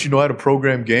harder? Don't you know how to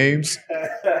program games?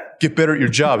 Get better at your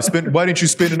job. Why didn't you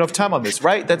spend enough time on this,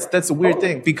 right? That's a weird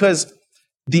thing, because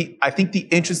I think the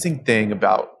interesting thing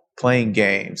about playing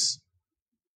games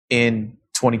in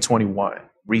 2021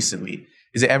 recently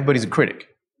is that everybody's a critic.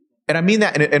 And I mean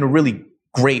that in a really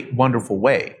great, wonderful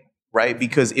way, right?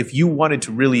 Because if you wanted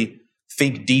to really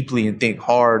think deeply and think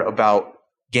hard about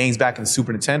games back in the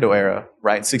Super Nintendo era,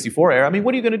 right, 64 era, I mean,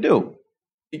 what are you going to do?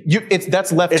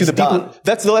 That's left to the people.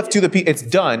 That's left to the people. It's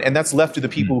done, and that's left to the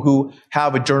people who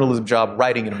have a journalism job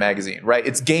writing in a magazine, right?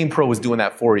 It's GamePro is doing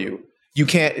that for you. You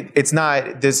can't. It's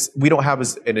not this. We don't have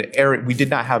an area. We did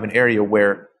not have an area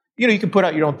where, you know, you can put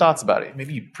out your own thoughts about it.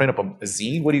 Maybe you print up a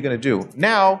zine. What are you going to do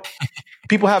now?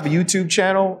 People have a YouTube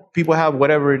channel. People have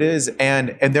whatever it is,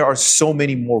 and there are so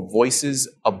many more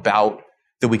voices about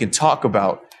that we can talk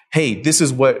about. Hey, this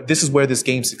is where this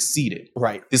game succeeded.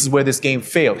 Right. This is where this game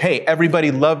failed. Hey, everybody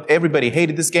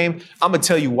hated this game. I'm going to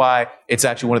tell you why it's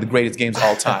actually one of the greatest games of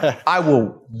all time. I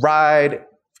will ride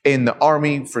in the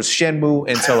army for Shenmue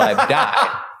until I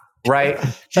die. Right?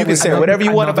 You can say whatever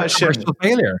you want about Shenmue.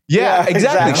 Failure. Yeah,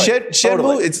 exactly.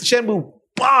 Shenmue, it's Shenmue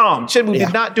bomb. Shenmue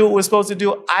did not do what it was supposed to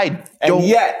do. I don't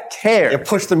care. It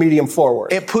pushed the medium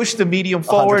forward. It pushed the medium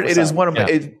forward. 100%. It is one of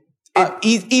my...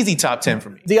 easy top 10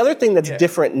 for me. The other thing that's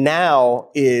different now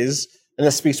is, and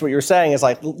this speaks to what you were saying, is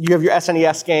like you have your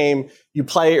SNES game, you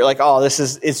play it, you're like, oh,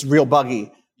 it's real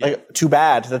buggy. Like, too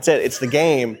bad. That's it. It's the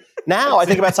game. Now I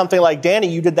think about something like, Danny,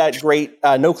 you did that great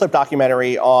no-clip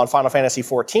documentary on Final Fantasy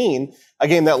XIV, a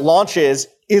game that launches,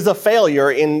 is a failure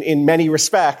in many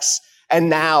respects, and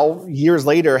now, years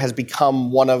later, has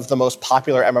become one of the most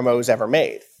popular MMOs ever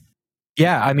made.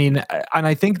 Yeah, I mean, and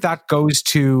I think that goes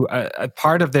to a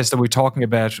part of this that we're talking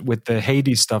about with the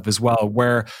Hades stuff as well,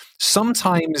 where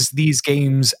sometimes these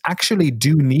games actually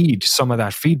do need some of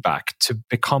that feedback to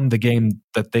become the game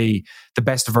that the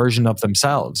best version of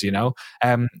themselves, you know?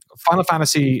 Final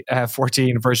Fantasy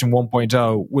 14 version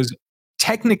 1.0 was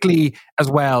technically as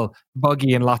well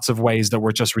buggy in lots of ways that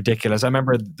were just ridiculous. I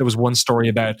remember there was one story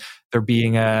about there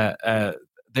being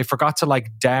they forgot to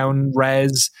like down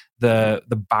res the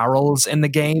barrels in the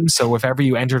game. So if ever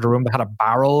you entered a room that had a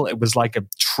barrel, it was like 1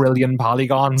 trillion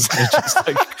polygons. And it just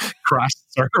like crashed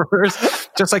servers.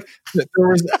 Just like there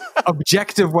was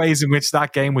objective ways in which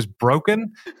that game was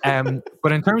broken.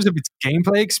 But in terms of its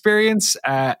gameplay experience,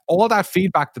 all that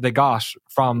feedback that they got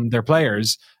from their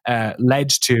players led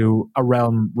to A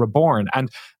Realm Reborn. And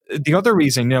the other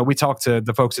reason, you know, we talked to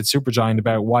the folks at Supergiant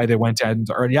about why they went out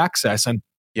into early access, and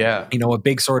Yeah. A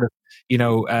big sort of,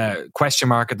 question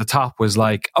mark at the top was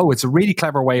like, oh, it's a really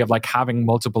clever way of like having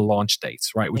multiple launch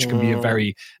dates, right? Which can be a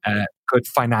very good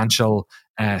financial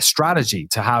strategy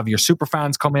to have your super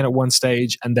fans come in at one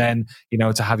stage and then,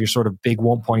 to have your sort of big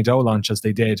 1.0 launch as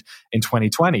they did in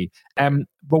 2020. But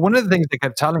one of the things they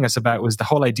kept telling us about was the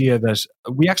whole idea that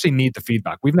we actually need the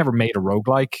feedback. We've never made a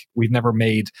roguelike. We've never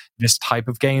made this type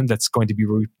of game that's going to be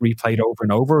replayed over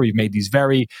and over. We've made these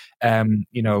very,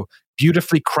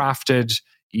 beautifully crafted,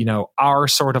 our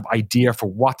sort of idea for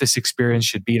what this experience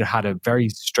should be that had a very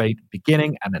straight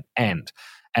beginning and an end.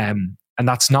 And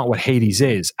that's not what Hades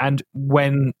is. And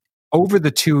when over the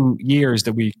 2 years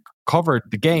that we covered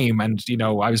the game and,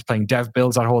 I was playing dev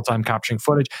builds that whole time capturing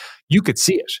footage, you could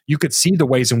see it. You could see the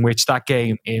ways in which that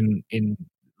game in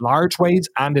large ways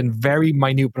and in very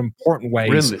minute but important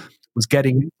ways was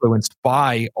getting influenced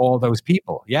by all those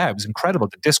people. Yeah, it was incredible.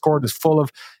 The Discord was full of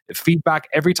feedback.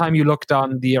 Every time you looked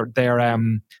on their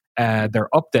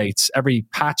updates, every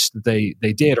patch that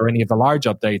they did or any of the large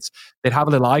updates, they'd have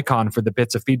a little icon for the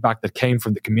bits of feedback that came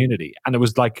from the community. And it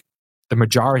was like the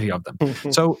majority of them.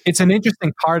 So it's an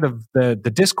interesting part of the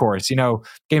discourse.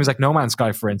 Games like No Man's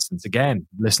Sky, for instance, again,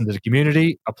 listened to the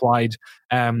community, applied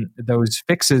those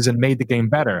fixes and made the game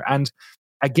better. And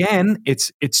again,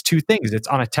 it's two things. It's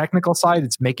on a technical side,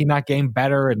 it's making that game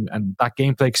better and that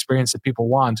gameplay experience that people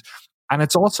want. And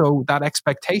it's also that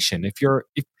expectation. If you're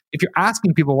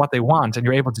asking people what they want and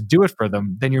you're able to do it for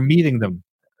them, then you're meeting them,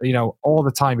 all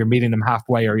the time. You're meeting them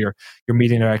halfway or you're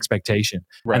meeting their expectation.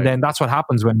 Right. And then that's what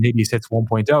happens when Hades hits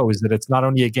 1.0 is that it's not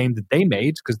only a game that they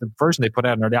made, because the version they put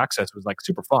out in early access was like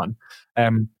super fun,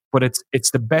 but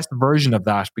it's the best version of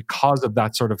that because of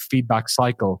that sort of feedback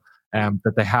cycle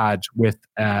that they had with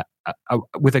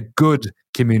a good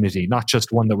community, not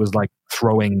just one that was like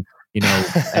throwing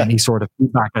any sort of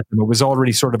feedback at them. It was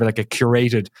already sort of like a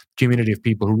curated community of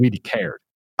people who really cared.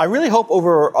 I really hope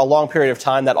over a long period of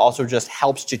time that also just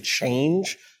helps to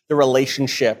change the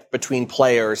relationship between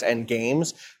players and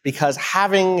games, because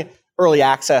having early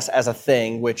access as a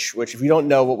thing, which if you don't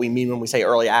know what we mean when we say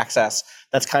early access,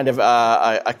 that's kind of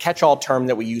a catch-all term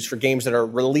that we use for games that are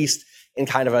released in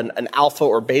kind of an alpha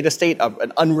or beta state, of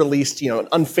an unreleased, an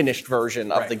unfinished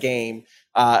version of the game.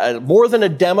 More than a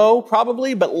demo,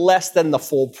 probably, but less than the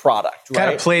full product. Right?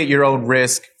 Kind of play at your own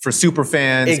risk for super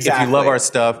fans. Exactly. If you love our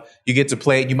stuff, you get to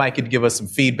play it. You might get to give us some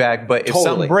feedback, but if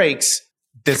something breaks,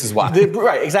 this is why.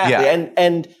 Right, exactly. Yeah.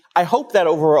 And I hope that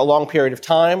over a long period of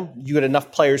time, you get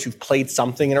enough players who've played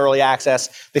something in early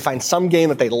access. They find some game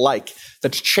that they like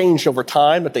that's changed over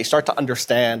time, that they start to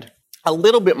understand a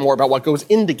little bit more about what goes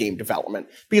into game development.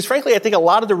 Because frankly, I think a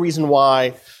lot of the reason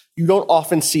why you don't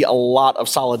often see a lot of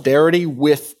solidarity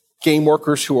with game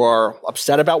workers who are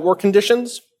upset about work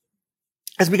conditions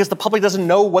is because the public doesn't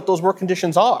know what those work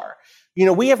conditions are.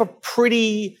 We have a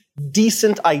pretty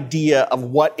decent idea of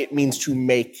what it means to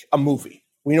make a movie.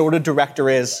 We know what a director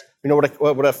is. We know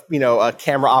what a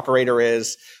camera operator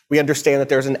is. We understand that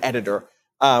there's an editor.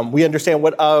 We understand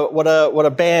what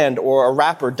a band or a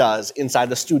rapper does inside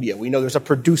the studio. We know there's a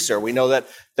producer. We know that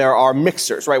there are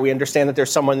mixers, right? We understand that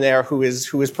there's someone there who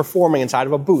is performing inside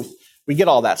of a booth. We get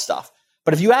all that stuff.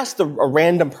 But if you ask a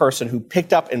random person who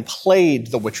picked up and played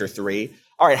The Witcher 3,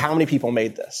 all right, how many people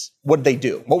made this? What did they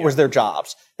do? What was their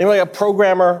jobs? They were like a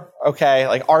programmer, okay,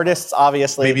 like artists,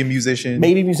 obviously. Maybe a musician.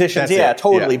 Maybe musicians,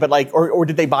 totally. Yeah. But or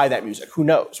did they buy that music? Who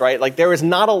knows, right? Like there is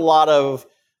not a lot of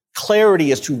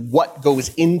clarity as to what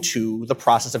goes into the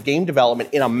process of game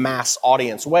development in a mass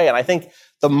audience way. And I think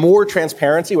the more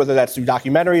transparency, whether that's through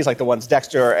documentaries like the ones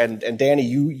Dexter and Danny,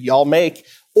 y'all make,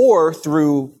 or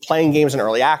through playing games in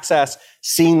early access,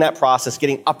 seeing that process,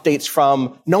 getting updates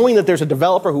from, knowing that there's a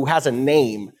developer who has a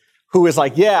name, who is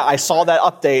like, yeah, I saw that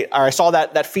update, or I saw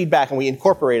that feedback and we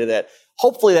incorporated it.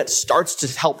 Hopefully that starts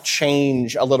to help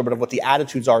change a little bit of what the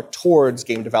attitudes are towards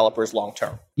game developers long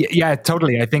term. Yeah,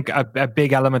 totally. I think a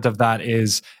big element of that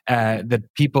is that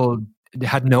people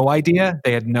had no idea.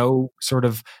 They had no sort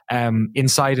of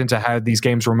insight into how these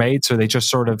games were made. So they just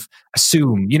sort of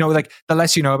assume, like the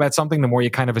less you know about something, the more you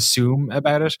kind of assume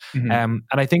about it. Mm-hmm. And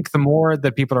I think the more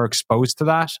that people are exposed to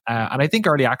that, and I think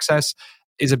early access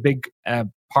is a big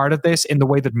part of this in the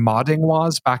way that modding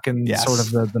was back in sort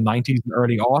of the 90s and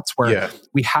early aughts, where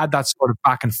we had that sort of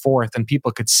back and forth and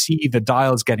people could see the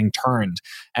dials getting turned.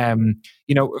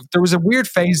 There was a weird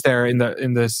phase there in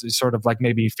the sort of like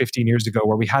maybe 15 years ago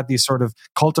where we had these sort of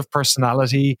cult of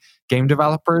personality game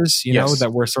developers, know,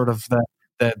 that were sort of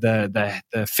the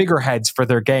figureheads for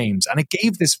their games. And it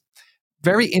gave this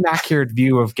very inaccurate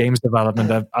view of games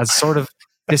development as sort of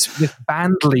this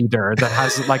band leader that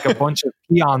has like a bunch of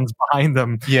peons behind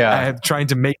them trying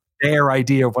to make their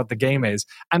idea of what the game is.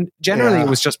 And generally it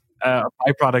was just a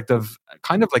byproduct of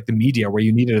kind of like the media, where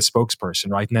you needed a spokesperson,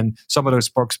 right? And then some of those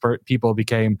people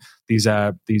became these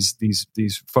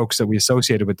folks that we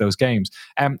associated with those games.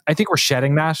 I think we're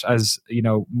shedding that as, you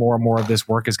know, more and more of this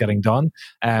work is getting done.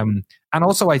 And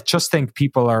also, I just think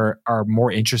people are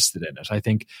more interested in it. I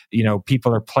think, you know,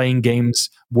 people are playing games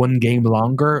one game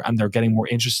longer, and they're getting more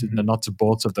interested in the nuts and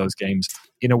bolts of those games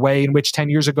in a way in which 10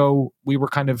 years ago we were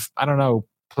kind of, I don't know,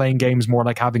 playing games more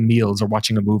like having meals or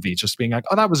watching a movie, just being like,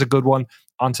 oh, that was a good one,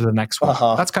 on to the next one.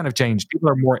 That's kind of changed. People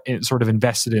are more sort of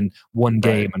invested in one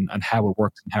game and how it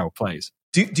works and how it plays.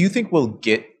 Do you think we'll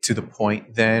get to the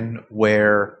point then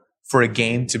where for a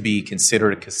game to be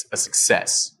considered a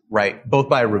success, right, both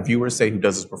by a reviewer, say, who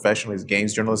does this professionally as a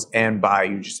games journalist, and by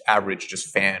you just average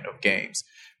fan of games,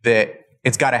 that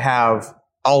it's got to have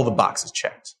all the boxes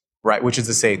checked, right? Which is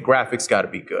to say, graphics got to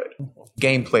be good,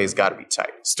 gameplay's got to be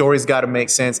tight, story's got to make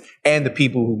sense, and the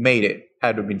people who made it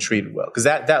had to have been treated well. Because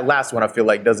that last one, I feel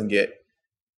like, doesn't get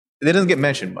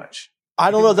mentioned much.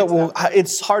 I don't know that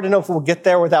it's hard to know if we'll get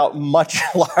there without much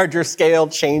larger scale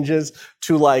changes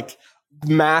to like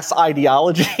mass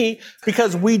ideology,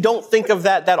 because we don't think of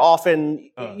that often.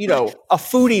 You know, a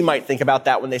foodie might think about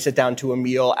that when they sit down to a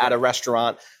meal at a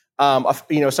restaurant.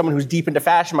 You know, someone who's deep into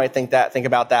fashion might think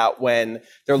about that when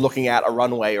they're looking at a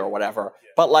runway or whatever.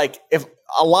 But like, if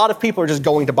a lot of people are just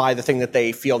going to buy the thing that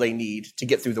they feel they need to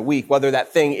get through the week, whether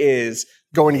that thing is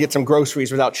going to get some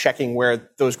groceries without checking where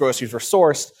those groceries were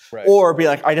sourced, or be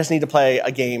like, I just need to play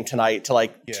a game tonight to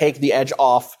like take the edge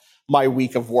off my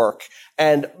week of work.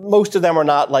 And most of them are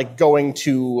not like going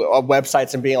to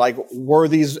websites and being like, were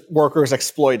these workers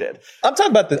exploited? I'm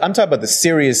talking about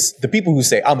the people who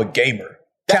say, I'm a gamer.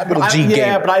 Capital G gamer.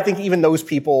 Yeah, but I think even those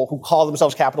people who call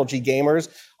themselves capital G gamers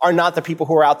are not the people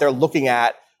who are out there looking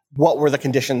at what were the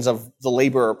conditions of the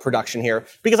labor production here.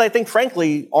 Because I think,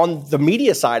 frankly, on the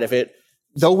media side of it,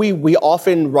 though we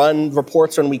often run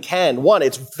reports when we can, one,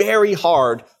 it's very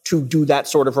hard to do that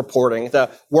sort of reporting.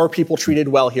 Were people treated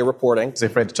well here reporting? They're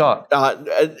afraid to talk.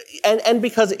 And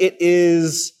because it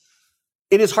is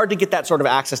hard to get that sort of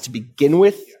access to begin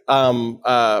with,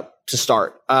 to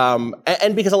start.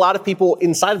 And because a lot of people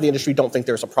inside of the industry don't think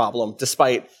there's a problem,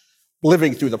 despite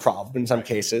living through the problem in some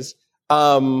cases.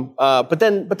 But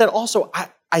then also,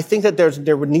 I think that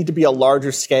there would need to be a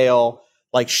larger scale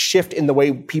like shift in the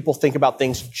way people think about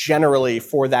things generally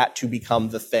for that to become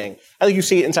the thing. I think you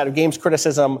see it inside of games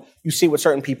criticism. You see it with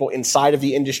certain people inside of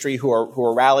the industry who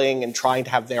are rallying and trying to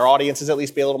have their audiences at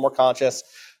least be a little more conscious.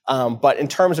 But in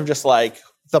terms of just like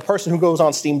the person who goes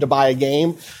on Steam to buy a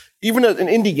game, even an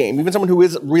indie game, even someone who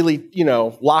is really, you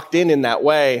know, locked in that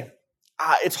way,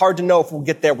 it's hard to know if we'll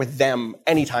get there with them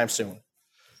anytime soon.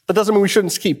 That doesn't mean we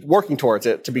shouldn't keep working towards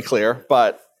it, to be clear,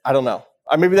 but I don't know.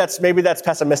 Maybe that's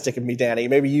pessimistic of me, Danny.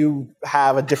 Maybe you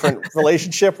have a different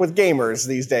relationship with gamers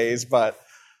these days, but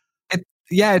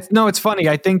it's funny.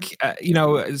 I think, you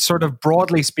know, sort of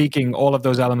broadly speaking, all of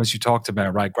those elements you talked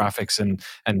about, right? Graphics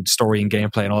and story and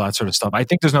gameplay and all that sort of stuff. I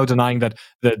think there's no denying that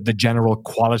the general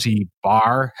quality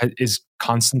bar is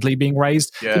constantly being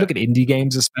raised. Yeah. If you look at indie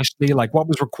games, especially, like what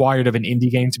was required of an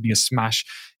indie game to be a smash,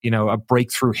 you know, a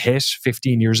breakthrough hit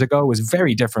 15 years ago was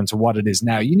very different to what it is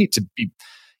now. You need to be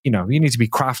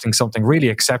crafting something really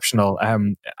exceptional.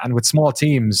 And with small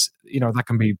teams, you know, that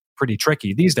can be pretty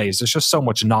tricky. These days, there's just so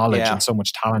much knowledge and so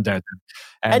much talent out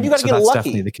there. And you got to get that's lucky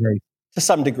definitely the case. To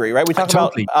some degree, right? We talk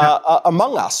about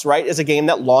Among Us, right? Is a game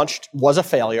that launched, was a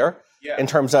failure in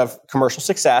terms of commercial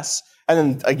success. And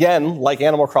then again, like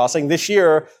Animal Crossing, this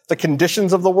year, the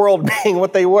conditions of the world being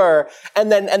what they were,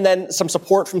 and then some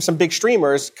support from some big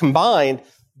streamers combined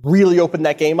really opened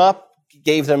that game up,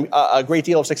 gave them a great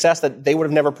deal of success that they would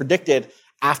have never predicted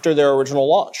after their original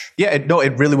launch. Yeah,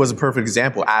 it really was a perfect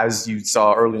example, as you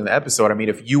saw earlier in the episode. I mean,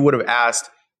 if you would have asked,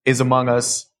 is Among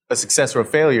Us a success or a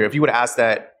failure? If you would have asked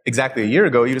that exactly a year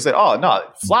ago, you'd have said, oh, no, it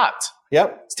flopped.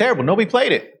 Yep. It's terrible. Nobody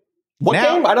played it. What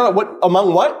game? I don't know. What?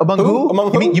 Among what? Among who?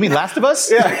 Among who? You mean Last of Us?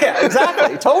 Yeah,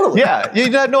 exactly. Totally. Yeah,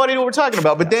 you have no idea what we're talking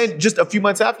about. But then just a few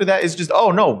months after that, it's just,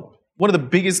 oh, no, one of the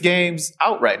biggest games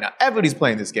out right now. Everybody's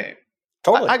playing this game.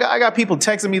 Totally. I got people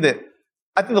texting me that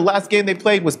I think the last game they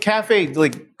played was Cafe,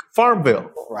 like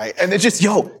Farmville. Right. And they're just,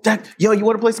 you want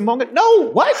to play some Among Us?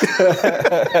 No,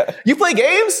 what? You play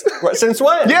games? Since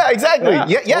when? Yeah, exactly.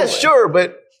 Yeah, totally. Sure.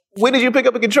 But when did you pick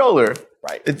up a controller?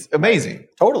 Right. It's amazing.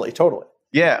 Totally.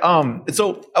 Yeah.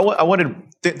 So I wanted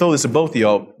to throw this to both of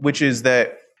y'all, which is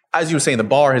that, as you were saying, the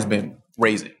bar has been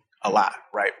raising a lot,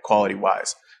 right? Quality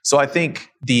wise. So I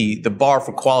think the bar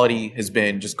for quality has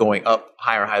been just going up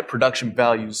higher and higher, production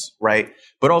values, right?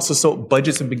 But also, so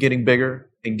budgets have been getting bigger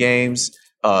in games.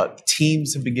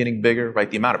 Teams have been getting bigger, right?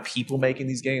 The amount of people making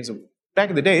these games. Back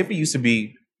in the day, it used to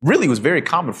be really was very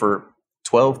common for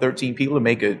 12, 13 people to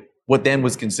make what then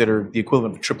was considered the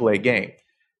equivalent of a AAA game.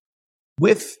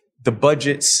 With the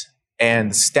budgets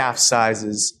and the staff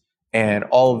sizes and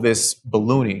all of this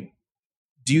ballooning,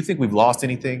 do you think we've lost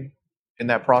anything in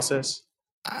that process?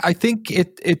 I think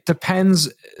it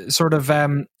depends sort of,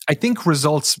 I think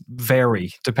results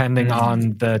vary depending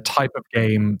on the type of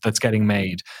game that's getting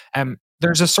made.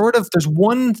 There's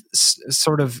one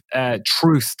sort of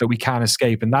truth that we can't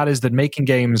escape, and that is that making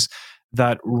games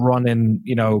that run in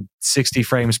 60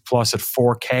 frames plus at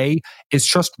 4K is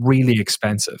just really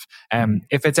expensive.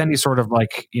 If it's any sort of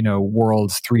like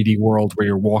 3D world where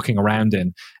you're walking around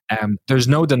in, there's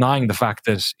no denying the fact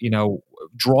that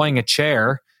drawing a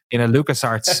chair in a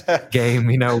LucasArts game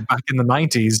back in the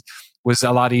 90s was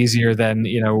a lot easier than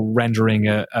rendering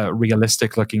a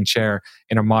realistic looking chair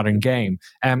in a modern game.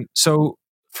 So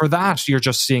for that, you're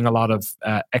just seeing a lot of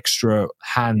extra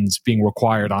hands being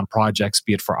required on projects,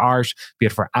 be it for art, be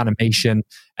it for animation,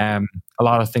 a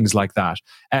lot of things like that.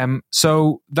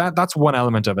 So that's one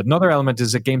element of it. Another element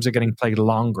is that games are getting played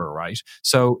longer, right?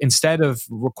 So instead of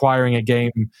requiring a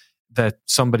game that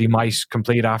somebody might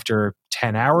complete after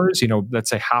 10 hours, let's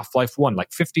say Half-Life 1,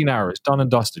 like 15 hours, done and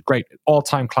dusted, great,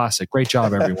 all-time classic, great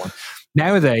job, everyone.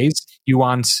 Nowadays, you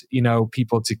want,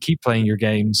 people to keep playing your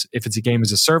games. If it's a game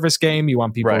as a service game, you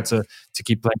want people to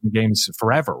keep playing the games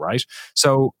forever, right?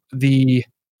 So the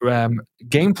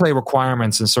gameplay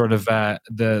requirements and sort of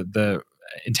the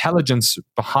intelligence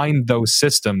behind those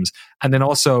systems, and then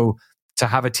also to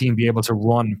have a team be able to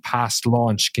run past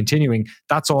launch continuing,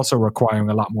 that's also requiring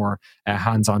a lot more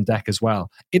hands on deck as well.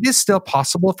 It is still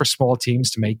possible for small teams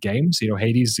to make games.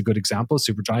 Hades is a good example.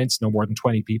 Supergiant's no more than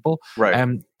 20 people.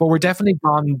 Right. But we're definitely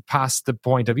gone past the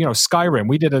point of, Skyrim.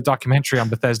 We did a documentary on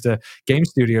Bethesda Game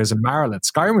Studios in Maryland.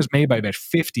 Skyrim was made by about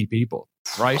 50 people,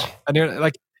 right? And they're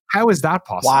like, how is that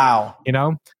possible? Wow.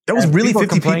 That was really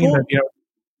 50 people? That,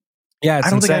 yeah, it's I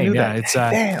don't insane. think I knew Yeah, that. it's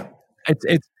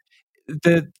Damn.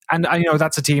 And I know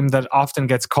that's a team that often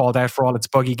gets called out for all its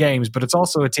buggy games, but it's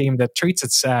also a team that treats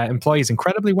its employees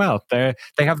incredibly well. They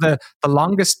have the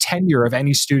longest tenure of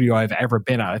any studio I've ever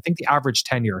been at. I think the average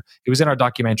tenure, it was in our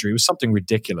documentary, it was something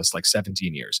ridiculous, like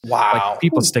 17 years. Wow. Like,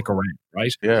 people stick around,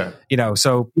 right? Yeah.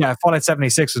 So yeah, Fallout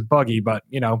 76 was buggy, but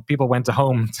people went to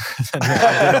home and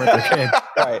had dinner with their kids.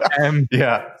 Right.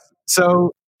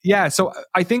 Yeah. So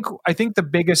I think the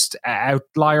biggest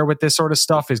outlier with this sort of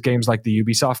stuff is games like the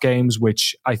Ubisoft games,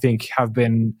 which I think have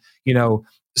been,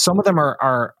 some of them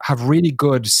have really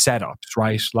good setups,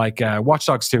 right? Like Watch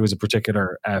Dogs 2 is a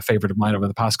particular favorite of mine over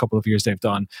the past couple of years they've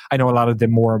done. I know a lot of the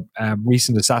more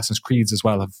recent Assassin's Creeds as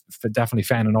well have definitely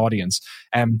found an audience.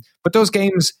 But those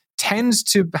games tend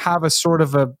to have a sort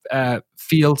of a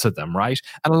feel to them, right?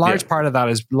 And a large part of that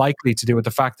is likely to do with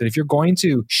the fact that if you're going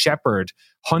to shepherd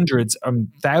hundreds and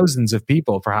thousands of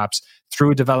people perhaps through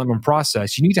a development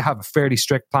process, you need to have a fairly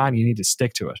strict plan. You need to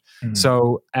stick to it.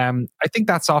 So I think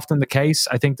that's often the case.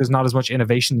 I think there's not as much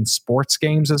innovation in sports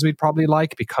games as we'd probably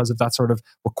like because of that sort of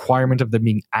requirement of them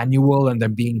being annual and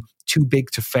them being too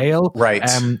big to fail. Right.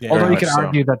 Although you can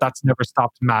argue that that's never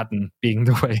stopped Madden being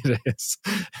the way it is.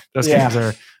 Those games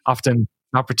are often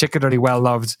not particularly well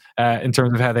loved in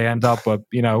terms of how they end up, but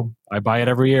I buy it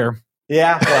every year.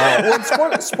 Yeah.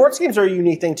 Well, sports games are a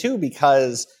unique thing too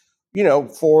because,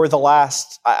 for the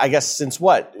last, I guess since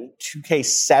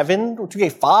 2K7 or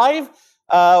 2K5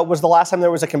 was the last time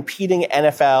there was a competing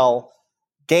NFL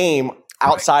game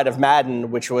outside of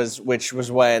Madden, which was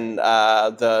when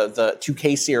the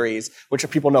 2K series, which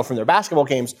people know from their basketball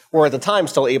games, were at the time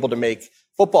still able to make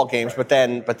football games, but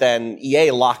then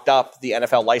EA locked up the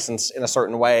NFL license in a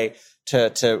certain way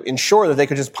to ensure that they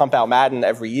could just pump out Madden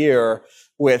every year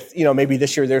with, maybe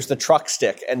this year there's the truck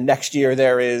stick and next year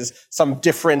there is some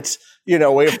different,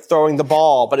 way of throwing the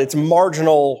ball, but it's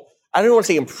marginal. I don't want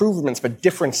to say improvements, but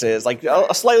differences, like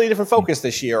a slightly different focus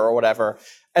this year or whatever.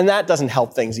 And that doesn't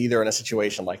help things either in a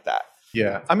situation like that.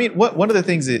 Yeah. I mean, one of the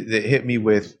things that hit me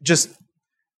with just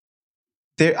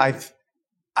there,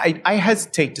 I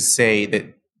hesitate to say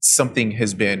that something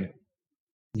has been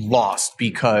lost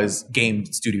because game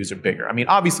studios are bigger. I mean,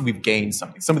 obviously we've gained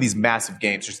something. Some of these massive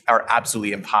games just are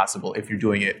absolutely impossible if you're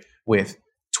doing it with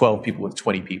 12 people, with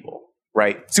 20 people,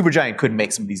 right? Supergiant couldn't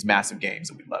make some of these massive games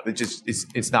that we love. It just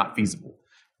it's not feasible,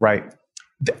 right?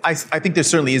 I think there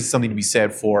certainly is something to be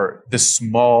said for the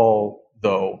small,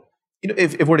 though.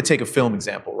 If we're to take a film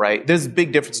example, right? There's a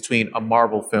big difference between a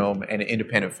Marvel film and an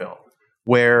independent film,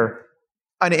 where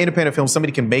on an independent film,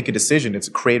 somebody can make a decision. It's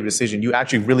a creative decision. You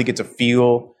actually really get to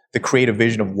feel the creative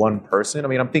vision of one person. I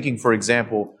mean, I'm thinking, for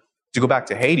example, to go back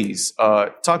to Hades,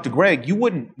 talk to Greg, you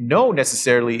wouldn't know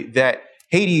necessarily that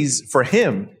Hades, for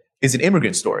him, is an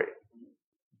immigrant story.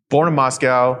 Born in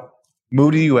Moscow,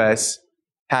 moved to the US,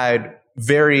 had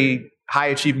very high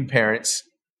achieving parents,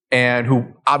 and who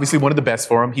obviously wanted the best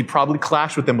for him. He probably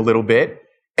clashed with them a little bit.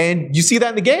 And you see that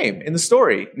in the game, in the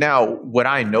story. Now, would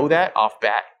I know that off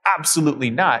bat? Absolutely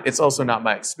not. It's also not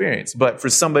my experience. But for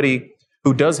somebody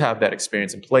who does have that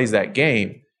experience and plays that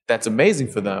game, that's amazing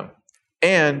for them.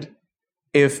 And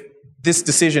if this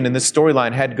decision and this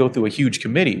storyline had to go through a huge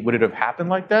committee, would it have happened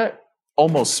like that?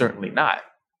 Almost certainly not.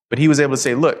 But he was able to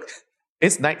say, look,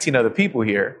 it's 19 other people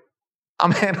here.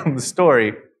 I'm handling the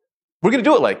story. We're going to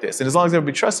do it like this. And as long as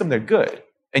everybody trusts them, they're good.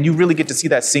 And you really get to see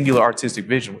that singular artistic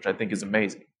vision, which I think is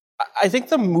amazing. I think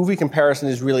the movie comparison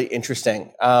is really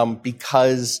interesting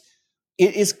because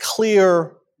it is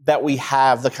clear that we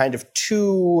have the kind of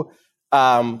two,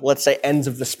 let's say, ends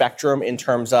of the spectrum in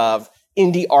terms of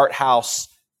indie art house,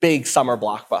 big summer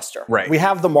blockbuster. Right. We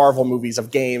have the Marvel movies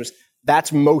of games.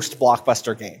 That's most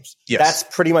blockbuster games. Yes.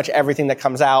 That's pretty much everything that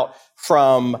comes out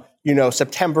from,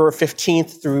 September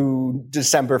 15th through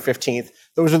December 15th.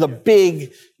 Those are the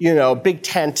big, big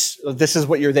tent. This is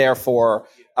what you're there for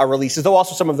releases. Though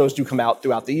also some of those do come out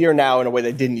throughout the year now in a way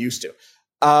they didn't used to.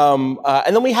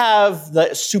 And then we have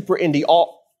the super indie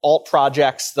alt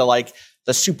projects, the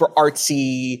super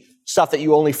artsy stuff that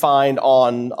you only find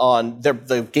on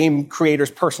the game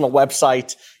creator's personal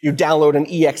website. You download an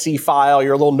exe file,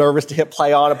 you're a little nervous to hit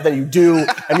play on it, but then you do,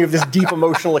 and you have this deep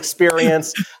emotional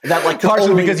experience that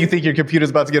partially because you think your computer's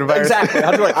about to get a virus. Exactly.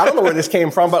 I don't know where this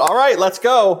came from, but all right, let's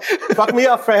go. Fuck me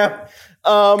up, fam.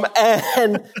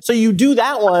 And so you do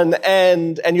that one,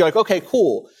 and you're like, okay,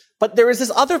 cool. But there is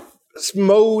this other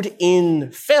mode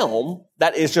in film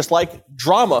that is just like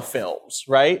drama films,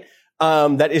 right?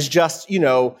 That is just,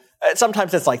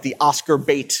 sometimes it's like the Oscar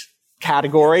bait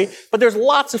category, but there's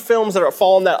lots of films that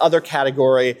fall in that other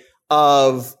category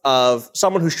of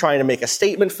someone who's trying to make a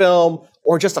statement film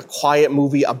or just a quiet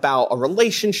movie about a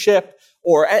relationship.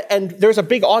 And there's a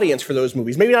big audience for those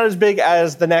movies. Maybe not as big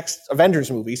as the next Avengers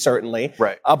movie, certainly.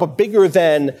 Right. But bigger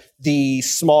than the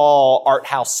small art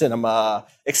house cinema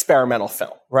experimental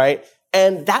film, right?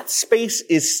 And that space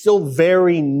is still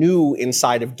very new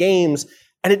inside of games.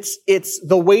 And it's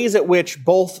the ways at which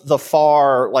both the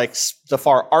far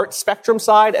art spectrum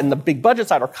side and the big budget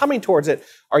side are coming towards it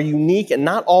are unique and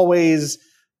not always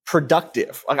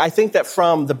productive. Like, I think that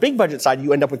from the big budget side,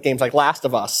 you end up with games like Last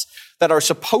of Us that are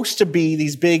supposed to be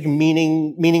these big,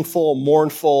 meaningful,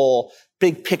 mournful,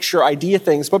 big picture idea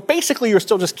things, but basically you're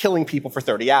still just killing people for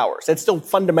 30 hours. That's still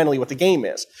fundamentally what the game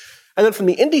is. And then from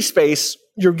the indie space,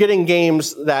 you're getting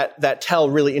games that tell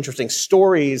really interesting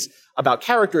stories about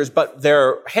characters, but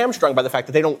they're hamstrung by the fact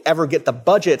that they don't ever get the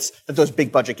budgets that those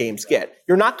big budget games get.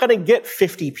 You're not going to get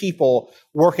 50 people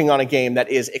working on a game that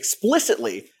is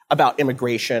explicitly about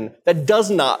immigration, that does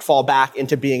not fall back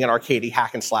into being an arcadey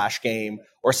hack and slash game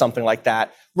or something like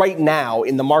that right now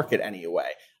in the market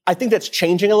anyway. I think that's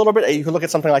changing a little bit. You can look at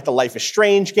something like the Life is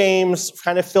Strange games,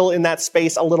 kind of fill in that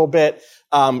space a little bit.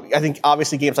 I think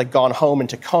obviously games like Gone Home and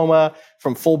Tacoma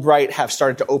from Fulbright have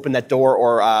started to open that door,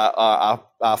 or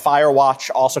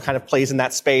Firewatch also kind of plays in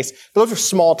that space. But those are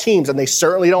small teams, and they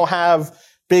certainly don't have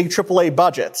big AAA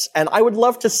budgets. And I would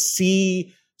love to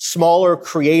see smaller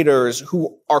creators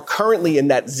who are currently in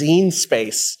that zine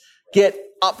space get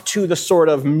up to the sort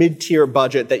of mid-tier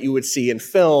budget that you would see in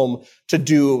film to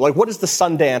do, like, what is the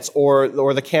Sundance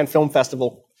or the Cannes Film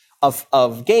Festival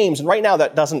of games? And right now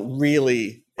that doesn't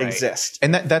really exist.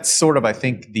 And that's sort of, I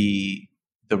think, the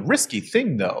risky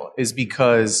thing, though, is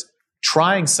because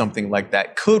trying something like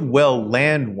that could well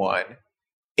land one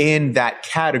in that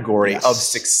category of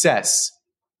success,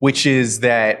 which is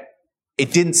that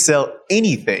it didn't sell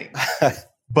anything,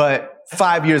 but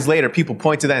 5 years later, people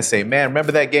point to that and say, man,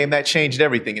 remember that game? That changed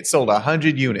everything. It sold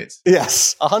 100 units.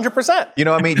 Yes, 100%. You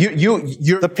know what I mean?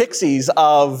 You're the Pixies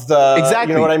of the... Exactly.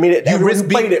 You know what I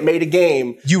mean? Made a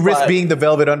game. You risk being the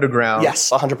Velvet Underground. Yes,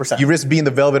 100%. You risk being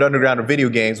the Velvet Underground of video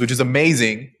games, which is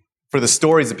amazing for the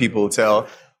stories that people tell.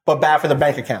 But bad for the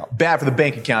bank account. Bad for the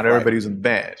bank account. Everybody who's in the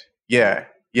band. Yeah.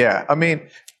 Yeah. I mean...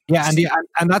 Yeah,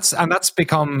 and that's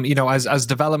become, as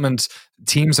development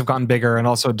teams have gotten bigger, and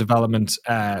also development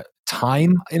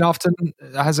time often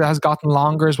has gotten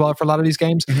longer as well for a lot of these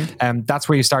games. Mm-hmm. That's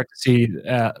where you start to see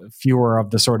fewer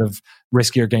of the sort of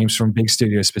riskier games from big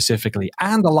studios specifically,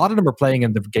 and a lot of them are playing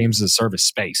in the games as a service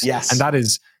space. Yes, and that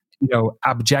is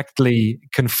abjectly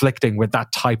conflicting with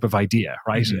that type of idea,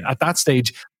 right? Mm-hmm. At that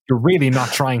stage, you're really not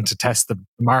trying to test the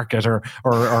market or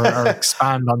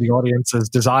expand on the audience's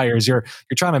desires. You're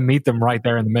trying to meet them right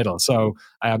there in the middle. So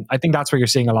I think that's where you're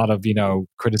seeing a lot of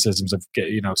criticisms of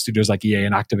studios like EA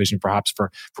and Activision perhaps for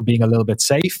being a little bit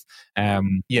safe.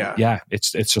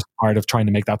 It's just part of trying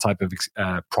to make that type of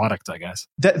product, I guess.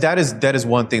 That is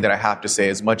one thing that I have to say.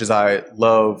 As much as I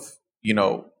love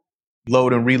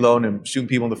load and reload and shooting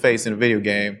people in the face in a video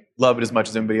game, love it as much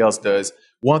as anybody else does.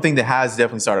 One thing that has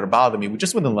definitely started to bother me,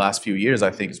 just within the last few years, I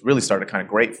think has really started kind of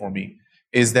great for me,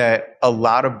 is that a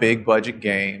lot of big budget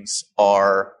games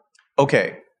are,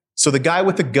 okay, so the guy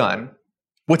with the gun,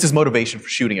 what's his motivation for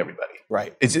shooting everybody?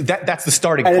 Right. That's the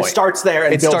starting point. And it starts there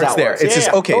and it builds starts there. It's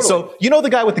okay, totally. So the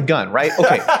guy with the gun, right?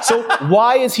 Okay, so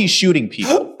why is he shooting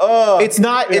people? It's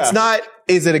not,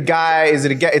 is it a guy? Is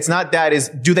it a guy? It's not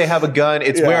that. Do they have a gun?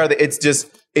 It's where are they?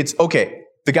 It's okay.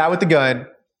 The guy with the gun.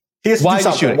 Why is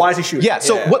he shooting? Why is he shooting? Yeah.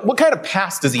 So what kind of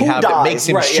past does he have that makes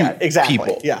him shoot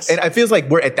people? Yes. And it feels like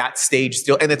we're at that stage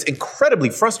still, and it's incredibly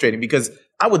frustrating because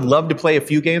I would love to play a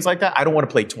few games like that. I don't want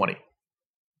to play 20.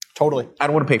 Totally. I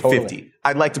don't want to play 50.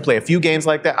 I'd like to play a few games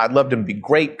like that. I'd love them to be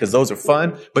great because those are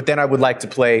fun. But then I would like to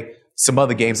play some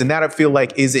other games, and that I feel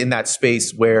like is in that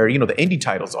space where the indie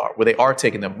titles are, where they are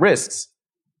taking them risks.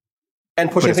 And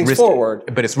pushing things forward.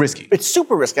 But it's risky. It's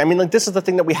super risky. I mean, this is the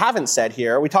thing that we haven't said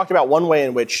here. We talked about one way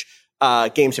in which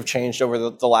games have changed over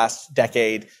the last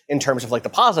decade in terms of the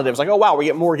positives. Like, oh, wow, we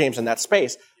get more games in that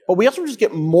space. But we also just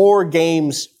get more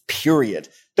games, period.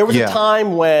 There was a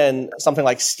time when something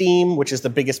like Steam, which is the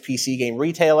biggest PC game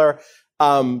retailer,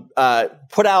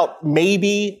 put out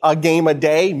maybe a game a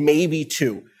day, maybe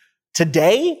two.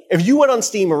 Today, if you went on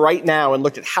Steam right now and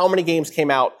looked at how many games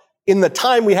came out in the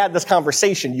time we had this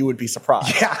conversation, you would be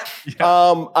surprised.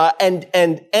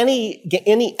 And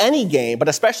any game, but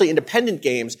especially independent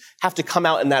games, have to come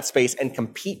out in that space and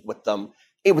compete with them,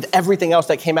 with everything else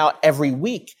that came out every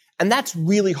week. And that's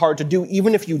really hard to do,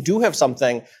 even if you do have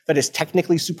something that is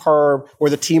technically superb, where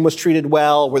the team was treated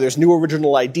well, where there's new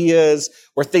original ideas,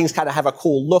 where things kind of have a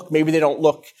cool look. Maybe they don't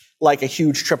look like a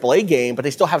huge AAA game, but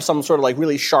they still have some sort of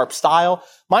really sharp style.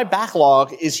 My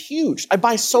backlog is huge. I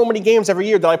buy so many games every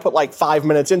year that I put 5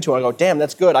 minutes into. I go, damn,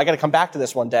 that's good. I got to come back to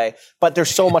this one day. But there's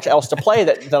so much else to play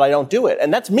that I don't do it.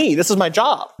 And that's me. This is my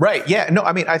job. Right. Yeah. No,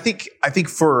 I mean, I think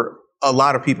for a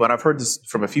lot of people, and I've heard this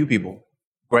from a few people,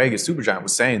 Greg at Supergiant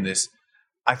was saying this,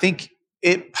 I think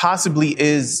it possibly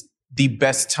is the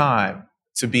best time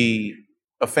to be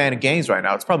a fan of games right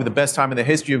now. It's probably the best time in the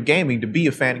history of gaming to be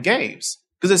a fan of games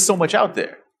because there's so much out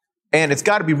there. And it's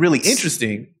got to be really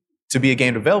interesting to be a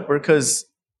game developer because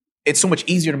it's so much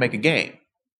easier to make a game.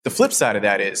 The flip side of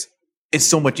that is it's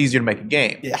so much easier to make a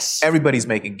game. Yes. Everybody's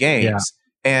making games. Yeah.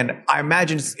 And I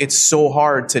imagine it's so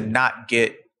hard to not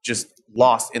get just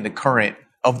lost in the current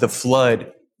of the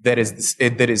flood that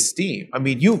is Steam. I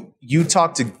mean, you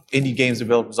talk to indie games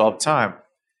developers all the time.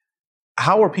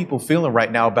 How are people feeling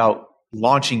right now about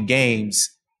launching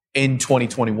games in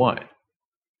 2021?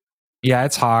 Yeah,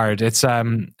 it's hard. It's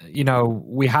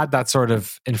we had that sort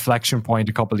of inflection point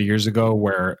a couple of years ago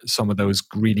where some of those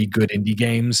really good indie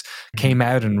games came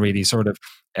out and really sort of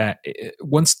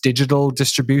once digital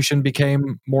distribution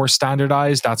became more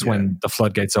standardized, that's when the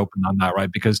floodgates opened on that, right?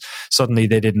 Because suddenly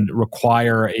they didn't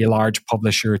require a large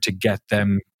publisher to get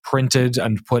them printed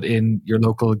and put in your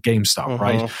local GameStop,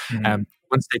 right? Mm-hmm.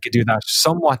 Once they could do that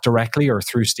somewhat directly or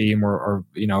through Steam or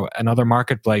another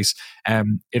marketplace,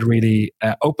 it really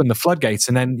opened the floodgates.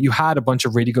 And then you had a bunch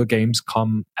of really good games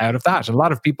come out of that. And a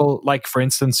lot of people, like for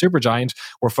instance, Supergiant,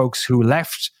 were folks who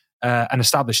left an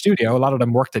established studio. A lot of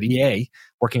them worked at EA,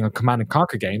 working on Command &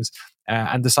 Conquer games,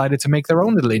 and decided to make their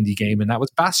own little indie game, and that was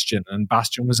Bastion. And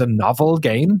Bastion was a novel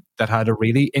game that had a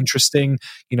really interesting,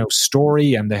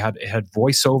 story, and it had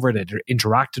voiceover that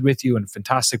interacted with you, and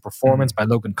fantastic performance by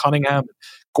Logan Cunningham,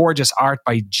 gorgeous art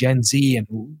by Gen Z, and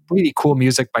really cool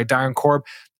music by Darren Korb.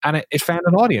 And it found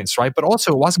an audience, right? But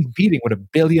also it wasn't competing with a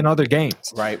billion other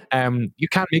games. Right. You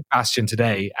can't make Bastion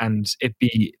today and it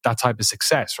be that type of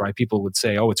success, right? People would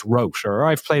say, oh, it's rote, or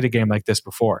I've played a game like this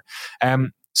before.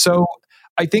 So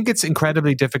I think it's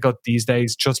incredibly difficult these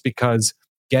days just because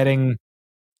getting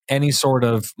any sort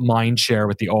of mind share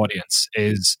with the audience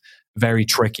is very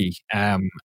tricky.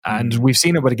 And we've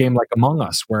seen it with a game like Among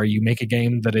Us, where you make a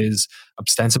game that is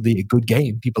ostensibly a good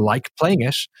game. People like playing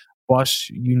it, but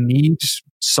you need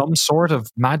some sort of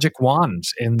magic wand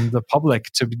in the public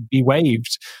to be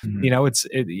waved. Mm-hmm.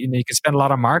 You can spend a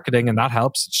lot on marketing, and that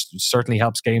helps. It certainly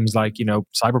helps games like,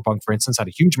 Cyberpunk, for instance, had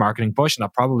a huge marketing push, and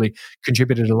that probably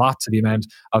contributed a lot to the amount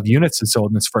of units it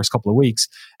sold in its first couple of weeks.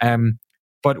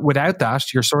 But without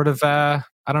that, you're sort of,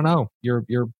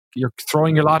 you're you're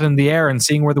throwing your lot in the air and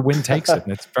seeing where the wind takes it,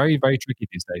 and it's very, very tricky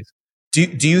these days.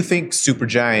 Do you think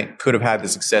Supergiant could have had the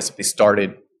success if they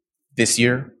started this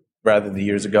year rather than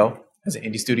years ago as an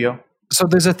indie studio? So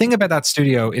there's a thing about that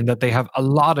studio in that they have a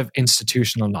lot of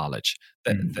institutional knowledge.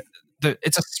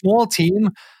 It's a small team,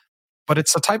 but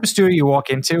it's the type of studio you walk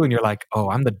into and you're like, oh,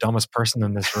 I'm the dumbest person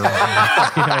in this room.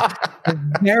 They're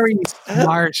very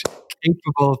smart,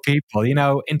 capable people,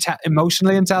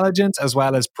 emotionally intelligent as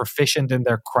well as proficient in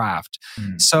their craft.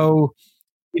 So,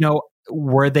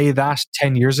 were they that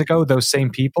 10 years ago, those same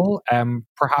people?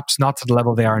 Perhaps not to the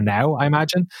level they are now, I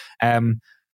imagine.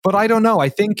 But I don't know. I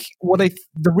think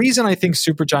the reason I think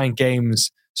Supergiant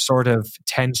Games sort of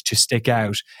tend to stick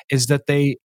out is that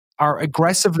they are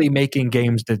aggressively making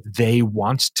games that they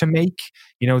want to make.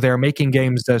 They're making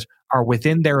games that are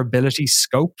within their ability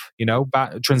scope.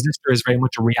 Transistor is very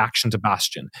much a reaction to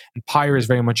Bastion, and Pyre is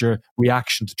very much a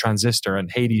reaction to Transistor,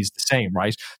 and Hades the same,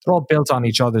 right? They're all built on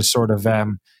each other's sort of,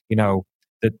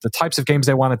 the types of games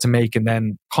they wanted to make, and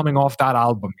then coming off that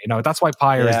album. That's why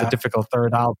Pyre is the difficult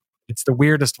third album. It's the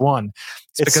weirdest one.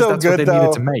 It's because so that's good, what they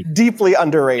needed to make. Deeply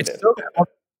underrated.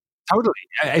 Totally.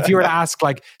 If you were to ask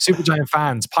Supergiant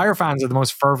fans, Pyre fans are the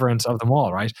most fervent of them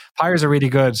all, right? Pyre's a really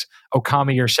good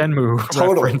Okami or Shenmue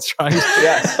reference, right?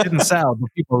 Yes. It didn't sell, but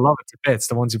people love it to bits,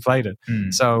 the ones who played it.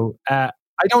 So I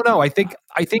don't know. I think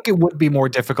it would be more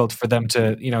difficult for them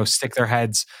to, stick their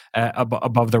heads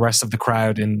above the rest of the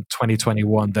crowd in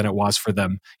 2021 than it was for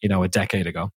them, a decade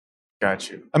ago.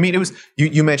 Got you. I mean, it was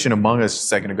you mentioned Among Us a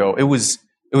second ago. It was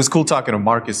cool talking to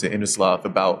Marcus and Innislav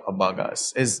about Among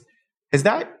Us.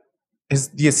 Has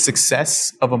the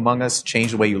success of Among Us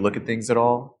changed the way you look at things at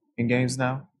all in games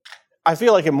now? I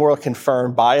feel like it more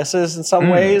confirmed biases in some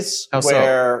ways. How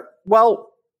so? Well,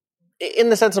 in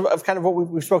the sense of kind of what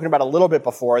we've spoken about a little bit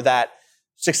before, that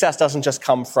success doesn't just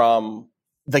come from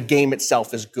the game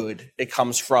itself is good. It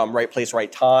comes from right place,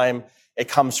 right time. It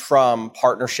comes from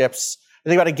partnerships. I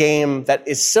think about a game that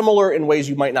is similar in ways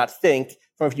you might not think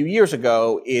from a few years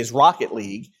ago is Rocket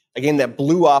League, a game that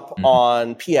blew up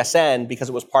on PSN because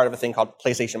it was part of a thing called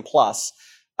PlayStation Plus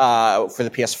for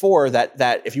the PS4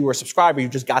 that if you were a subscriber, you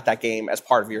just got that game as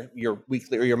part of your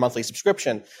weekly or your monthly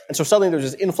subscription. And so suddenly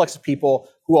there's this influx of people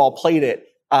who all played it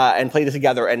and played it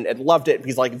together and loved it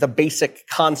because the basic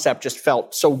concept just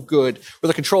felt so good, or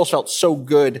the controls felt so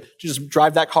good to just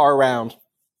drive that car around.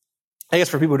 I guess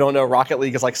for people who don't know, Rocket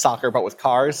League is like soccer, but with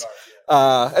cars.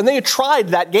 And they had tried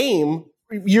that game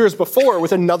years before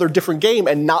with another different game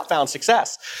and not found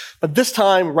success. But this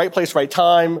time, right place, right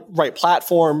time, right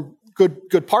platform,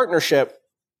 good partnership.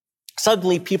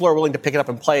 Suddenly, people are willing to pick it up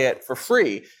and play it for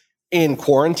free. In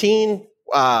quarantine,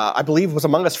 I believe was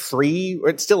Among Us free, or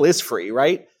it still is free,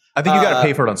 right? I think you got to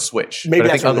pay for it on Switch. Maybe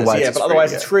but I think otherwise, but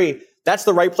otherwise it's free. That's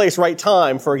the right place, right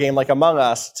time for a game like Among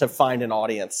Us to find an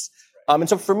audience. And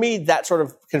so for me, that sort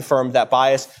of confirmed that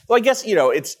bias. Well, I guess,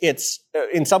 it's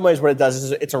in some ways what it does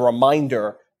is it's a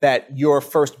reminder that your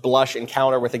first blush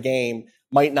encounter with a game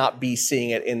might not be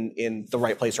seeing it in the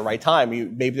right place or right time.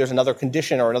 Maybe there's another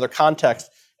condition or another context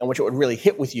in which it would really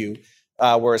hit with you,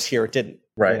 whereas here it didn't.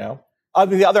 Right.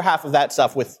 The other half of that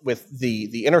stuff with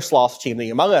the Innersloth team, the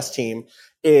Among Us team,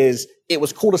 is it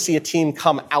was cool to see a team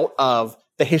come out of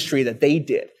the history that they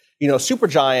did.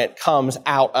 Supergiant comes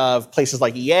out of places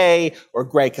like EA, or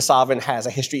Greg Kasavin has a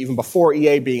history even before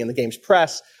EA being in the game's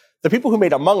press. The people who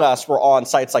made Among Us were on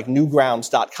sites like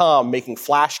Newgrounds.com making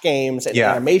Flash games and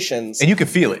animations. And you can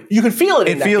feel it. You can feel it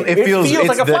in that game. It feels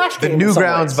like a Flash game. The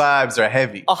Newgrounds vibes are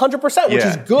heavy. 100%, which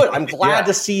is good. I'm glad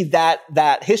to see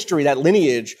that history, that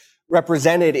lineage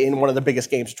represented in one of the biggest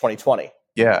games of 2020.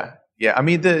 Yeah. Yeah. I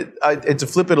mean, and to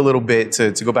flip it a little bit,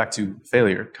 to go back to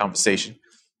failure conversation.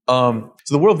 So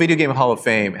the World Video Game Hall of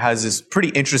Fame has this pretty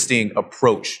interesting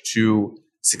approach to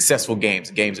successful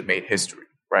games that made history,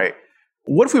 right?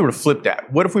 What if we were to flip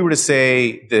that? What if we were to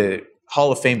say the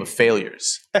Hall of Fame of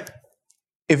failures?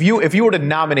 If you were to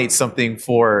nominate something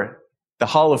for the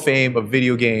Hall of Fame of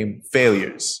video game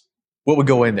failures, what would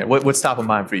go in there? What's top of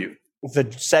mind for you? The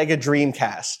Sega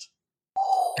Dreamcast.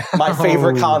 My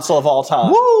favorite console of all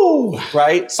time. Woo!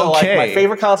 Right? So my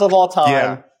favorite console of all time.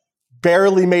 Yeah.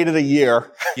 Barely made it a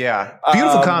year. Yeah.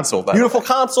 Beautiful console. Beautiful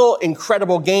console,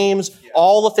 incredible games,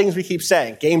 all the things we keep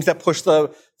saying. Games that push the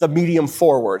medium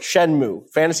forward. Shenmue,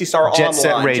 Phantasy Star Jet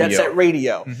Online, Jet Set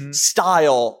Radio. Mm-hmm.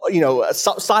 Style,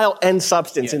 style and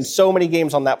substance in so many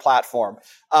games on that platform.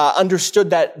 Understood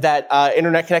that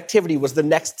internet connectivity was the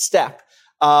next step.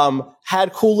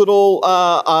 Had cool little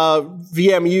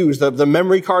VMUs. The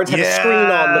memory cards had a screen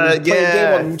on them. You play a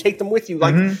game on them, you take them with you.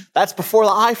 That's before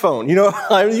the iPhone.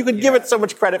 You could give it so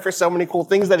much credit for so many cool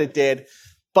things that it did.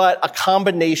 but a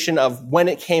combination of when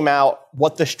it came out,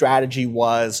 what the strategy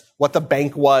was, what the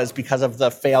bank was because of the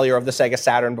failure of the Sega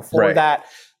Saturn before that.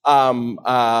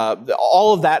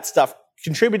 All of that stuff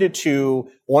contributed to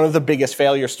one of the biggest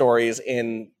failure stories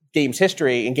in gaming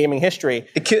history.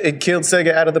 It killed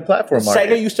Sega out of the platform market.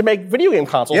 Sega used to make video game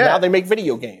consoles. Now they make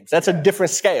video games. That's a different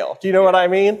scale. Do you know what I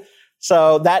mean?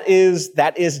 So that is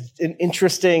an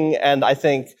interesting, and I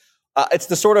think it's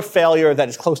the sort of failure that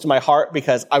is close to my heart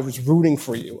because I was rooting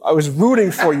for you. I was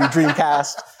rooting for you,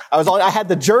 Dreamcast. I had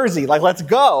the jersey, like, let's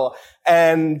go.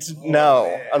 And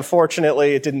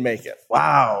unfortunately, it didn't make it.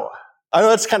 Wow. I know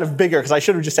that's kind of bigger because I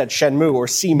should have just said Shenmue or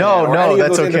Seaman. No,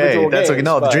 that's okay. That's okay.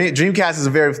 No, the Dreamcast is a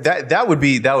very that would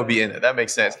be in it. That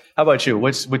makes sense. How about you?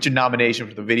 What's your nomination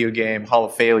for the video game Hall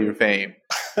of Failure fame?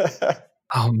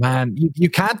 Oh man, you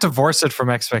can't divorce it from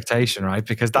expectation, right?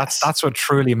 Because that's what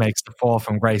truly makes the fall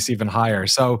from grace even higher.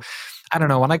 So I don't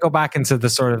know. When I go back into the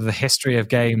sort of the history of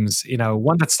games,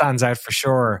 one that stands out for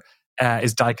sure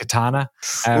is Daikatana,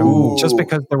 just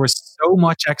because there was so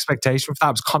much expectation for that.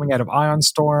 It was coming out of Ion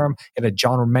Storm. It had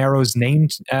John Romero's name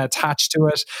attached to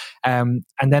it, and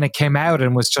then it came out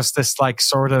and was just this like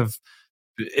sort of.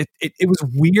 It was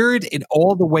weird in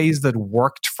all the ways that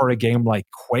worked for a game like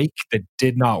Quake that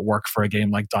did not work for a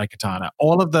game like Daikatana.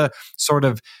 All of the sort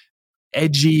of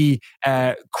edgy,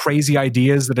 crazy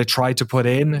ideas that it tried to put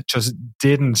in just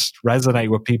didn't resonate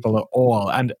with people at all,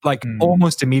 and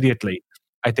almost immediately.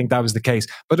 I think that was the case.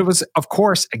 But it was, of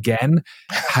course, again,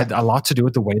 had a lot to do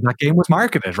with the way that game was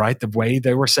marketed, right? The way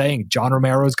they were saying, John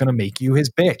Romero is going to make you his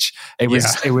bitch. It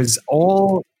was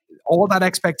all that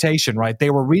expectation, right?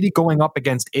 They were really going up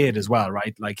against id as well,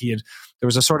 right? Like there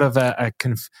was a sort of a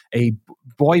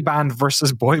boy band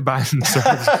versus boy band sort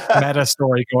of meta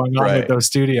story going on with those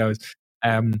studios.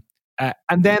 And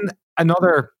then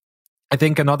another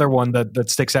one that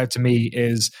sticks out to me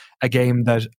is a game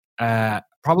that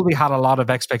probably had a lot of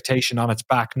expectation on its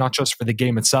back, not just for the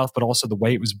game itself, but also the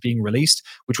way it was being released,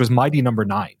 which was Mighty Number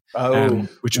 9.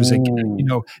 Which was the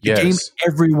game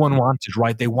everyone wanted,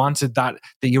 right? They wanted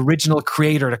the original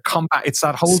creator to come back. It's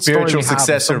that whole spiritual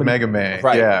successor of Mega Man,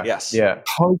 right? Yeah, yes, yeah,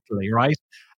 totally, right.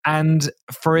 And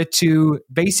for it to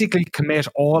basically commit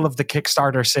all of the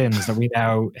Kickstarter sins that we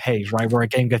now hate, right? Where a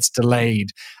game gets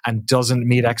delayed and doesn't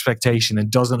meet expectation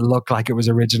and doesn't look like it was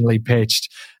originally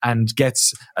pitched and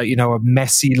gets, a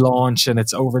messy launch and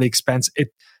it's overly expensive.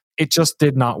 It just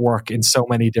did not work in so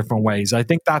many different ways. I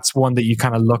think that's one that you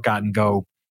kind of look at and go,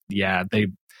 yeah,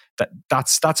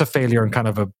 that's a failure in kind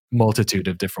of a multitude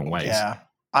of different ways. Yeah.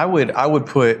 I would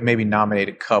nominate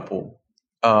a couple.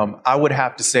 I would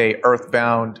have to say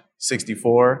Earthbound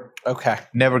 64. Okay.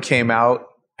 Never came out.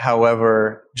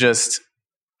 However,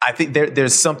 I think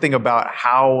there's something about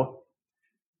how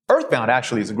Earthbound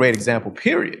actually is a great example,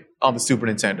 period, on the Super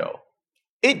Nintendo.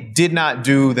 It did not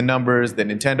do the numbers that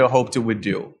Nintendo hoped it would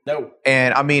do. No.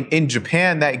 And I mean, in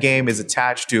Japan, that game is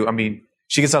attached to,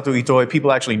 Shigesato Itoi,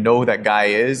 people actually know who that guy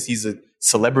is. He's a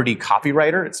celebrity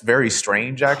copywriter. It's very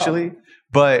strange, actually.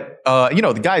 But,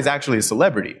 the guy is actually a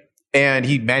celebrity. And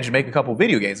he managed to make a couple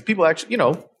video games. People actually,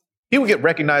 he would get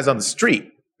recognized on the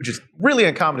street, which is really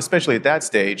uncommon, especially at that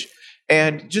stage.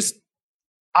 And just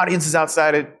audiences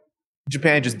outside of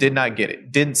Japan just did not get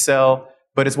it. Didn't sell.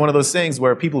 But it's one of those things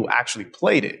where people who actually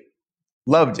played it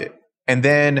loved it. And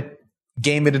then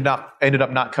game ended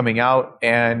up not coming out.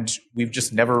 And we've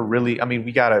just never really,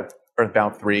 we got a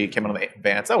Earthbound 3, came out on the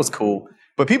Advance. That was cool.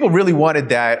 But people really wanted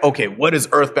that, okay, what does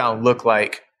Earthbound look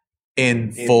like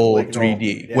in full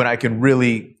 3D when I can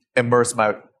really immerse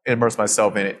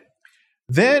myself in it?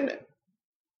 Then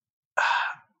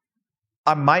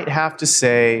I might have to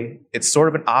say, it's sort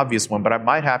of an obvious one, but I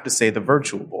might have to say the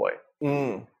Virtual Boy.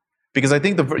 Because I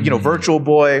think Virtual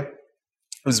Boy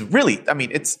was really,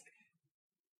 it's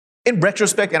in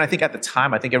retrospect, and I think at the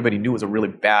time, I think everybody knew it was a really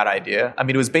bad idea.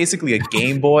 It was basically a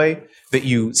Game Boy that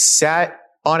you sat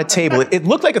on a table. It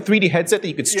looked like a 3D headset that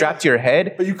you could strap to your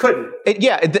head. But you couldn't.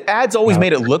 The ads always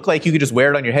made it look like you could just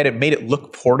wear it on your head. It made it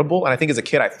look portable. And I think as a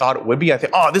kid, I thought it would be. I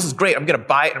think, oh, this is great. I'm going to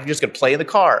buy it and I'm just going to play in the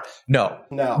car. No.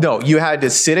 You had to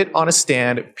sit it on a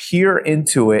stand, peer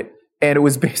into it. And it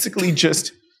was basically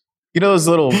just, those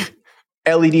little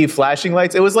LED flashing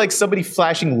lights. It was like somebody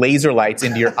flashing laser lights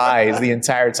into your eyes the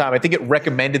entire time. I think it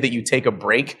recommended that you take a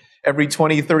break every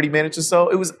 20, 30 minutes or so.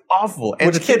 It was awful.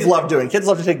 And which kids love doing. Kids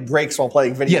love to take breaks while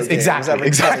playing video games. Exactly.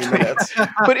 20 minutes.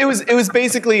 But it was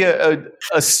basically a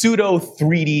pseudo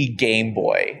 3D Game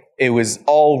Boy. It was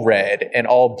all red and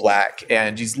all black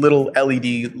and these little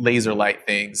LED laser light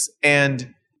things.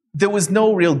 And there was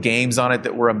no real games on it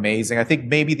that were amazing. I think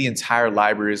maybe the entire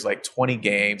library is like 20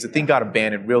 games. The thing got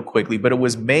abandoned real quickly, but it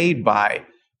was made by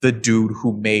the dude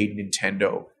who made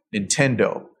Nintendo.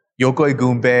 Yokoi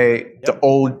Gunpei,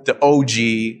 the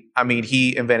OG. I mean,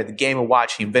 he invented the Game &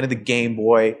 Watch. He invented the Game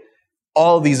Boy.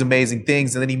 All these amazing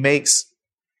things, and then he makes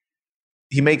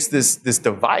this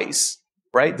device,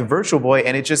 right? The Virtual Boy,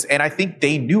 and I think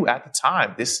they knew at the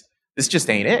time this just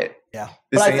ain't it. Yeah,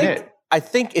 this ain't it. I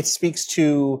think it speaks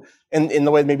to, in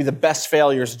the way maybe the best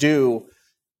failures do,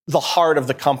 the heart of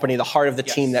the company, the heart of the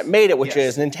team that made it, which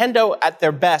is Nintendo at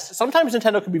their best. Sometimes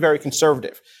Nintendo can be very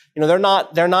conservative. They're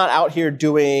not out here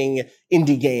doing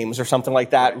indie games or something like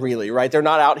that, really, right? They're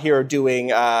not out here doing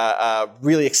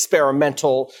really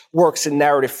experimental works in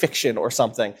narrative fiction or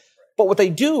something. But what they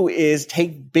do is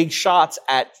take big shots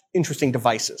at interesting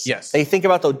devices. Yes. They think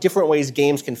about the different ways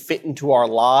games can fit into our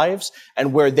lives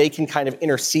and where they can kind of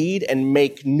intercede and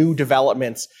make new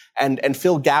developments and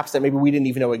fill gaps that maybe we didn't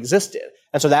even know existed.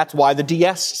 And so that's why the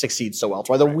DS succeeds so well. It's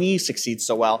why the Wii succeeds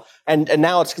so well. And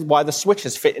now it's why the Switch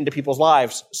has fit into people's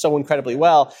lives so incredibly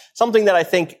well. Something that I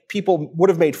think people would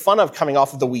have made fun of coming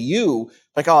off of the Wii U.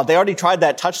 Like, oh, they already tried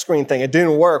that touchscreen thing. It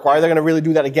didn't work. Why are they going to really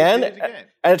do that again?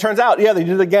 And it turns out, they did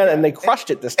it again and they crushed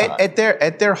it this time. At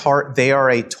their heart, they are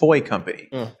a toy company.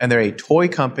 And they're a toy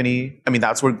company. I mean,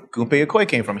 that's where Gunpei Yokoi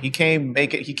came from. He came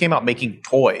out making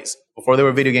toys. Before there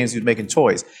were video games, he was making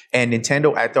toys. And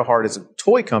Nintendo at their heart is a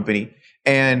toy company.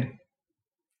 And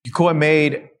Yokoi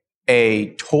made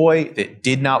a toy that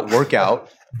did not work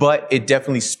out, but it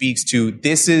definitely speaks to,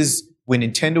 this is when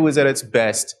Nintendo is at its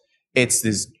best. It's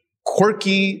this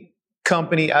quirky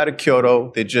company out of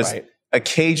Kyoto that just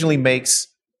occasionally makes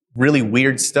really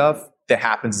weird stuff that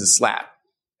happens to slap.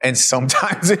 And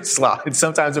sometimes it slaps, and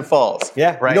sometimes it falls.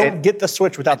 Yeah, right? You don't get the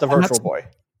Switch without the Virtual Boy.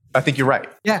 I think you're right.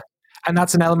 Yeah. And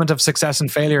that's an element of success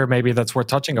and failure maybe that's worth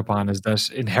touching upon, is that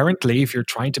inherently, if you're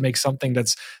trying to make something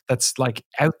that's like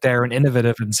out there and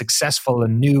innovative and successful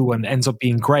and new and ends up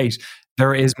being great,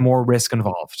 there is more risk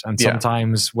involved. And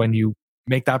sometimes when you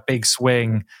make that big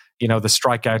swing, the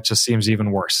strikeout just seems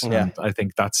even worse. Yeah. And I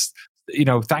think that's,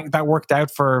 that worked out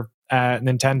for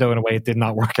Nintendo in a way it did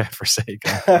not work out for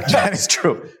Sega. That is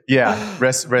true. Yeah.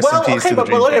 Rest in peace to the but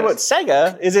look at what Dreamcast.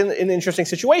 Sega is in an interesting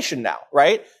situation now,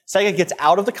 right? Sega gets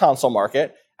out of the console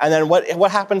market, and then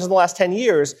what happens in the last 10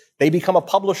 years? They become a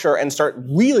publisher and start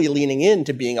really leaning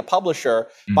into being a publisher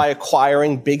by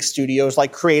acquiring big studios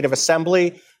like Creative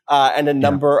Assembly and a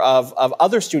number of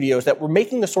other studios that were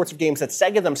making the sorts of games that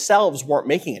Sega themselves weren't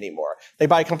making anymore. They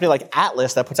buy a company like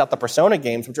Atlas that puts out the Persona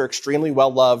games, which are extremely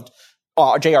well-loved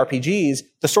JRPGs,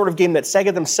 the sort of game that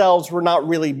Sega themselves were not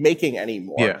really making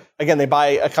anymore. Yeah. Again, they buy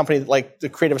a company like the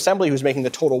Creative Assembly who's making the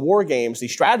Total War games,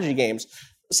 these strategy games.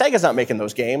 Sega's not making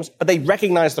those games, but they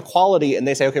recognize the quality and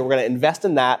they say, okay, we're going to invest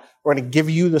in that. We're going to give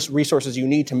you the resources you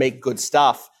need to make good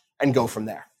stuff and go from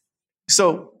there.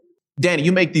 So, Danny,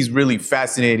 you make these really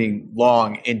fascinating,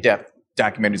 long, in-depth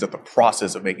documentaries of the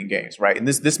process of making games, right? And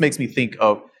this makes me think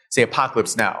of, say,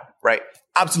 Apocalypse Now, right?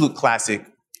 Absolute classic,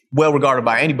 well regarded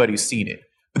by anybody who's seen it.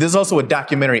 But there's also a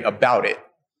documentary about it,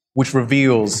 which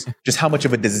reveals just how much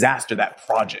of a disaster that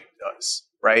project does,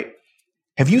 right?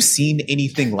 Have you seen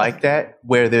anything like that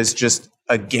where there's just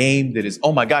a game that is,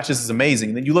 oh my gosh, this is amazing.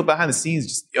 And then you look behind the scenes,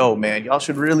 just, oh man, y'all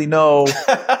should really know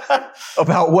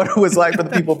about what it was like for the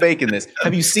people making this.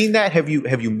 Have you seen that? Have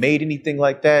you made anything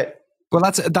like that? Well,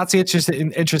 that's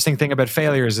the interesting thing about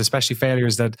failures, especially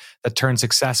failures that turn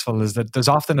successful, is that there's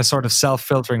often a sort of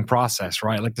self-filtering process,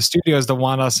 right? Like the studios that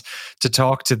want us to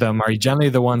talk to them are generally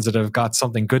the ones that have got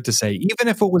something good to say, even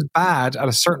if it was bad at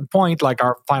a certain point, like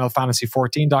our Final Fantasy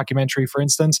XIV documentary, for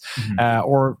instance,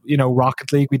 or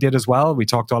Rocket League we did as well. We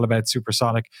talked all about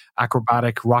supersonic,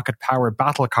 acrobatic, rocket-powered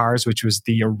battle cars, which was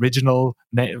the original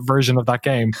version of that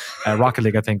game. Rocket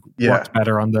League, I think, worked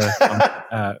better on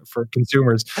for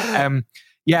consumers.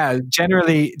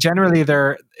 Generally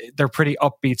they're pretty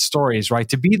upbeat stories, right?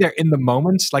 To be there in the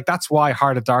moment, like that's why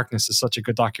Heart of Darkness is such a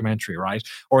good documentary, right?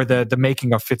 Or the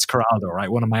making of Fitzcarraldo,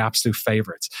 right? One of my absolute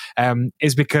favorites,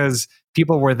 is because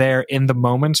people were there in the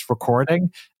moment recording,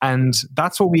 and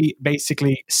that's what we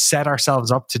basically set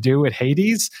ourselves up to do at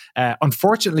Hades.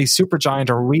 Unfortunately, Supergiant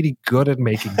are really good at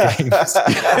making games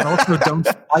and also don't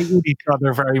fight with each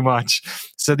other very much.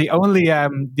 So the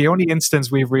only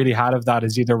instance we've really had of that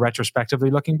is either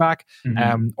retrospectively looking back,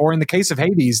 or in the case of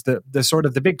Hades, the sort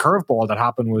of the big curveball that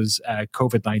happened was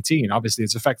COVID-19. Obviously,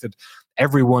 it's affected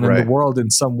everyone in the world in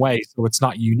some way, so it's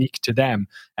not unique to them.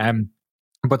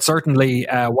 But certainly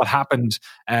what happened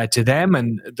to them,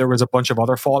 and there was a bunch of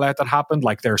other fallout that happened,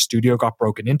 like their studio got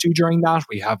broken into during that.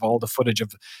 We have all the footage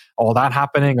of all that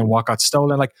happening and what got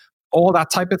stolen, like all that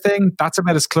type of thing. That's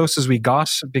about as close as we got,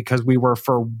 because we were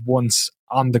for once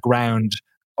on the ground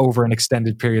over an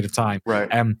extended period of time. Right.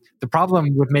 The problem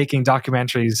with making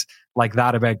documentaries like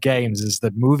that about games is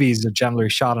that movies are generally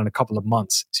shot in a couple of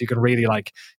months, so you can really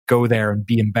like go there and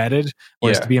be embedded.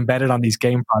 Whereas to be embedded on these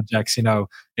game projects,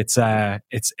 it's a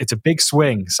big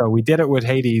swing. So we did it with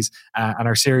Hades, and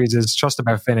our series is just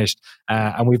about finished.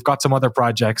 And we've got some other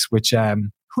projects which,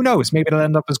 who knows, maybe they'll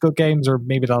end up as good games, or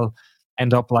maybe they'll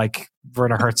end up like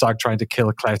Werner Herzog trying to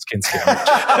kill Klaus Kinski.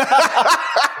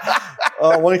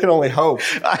 One can only hope.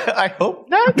 I hope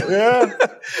not. Yeah.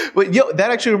 But that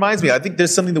actually reminds me. I think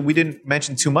there's something that we didn't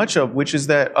mention too much of, which is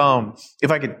that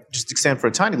if I could just extend for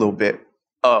a tiny little bit,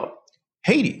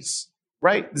 Hades,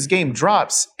 right? This game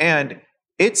drops, and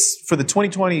it's for the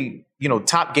 2020,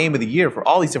 top game of the year for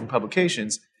all these different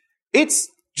publications. It's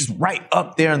just right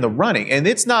up there in the running, and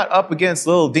it's not up against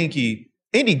little dinky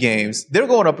indie games. They're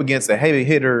going up against the heavy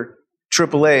hitter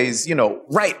AAAs,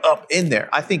 right up in there.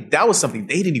 I think that was something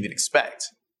they didn't even expect.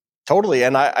 Totally.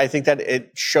 And I think that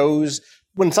it shows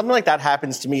when something like that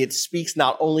happens to me, it speaks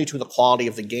not only to the quality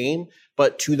of the game,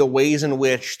 but to the ways in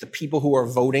which the people who are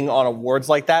voting on awards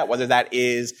like that, whether that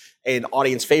is an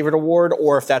audience favorite award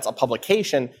or if that's a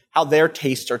publication, how their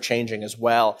tastes are changing as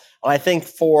well. And I think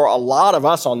for a lot of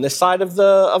us on this side of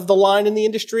the line in the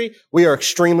industry, we are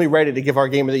extremely ready to give our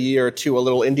game of the year to a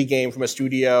little indie game from a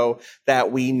studio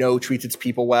that we know treats its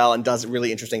people well and does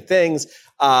really interesting things,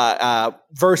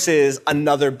 versus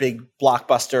another big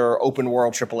blockbuster open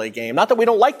world AAA game. Not that we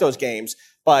don't like those games,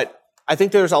 but I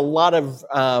think there's a lot of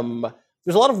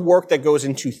work that goes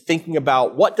into thinking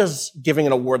about what does giving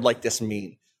an award like this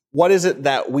mean? What is it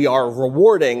that we are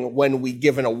rewarding when we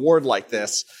give an award like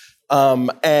this?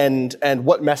 And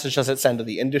what message does it send to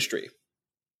the industry?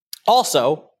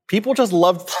 Also, people just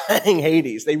loved playing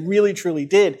Hades. They really, truly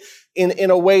did in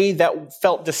a way that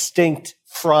felt distinct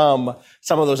from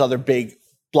some of those other big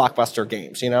blockbuster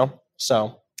games,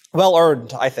 So, well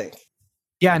earned, I think.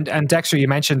 Yeah, and Dexter, you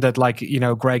mentioned that,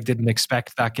 Greg didn't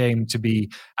expect that game to be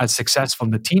as successful,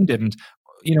 and the team didn't.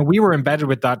 We were embedded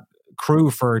with that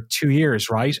crew for 2 years,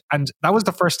 right? And that was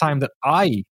the first time that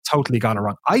I totally got it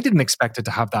wrong. I didn't expect it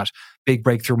to have that big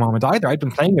breakthrough moment either. I'd been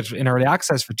playing it in early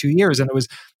access for 2 years, and it was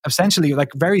essentially like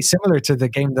very similar to the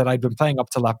game that I'd been playing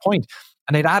up till that point.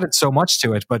 And they'd added so much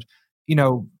to it, but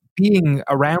being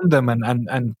around them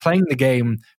and playing the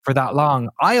game for that long,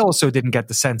 I also didn't get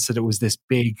the sense that it was this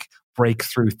big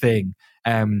breakthrough thing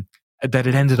that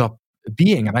it ended up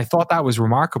being, and I thought that was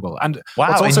remarkable. And wow,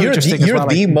 what's also interesting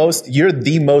you're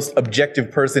the most objective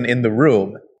person in the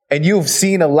room, and you've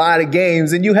seen a lot of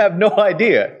games, and you have no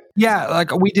idea. Yeah,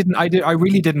 I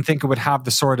really didn't think it would have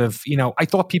the sort of, I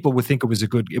thought people would think it was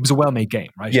a well-made game,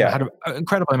 right? Yeah. It had an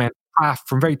incredible amount of craft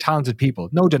from very talented people,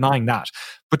 no denying that.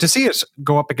 But to see it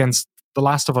go up against The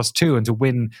Last of Us 2 and to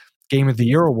win Game of the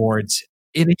Year awards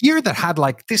in a year that had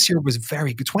this year was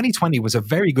very good. 2020 was a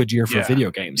very good year for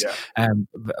video games. Yeah.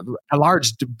 A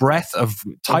large breadth of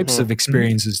types of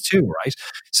experiences too, right?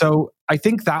 So I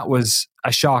think that was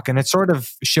a shock, and it sort of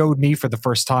showed me for the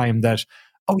first time that,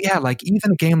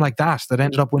 even a game like that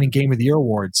ended up winning Game of the Year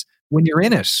awards, when you're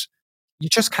in it, you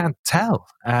just can't tell.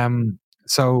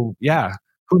 So yeah,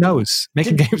 who knows?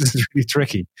 Making games is really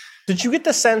tricky. Did you get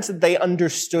the sense that they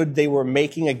understood they were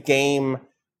making a game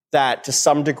that to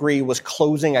some degree was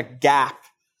closing a gap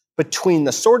between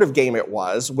the sort of game it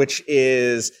was, which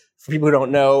is, for people who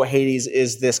don't know, Hades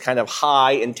is this kind of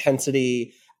high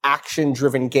intensity,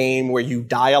 action-driven game where you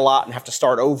die a lot and have to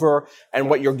start over,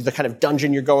 and the kind of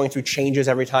dungeon you're going through changes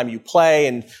every time you play,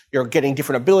 and you're getting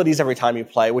different abilities every time you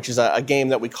play, which is a game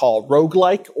that we call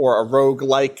roguelike, or a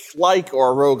roguelike-like,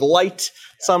 or a roguelite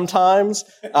sometimes.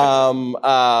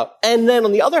 And then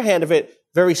on the other hand of it,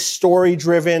 very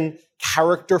story-driven,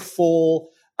 characterful,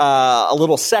 a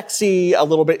little sexy, a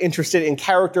little bit interested in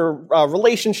character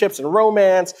relationships and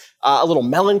romance, a little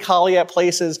melancholy at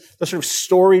places, the sort of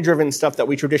story-driven stuff that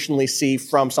we traditionally see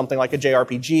from something like a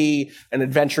JRPG, an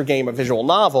adventure game, a visual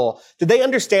novel. Did they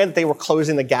understand that they were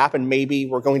closing the gap and maybe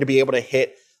were going to be able to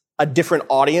hit a different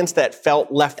audience that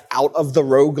felt left out of the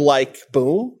roguelike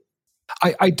boom?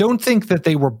 I don't think that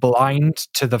they were blind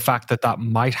to the fact that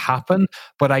might happen,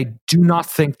 but I do not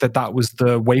think that was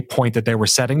the waypoint that they were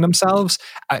setting themselves.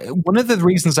 One of the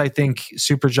reasons I think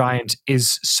Supergiant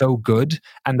is so good,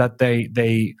 and that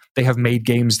they have made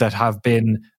games that have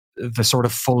been the sort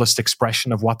of fullest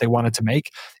expression of what they wanted to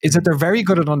make, is that they're very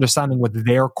good at understanding what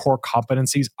their core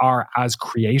competencies are as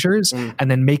creators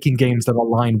and then making games that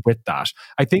align with that.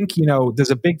 I think, there's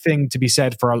a big thing to be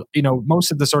said for,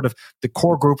 most of the sort of the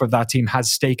core group of that team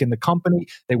has stake in the company.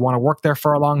 They want to work there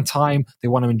for a long time. They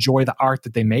want to enjoy the art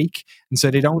that they make. And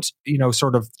so they don't,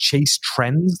 sort of chase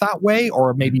trends that way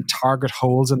or maybe target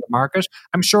holes in the market.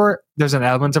 I'm sure there's an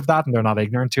element of that and they're not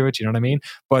ignorant to it. You know what I mean?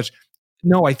 But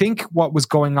no, I think what was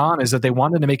going on is that they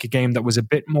wanted to make a game that was a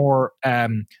bit more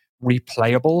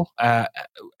replayable,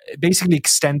 basically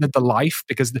extended the life,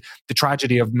 because the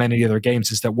tragedy of many other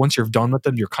games is that once you're done with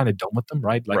them, you're kind of done with them,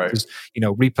 right? Like, right.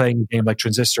 Replaying a game like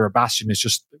Transistor or Bastion is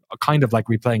just kind of like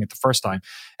replaying it the first time.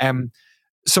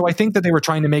 So I think that they were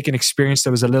trying to make an experience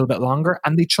that was a little bit longer,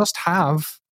 and they just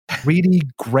have really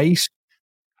great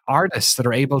artists that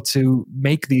are able to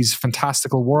make these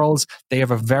fantastical worlds. They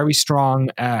have a very strong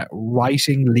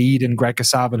writing lead in Greg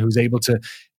Kasavin, who's able to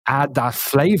add that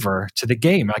flavor to the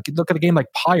game. Like, look at a game like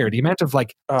Pyre, the amount of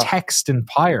text in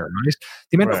Pyre, right?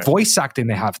 The amount of voice acting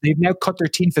they have. They've now cut their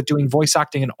teeth at doing voice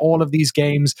acting in all of these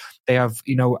games. They have,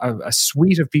 a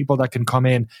suite of people that can come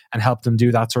in and help them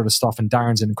do that sort of stuff. And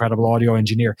Darren's an incredible audio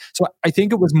engineer. So I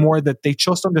think it was more that they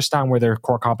just understand where their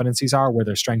core competencies are, where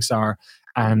their strengths are,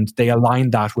 and they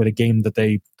aligned that with a game that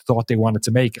they thought they wanted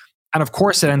to make. And of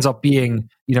course, it ends up being,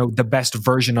 the best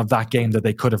version of that game that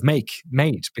they could have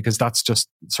made, because that's just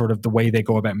sort of the way they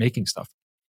go about making stuff.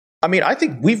 I mean, I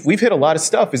think we've hit a lot of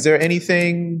stuff. Is there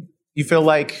anything you feel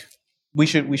like we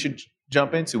should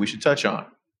jump into? We should touch on?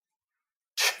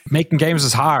 Making games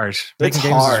is hard. Making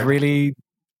games is really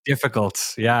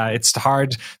difficult. Yeah, it's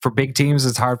hard for big teams.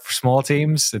 It's hard for small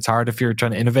teams. It's hard if you're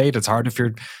trying to innovate. It's hard if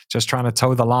you're just trying to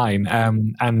toe the line.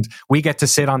 And we get to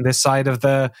sit on this side of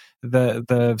the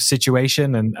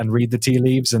situation and read the tea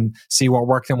leaves and see what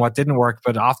worked and what didn't work.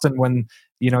 But often when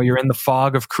you're in the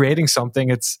fog of creating something,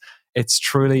 it's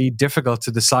truly difficult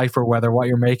to decipher whether what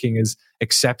you're making is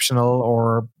exceptional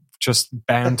or just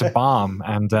bound to bomb.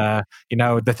 And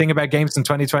the thing about games in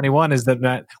 2021 is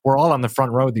that we're all on the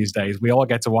front row these days. We all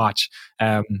get to watch,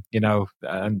 and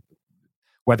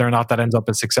whether or not that ends up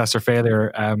as success or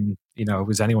failure, it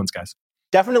was anyone's guess.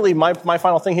 Definitely, my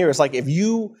final thing here is, like, if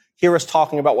you hear us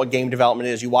talking about what game development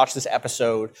is, you watch this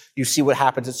episode, you see what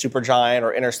happens at Supergiant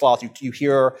or Inner Sloth, you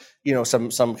hear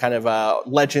some kind of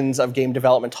legends of game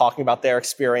development talking about their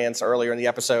experience earlier in the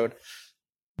episode.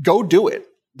 Go do it.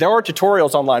 There are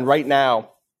tutorials online right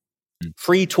now,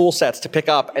 free tool sets to pick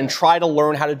up and try to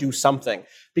learn how to do something,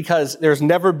 because there's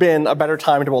never been a better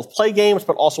time to both play games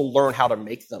but also learn how to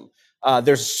make them.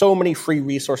 There's so many free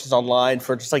resources online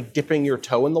for just like dipping your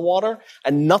toe in the water,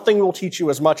 and nothing will teach you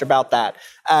as much about that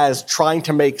as trying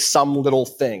to make some little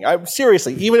thing.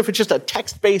 Seriously, even if it's just a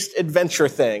text-based adventure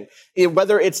thing,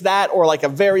 whether it's that or like a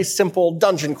very simple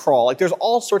dungeon crawl, like there's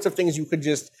all sorts of things you could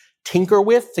just tinker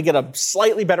with to get a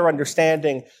slightly better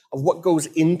understanding of what goes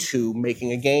into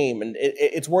making a game. And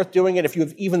it's worth doing it if you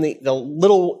have even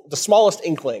the smallest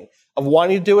inkling of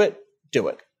wanting to do it, do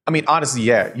it. I mean, honestly,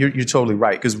 yeah, you're totally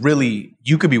right. Because really,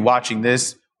 you could be watching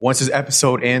this once this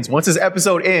episode ends. Once this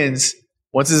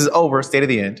is over, state of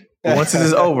the end. Once this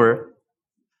is over,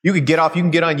 you could get off. You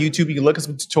can get on YouTube. You can look at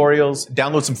some tutorials,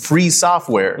 download some free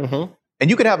software, and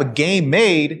you could have a game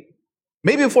made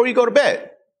maybe before you go to bed.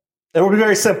 It will be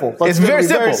very simple. It's very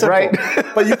simple, right?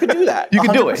 But you could do that. You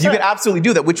can do it. You can absolutely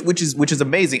do that, which is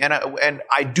amazing. And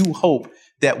I do hope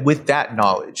that with that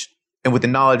knowledge, and with the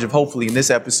knowledge of hopefully in this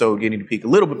episode getting to peek a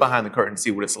little bit behind the curtain, see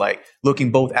what it's like,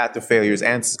 looking both at the failures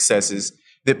and successes,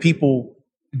 that people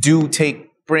do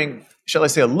bring, shall I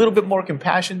say, a little bit more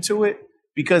compassion to it.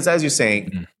 Because as you're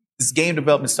saying, this game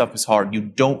development stuff is hard. You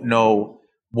don't know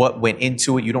what went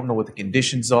into it. You don't know what the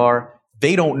conditions are.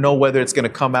 They don't know whether it's going to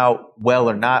come out well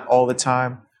or not all the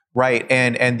time, right?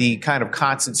 And the kind of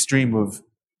constant stream of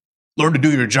learn to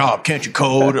do your job, can't you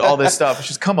code, all this stuff. It's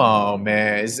just, come on,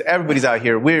 man. Everybody's out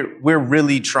here. We're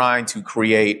really trying to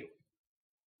create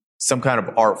some kind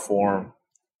of art form,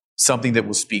 something that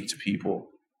will speak to people.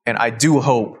 And I do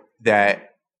hope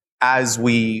that as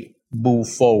we move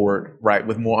forward, right,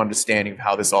 with more understanding of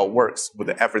how this all works, with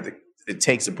the effort that it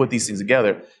takes to put these things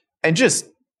together, and just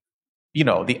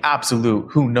the absolute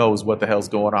who knows what the hell's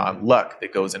going on, luck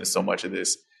that goes into so much of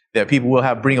this, that people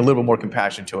will bring a little more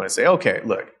compassion to it and say, okay,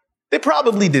 look, they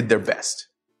probably did their best.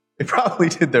 And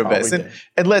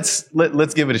let's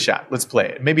give it a shot. Let's play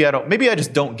it. Maybe I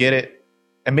just don't get it.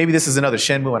 And maybe this is another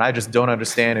Shenmue and I just don't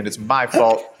understand, and it's my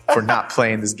fault for not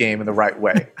playing this game in the right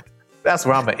way. That's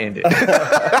where I'm going to end it.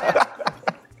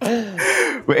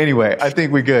 But anyway, I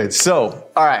think we're good. So,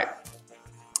 all right.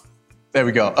 There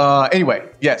we go. Anyway,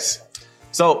 yes.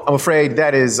 So I'm afraid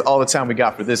that is all the time we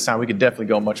got for this time. We could definitely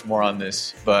go much more on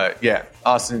this. But yeah,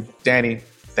 Austin, Danny,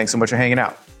 thanks so much for hanging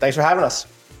out. Thanks for having us.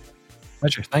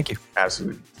 Pleasure. Thank you.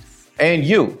 Absolutely. And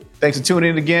you, thanks for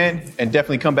tuning in again. And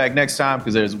definitely come back next time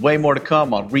because there's way more to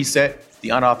come on Reset, the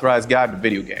unauthorized guide to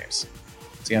video games.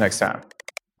 See you next time.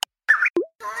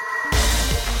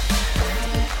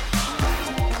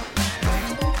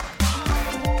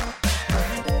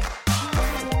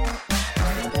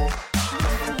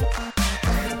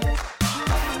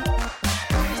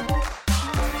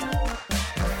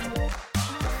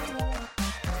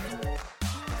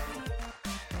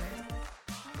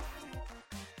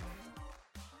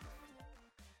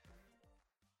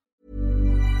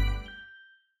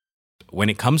 When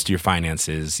it comes to your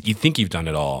finances, you think you've done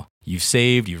it all. You've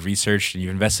saved, you've researched, and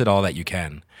you've invested all that you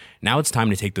can. Now it's time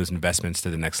to take those investments to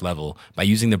the next level by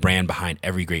using the brand behind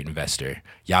every great investor,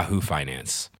 Yahoo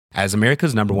Finance. As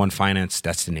America's #1 finance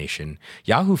destination,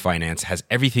 Yahoo Finance has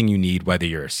everything you need, whether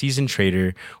you're a seasoned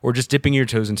trader or just dipping your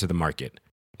toes into the market.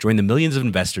 Join the millions of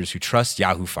investors who trust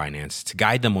Yahoo Finance to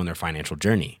guide them on their financial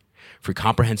journey. For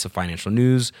comprehensive financial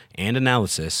news and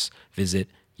analysis, visit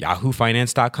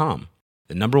yahoofinance.com.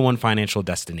 The #1 financial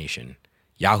destination,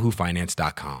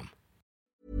 yahoofinance.com.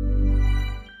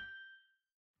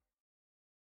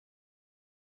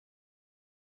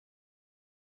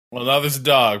 Well, now there's a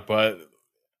dog, but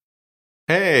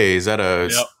Hey, is that a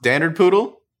standard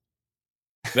poodle?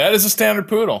 that is a standard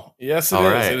poodle. Yes, it All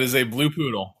is. right. It is a blue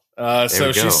poodle. we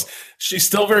So go. she's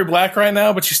still very black right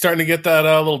now, but she's starting to get that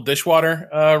little dishwater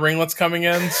ringlets coming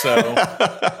in. So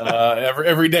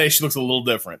every day she looks a little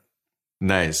different.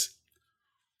 Nice.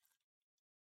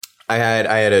 I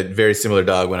had a very similar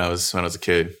dog when I was a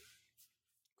kid.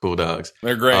 Cool dogs.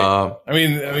 They're great. Um, I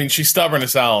mean, she's stubborn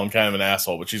as hell and kind of an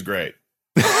asshole, but she's great.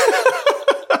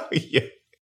 yeah.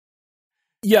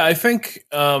 Yeah, I think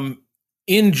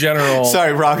in general.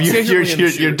 Sorry, Rob. Your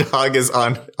particularly in dog is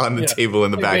on the Yeah. table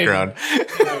in the Hey, baby.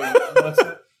 background.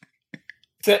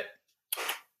 Sit.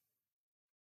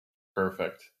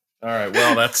 Perfect. All right.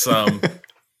 Well, that's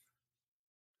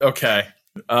okay.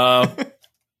 All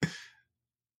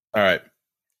right.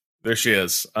 There she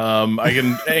is. I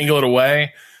can angle it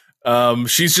away.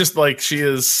 She's just like she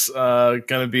is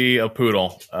gonna be a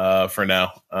poodle for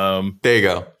now. There you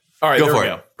go. All right, Go there for we it.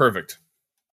 go. Perfect.